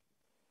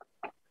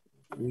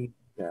read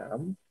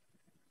them.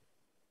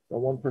 So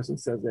one person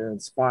says they're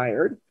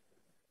inspired.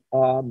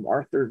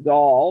 Arthur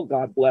Dahl,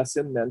 God bless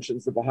him,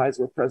 mentions the Baha'is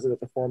were present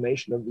at the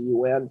formation of the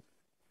UN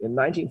in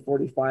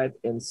 1945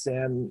 in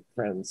San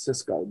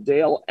Francisco.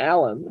 Dale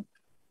Allen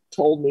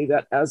told me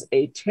that as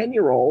a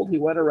 10-year-old, he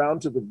went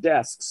around to the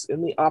desks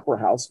in the Opera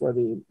House where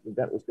the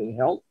event was being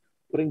held,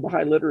 putting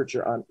Baha'i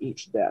literature on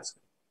each desk.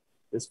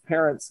 His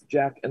parents,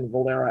 Jack and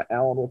Valera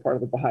Allen, were part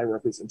of the Baha'i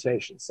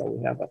representation. So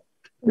we have a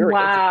very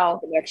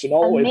interesting connection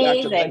all the way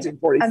back to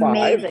 1945.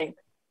 Amazing.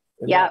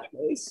 Yeah.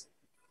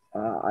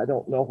 I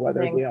don't know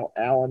whether Dale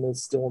Allen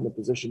is still in the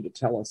position to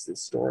tell us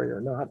this story or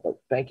not, but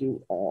thank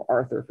you,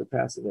 Arthur, for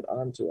passing it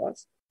on to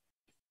us.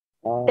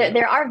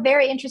 There are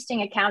very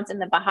interesting accounts in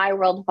the Baha'i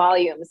World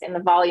volumes, in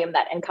the volume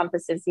that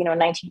encompasses,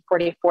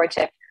 1944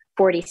 to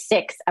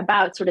 46,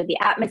 about sort of the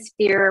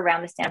atmosphere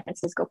around the San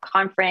Francisco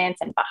conference,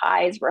 and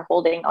Baha'is were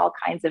holding all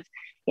kinds of,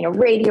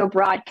 radio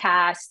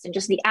broadcasts, and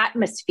just the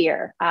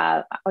atmosphere,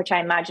 which I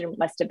imagine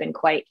must have been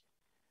quite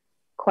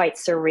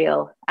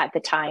surreal at the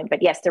time.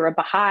 But yes, there were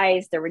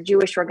Baha'is, there were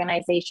Jewish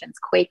organizations,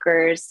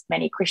 Quakers,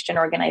 many Christian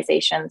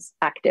organizations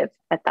active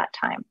at that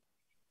time.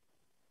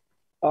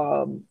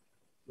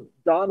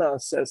 Donna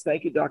says,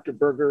 thank you, Dr.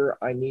 Berger.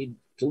 I need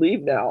to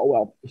leave now.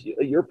 Well,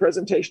 your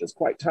presentation is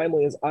quite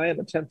timely, as I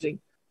am attempting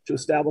to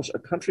establish a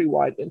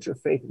countrywide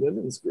interfaith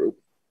women's group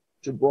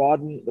to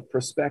broaden the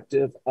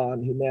perspective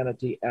on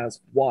humanity as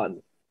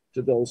one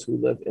to those who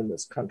live in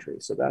this country.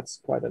 So that's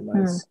quite a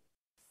nice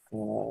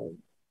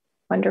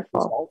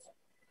wonderful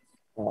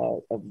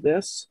result of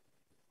this.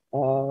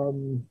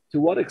 To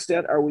what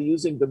extent are we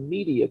using the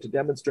media to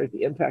demonstrate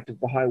the impact of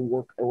Baha'i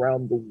work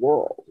around the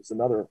world is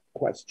another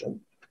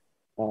question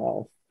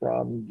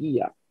from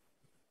Gia.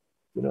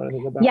 You know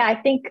anything about? Yeah, I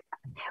think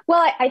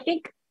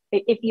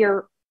if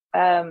you're,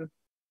 I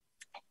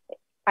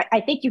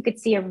think you could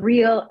see a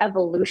real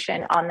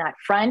evolution on that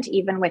front,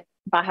 even with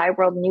Baha'i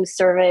World News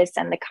Service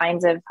and the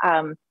kinds of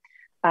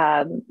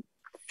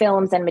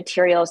films and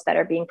materials that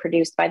are being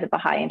produced by the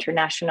Baha'i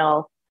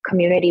International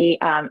Community.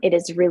 It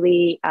is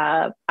really,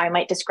 I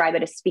might describe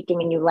it as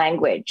speaking a new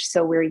language.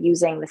 So we're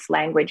using this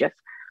language of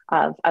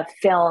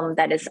film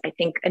that is, I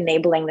think,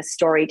 enabling the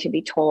story to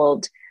be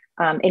told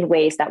in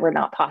ways that were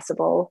not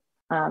possible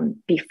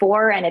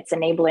before, and it's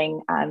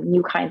enabling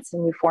new kinds of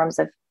new forms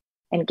of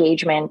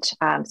engagement.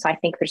 So I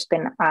think there's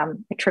been a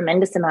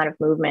tremendous amount of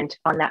movement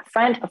on that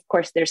front. Of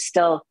course, there's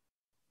still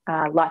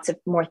lots of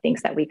more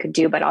things that we could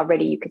do, but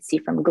already you could see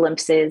from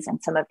glimpses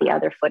and some of the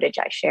other footage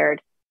I shared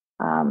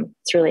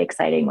it's really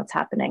exciting what's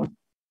happening.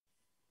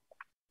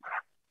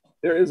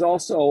 There is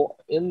also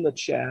in the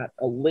chat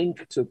a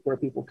link to where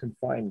people can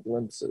find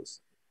glimpses.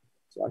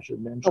 So I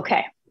should mention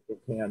people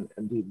can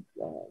indeed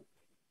go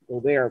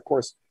there. Of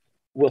course,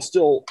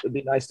 it'd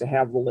be nice to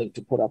have the link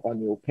to put up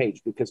on your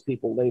page because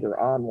people later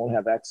on will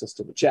have access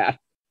to the chat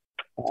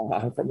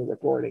from the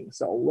recording.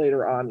 So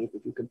later on, if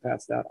you can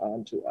pass that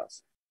on to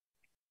us.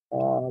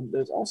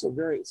 There's also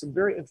some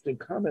very interesting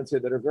comments here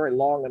that are very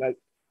long, and I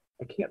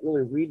can't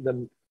really read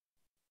them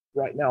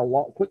right now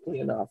quickly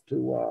enough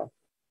to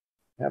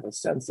have a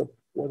sense of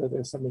whether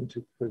there's something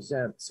to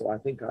present. So I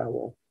think I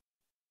will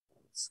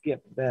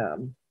skip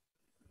them.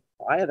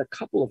 I had a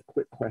couple of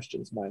quick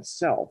questions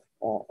myself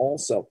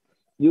also.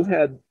 You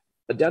had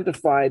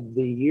identified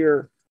the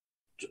year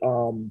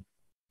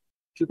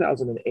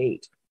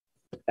 2008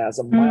 as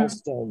a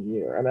milestone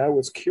year. And I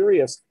was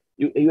curious,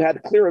 you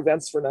had clear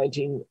events for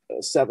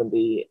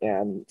 1970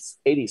 and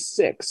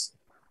 86,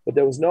 but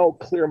there was no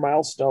clear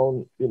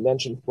milestone you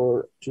mentioned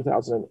for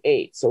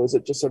 2008. So is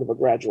it just sort of a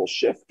gradual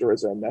shift, or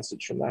is there a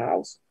message from the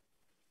House?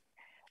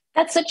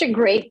 That's such a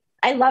great,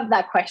 I love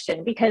that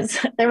question, because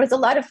there was a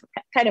lot of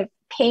kind of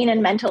pain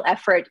and mental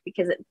effort,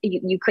 because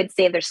you could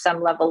say there's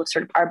some level of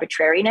sort of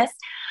arbitrariness,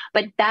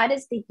 but that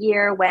is the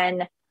year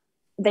when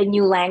the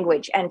new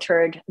language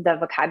entered the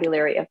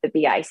vocabulary of the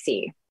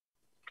BIC,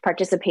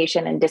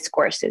 participation and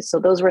discourses. So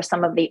those were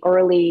some of the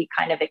early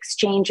kind of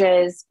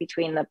exchanges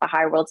between the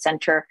Baha'i World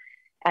Center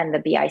and the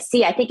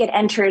BIC. I think it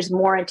enters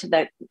more into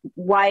the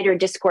wider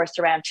discourse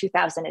around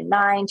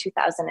 2009,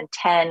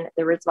 2010,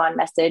 the Rizwan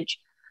message.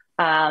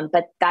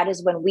 But that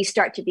is when we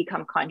start to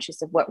become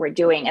conscious of what we're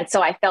doing. And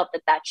so I felt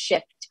that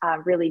shift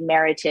really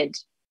merited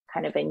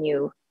kind of a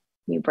new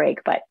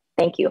break. But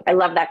thank you. I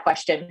love that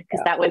question,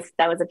 because that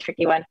was a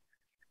tricky one.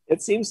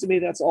 It seems to me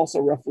that's also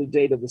roughly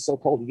dated the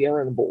so-called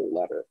Yeren Bowl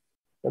letter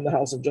when the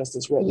House of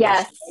Justice wrote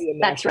the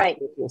that's right.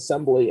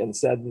 Assembly and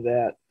said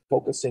that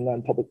focusing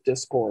on public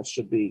discourse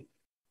should be,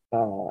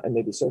 and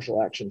maybe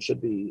social action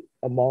should be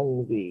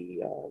among the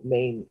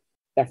main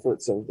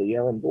efforts of the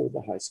Yeren Bowl,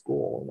 the high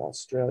school in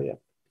Australia.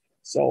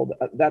 So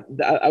that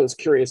I was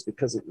curious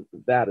because of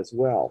that as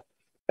well.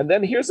 And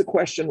then here's a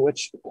question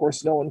which, of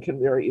course, no one can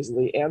very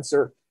easily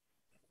answer.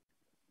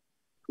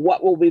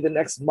 What will be the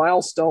next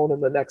milestone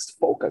and the next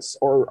focus?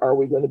 Or are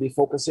we going to be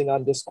focusing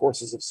on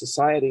discourses of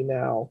society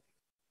now?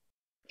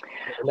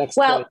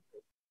 Well,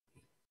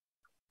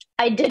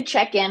 I did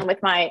check in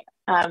with my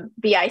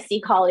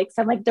BIC colleagues.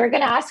 I'm like, they're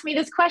going to ask me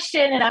this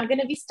question and I'm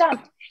going to be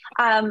stumped.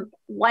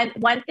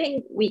 One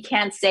thing we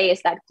can say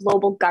is that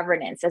global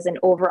governance as an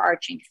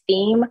overarching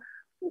theme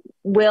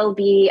will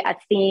be a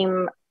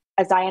theme,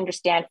 as I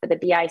understand, for the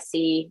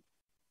BIC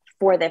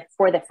for the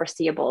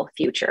foreseeable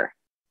future.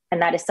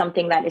 And that is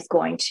something that is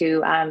going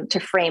to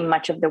frame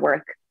much of the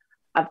work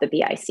of the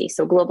BIC.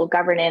 So global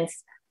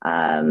governance,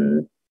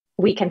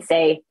 we can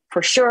say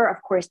for sure,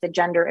 of course, the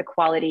gender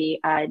equality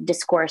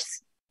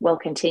discourse will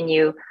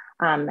continue,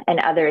 and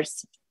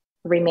others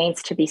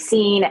remains to be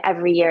seen.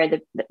 Every year,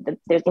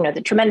 there's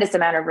the tremendous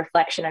amount of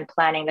reflection and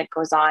planning that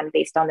goes on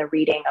based on the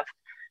reading of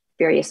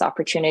various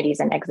opportunities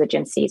and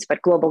exigencies,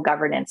 but global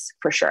governance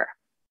for sure.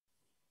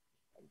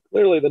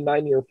 Clearly, the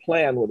 9-year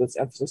plan with its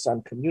emphasis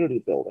on community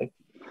building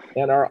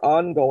and our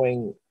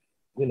ongoing,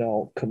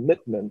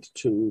 commitment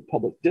to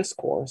public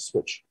discourse,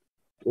 which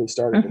we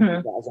started in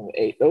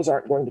 2008, those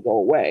aren't going to go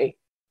away.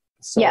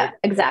 So, yeah,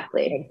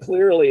 exactly. And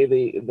clearly,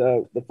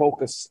 the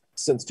focus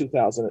since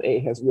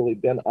 2008 has really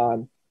been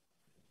on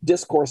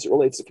discourse that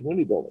relates to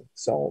community building.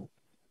 So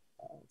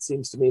it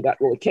seems to me that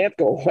really can't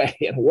go away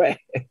in a way.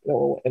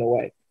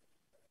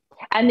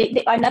 And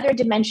another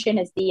dimension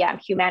is the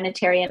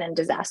humanitarian and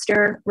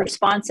disaster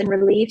response and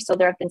relief. So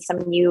there have been some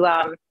new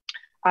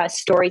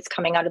stories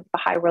coming out of the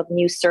Baha'i World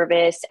News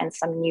Service, and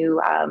some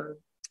new,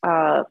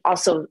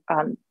 some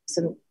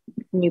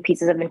new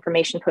pieces of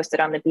information posted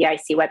on the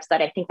BIC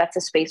website. I think that's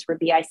a space where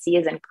BIC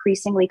is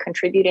increasingly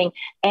contributing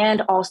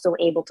and also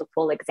able to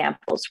pull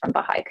examples from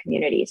Baha'i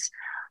communities.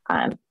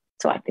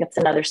 So I think that's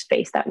another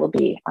space that will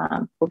be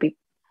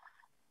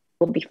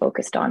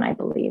focused on, I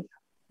believe.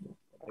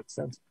 Makes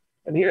sense.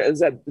 And here is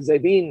that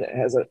Zabine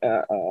has an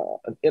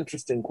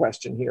interesting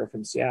question here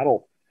from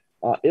Seattle.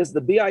 Is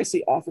the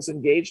BIC office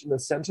engaged in the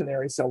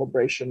centenary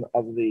celebration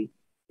of the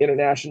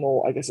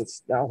international, I guess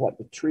it's now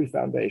the Tree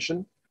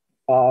Foundation,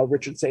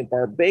 Richard St.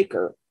 Barbe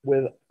Baker,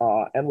 in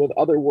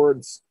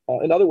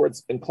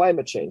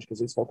climate change, because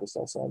he's focused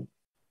also on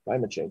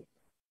climate change.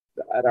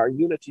 At our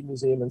Unity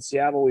Museum in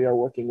Seattle, we are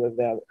working with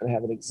them and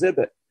have an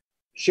exhibit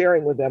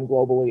sharing with them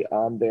globally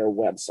on their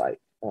website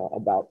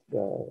about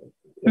the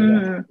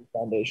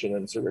Foundation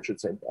and Richard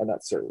St.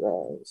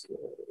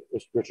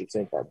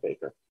 Barbe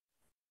Baker.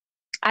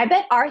 I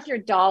bet Arthur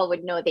Dahl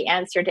would know the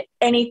answer to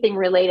anything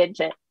related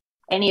to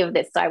any of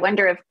this. So I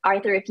wonder if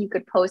Arthur, if you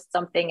could post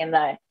something in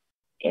the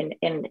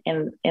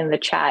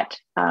chat.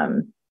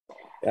 So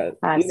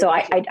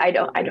I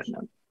don't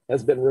know.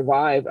 Has been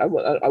revived. I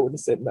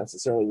wouldn't say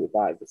necessarily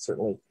revived, but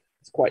certainly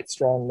it's quite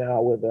strong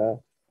now with a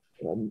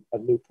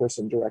new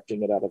person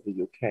directing it out of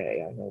the UK.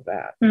 I know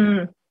that.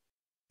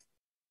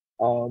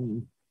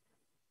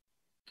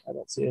 I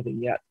don't see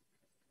anything yet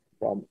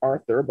from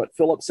Arthur, but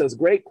Philip says,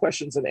 great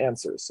questions and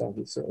answers. So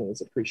he certainly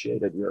has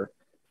appreciated your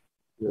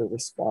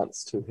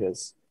response to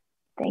his.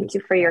 Thank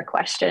you for your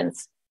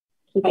questions.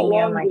 Keeping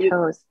me on my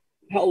toes.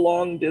 How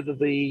long did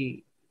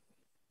the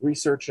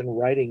research and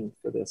writing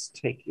for this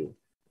take you?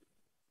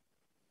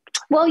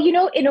 Well, you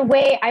know, in a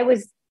way, I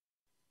was,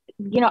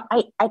 you know,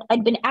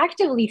 I'd been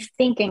actively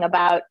thinking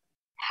about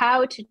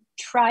how to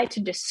try to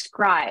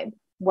describe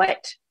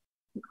what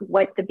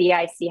the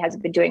BIC has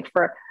been doing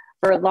for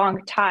a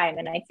long time,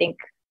 and I think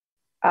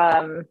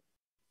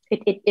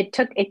it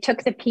took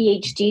the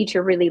PhD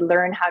to really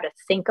learn how to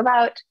think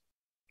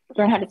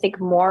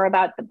more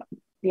about the,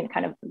 you know,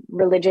 kind of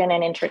religion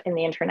and in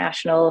the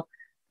international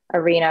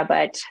arena,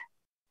 but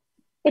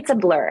it's a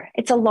blur.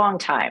 It's a long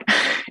time.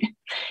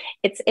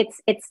 It's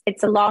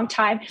a long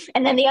time.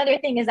 And then the other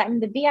thing is, I mean,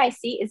 the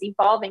BIC is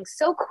evolving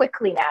so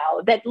quickly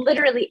now that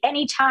literally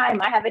any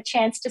time I have a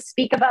chance to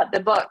speak about the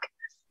book,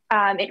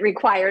 it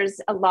requires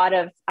a lot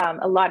of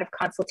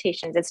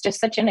consultations. It's just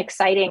such an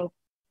exciting.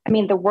 I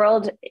mean, the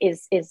world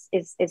is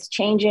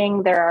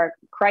changing. There are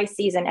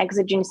crises and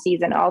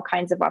exigencies and all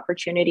kinds of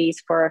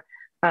opportunities for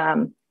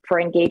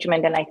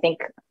engagement. And I think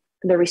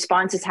the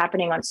response is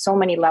happening on so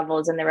many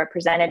levels, and the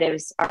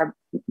representatives are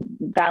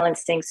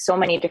balancing so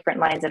many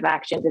different lines of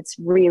actions. It's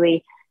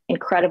really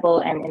incredible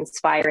and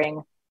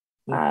inspiring.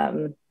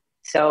 Yes,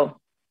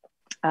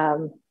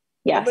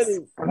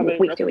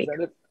 week to week.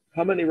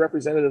 How many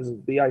representatives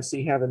does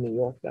BIC have in New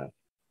York now?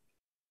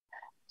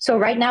 So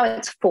right now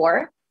it's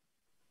 4.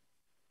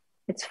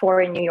 It's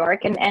 4 in New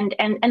York, and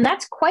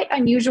that's quite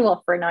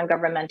unusual for a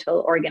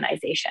non-governmental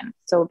organization.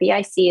 So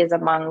BIC is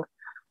among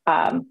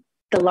the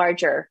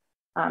larger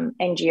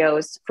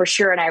NGOs for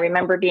sure. And I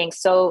remember being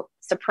so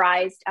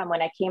surprised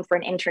when I came for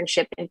an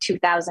internship in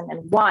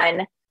 2001,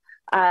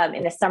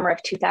 in the summer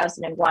of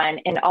 2001,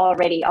 and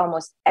already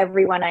almost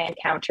everyone I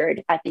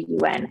encountered at the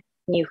UN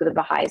knew who the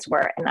Baha'is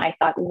were. And I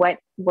thought, what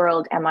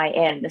world am I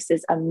in? This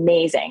is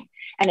amazing.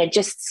 And it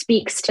just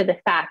speaks to the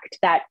fact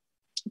that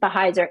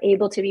Baha'is are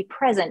able to be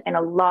present in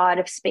a lot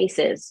of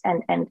spaces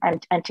and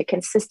to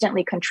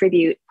consistently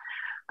contribute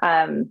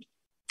and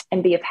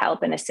be of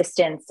help and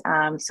assistance.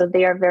 So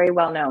they are very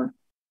well known,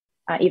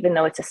 even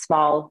though it's a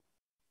small,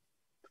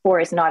 4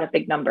 is not a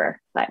big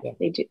number, but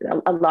they do,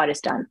 a lot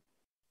is done.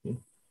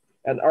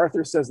 And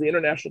Arthur says the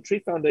International Tree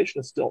Foundation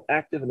is still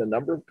active in a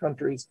number of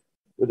countries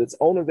with its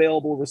own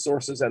available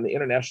resources, and the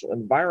International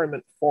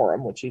Environment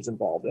Forum, which he's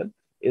involved in,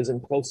 is in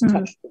close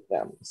touch with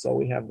them. So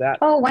we have that.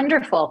 Oh,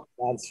 wonderful.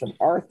 Response from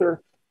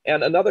Arthur.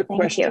 And another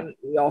question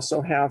we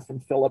also have from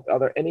Philip, are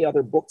there any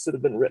other books that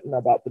have been written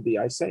about the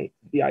BIC?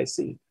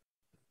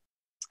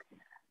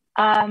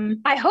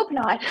 I hope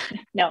not.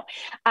 No.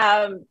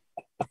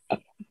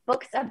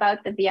 Books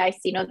about the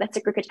BIC, no, that's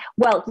a great question.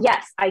 Well,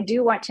 yes, I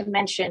do want to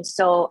mention,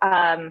 so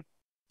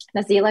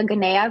Nazila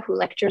Ghanea, who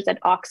lectures at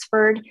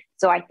Oxford,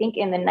 so I think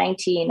in the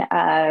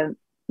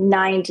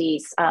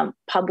 1990s,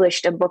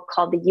 published a book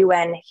called The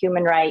UN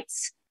Human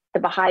Rights, The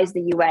Baha'is,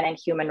 the UN and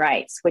Human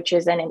Rights, which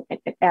is an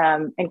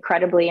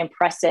incredibly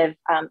impressive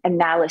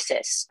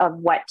analysis of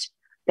what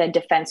the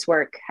defense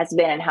work has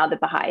been and how the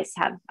Baha'is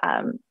have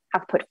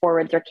put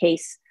forward their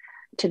case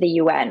to the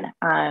UN.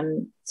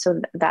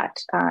 So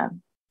that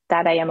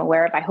I am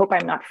aware of. I hope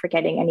I'm not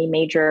forgetting any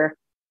major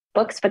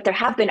books, but there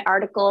have been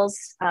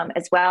articles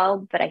as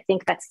well, but I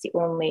think that's the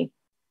only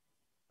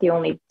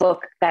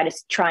book that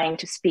is trying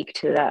to speak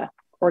to the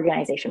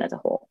organization as a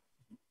whole.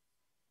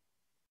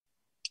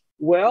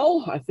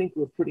 Well, I think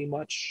we're pretty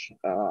much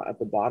at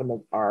the bottom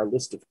of our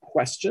list of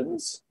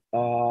questions.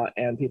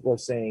 And people are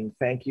saying,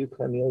 thank you,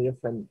 Cornelia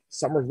from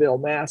Somerville,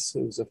 Mass,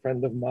 who's a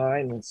friend of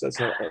mine, and says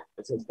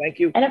thank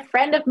you. And a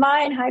friend of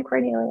mine. Hi,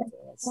 Cornelia.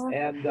 Yes.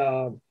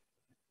 And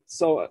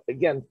so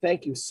again,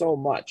 thank you so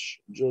much,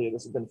 Julia.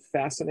 This has been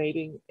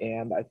fascinating,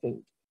 and I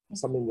think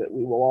something that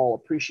we will all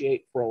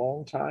appreciate for a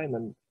long time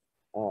and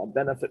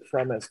benefit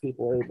from as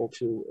people are able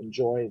to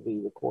enjoy the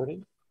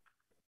recording.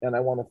 And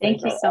I want to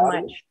thank you so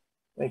much.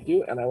 Thank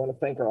you. And I want to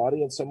thank our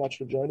audience so much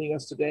for joining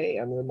us today,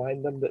 and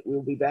remind them that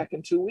we'll be back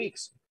in 2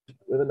 weeks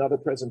with another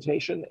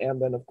presentation,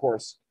 and then of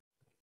course,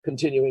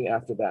 continuing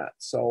after that.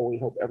 So we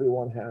hope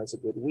everyone has a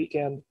good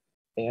weekend,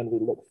 and we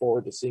look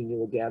forward to seeing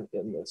you again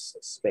in this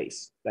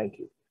space. Thank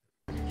you.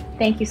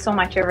 Thank you so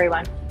much,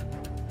 everyone.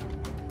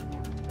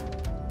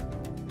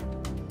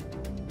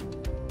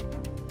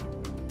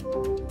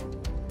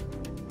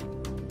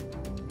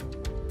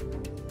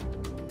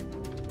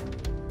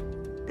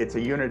 It's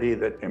a unity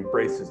that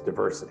embraces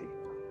diversity,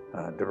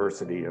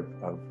 diversity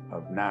of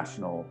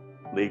national,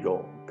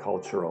 legal,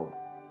 cultural,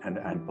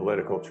 and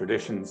political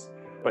traditions,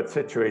 but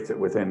situates it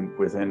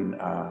within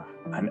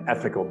an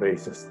ethical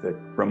basis that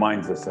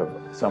reminds us of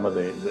some of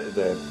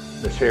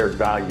the shared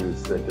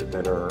values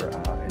that are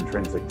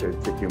intrinsic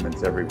to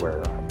humans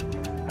everywhere.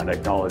 An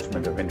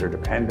acknowledgement of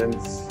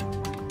interdependence,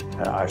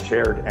 a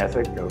shared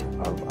ethic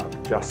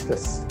of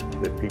justice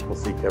that people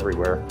seek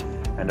everywhere,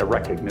 and a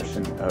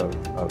recognition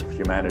of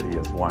humanity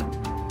as one.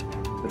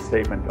 The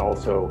statement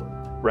also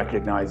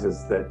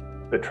recognizes that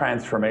The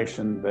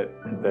transformation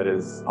that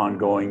is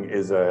ongoing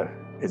is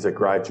a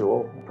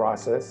gradual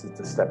process. It's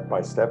a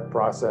step-by-step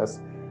process,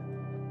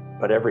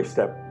 but every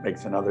step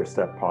makes another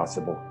step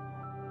possible.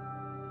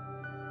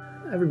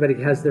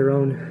 Everybody has their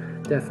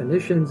own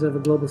definitions of a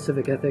global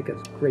civic ethic.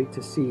 It's great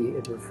to see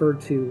it referred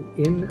to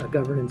in a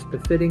governance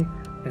befitting,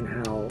 and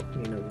how,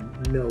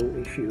 no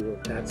issue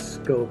of that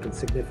scope and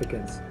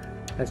significance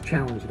has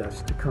challenged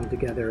us to come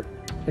together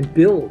and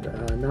build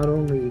not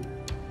only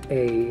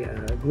a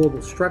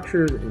global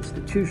structure,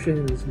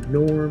 institutions,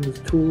 norms,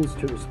 tools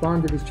to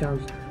respond to these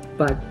challenges,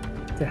 but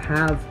to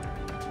have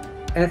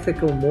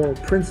ethical, moral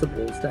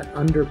principles that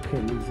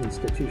underpin these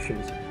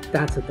institutions.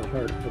 That's at the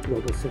heart of a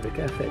global civic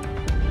ethic.